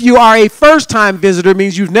 If you are a first-time visitor,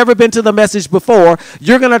 means you've never been to the message before,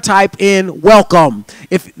 you're going to type in welcome.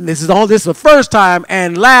 If this is the first time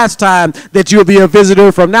and last time that you'll be a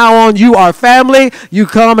visitor, from now on, you are family. You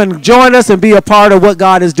come and join us and be a part of what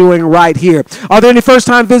God is doing right here. Are there any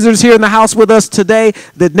first-time visitors here in the house with us today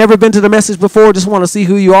that never been to the message before? Just want to see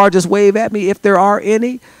who you are. Just wave at me if there are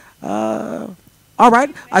any. All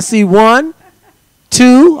right. I see 1,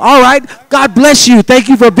 2. All right. God bless you. Thank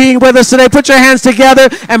you for being with us today. Put your hands together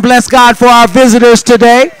and bless God for our visitors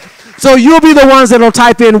today. So you'll be the ones that will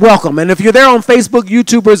type in welcome. And if you're there on Facebook,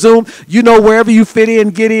 YouTube, or Zoom, wherever you fit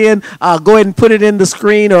in, get in, go ahead and put it in the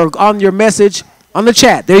screen or on your message. On the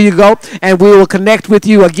chat. There you go. And we will connect with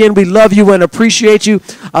you. Again, we love you and appreciate you.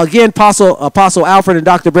 Again, Apostle Alfred and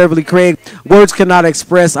Dr. Beverly Craig, words cannot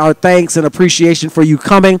express our thanks and appreciation for you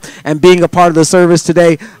coming and being a part of the service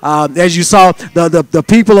today. As you saw, the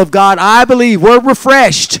people of God, I believe, were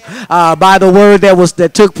refreshed by the word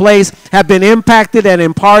that took place, have been impacted and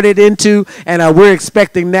imparted into, and we're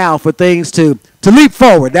expecting now for things to leap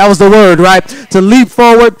forward. That was the word, right? To leap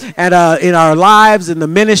forward and in our lives, in the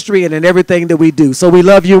ministry, and in everything that we do. So we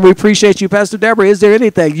love you and we appreciate you. Pastor Deborah, is there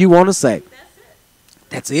anything you want to say?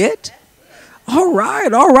 That's it? All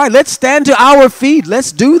right, all right. Let's stand to our feet.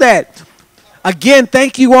 Let's do that. Again,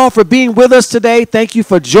 thank you all for being with us today. Thank you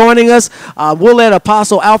for joining us. We'll let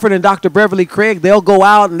Apostle Alfred and Dr. Beverly Craig, they'll go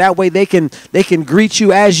out, and that way they can greet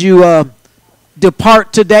you as you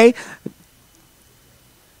depart today.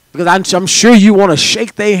 Because I'm sure you want to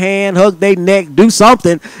shake their hand, hug their neck, do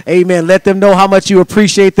something. Amen. Let them know how much you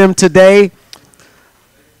appreciate them today.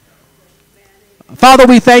 Father,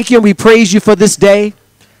 we thank you and we praise you for this day.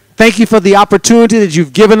 Thank you for the opportunity that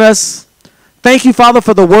you've given us. Thank you, Father,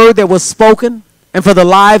 for the word that was spoken and for the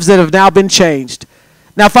lives that have now been changed.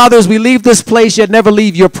 Now, Father, as we leave this place, yet never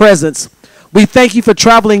leave your presence, we thank you for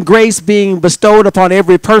traveling grace being bestowed upon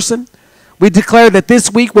every person. We declare that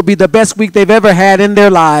this week will be the best week they've ever had in their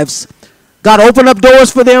lives. God, open up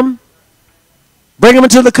doors for them. Bring them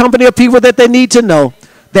into the company of people that they need to know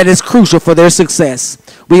that is crucial for their success.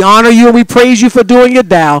 We honor you and we praise you for doing it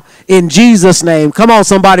now in Jesus' name. Come on,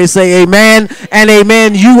 somebody say amen and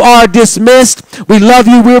amen. You are dismissed. We love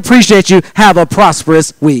you. We appreciate you. Have a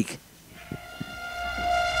prosperous week.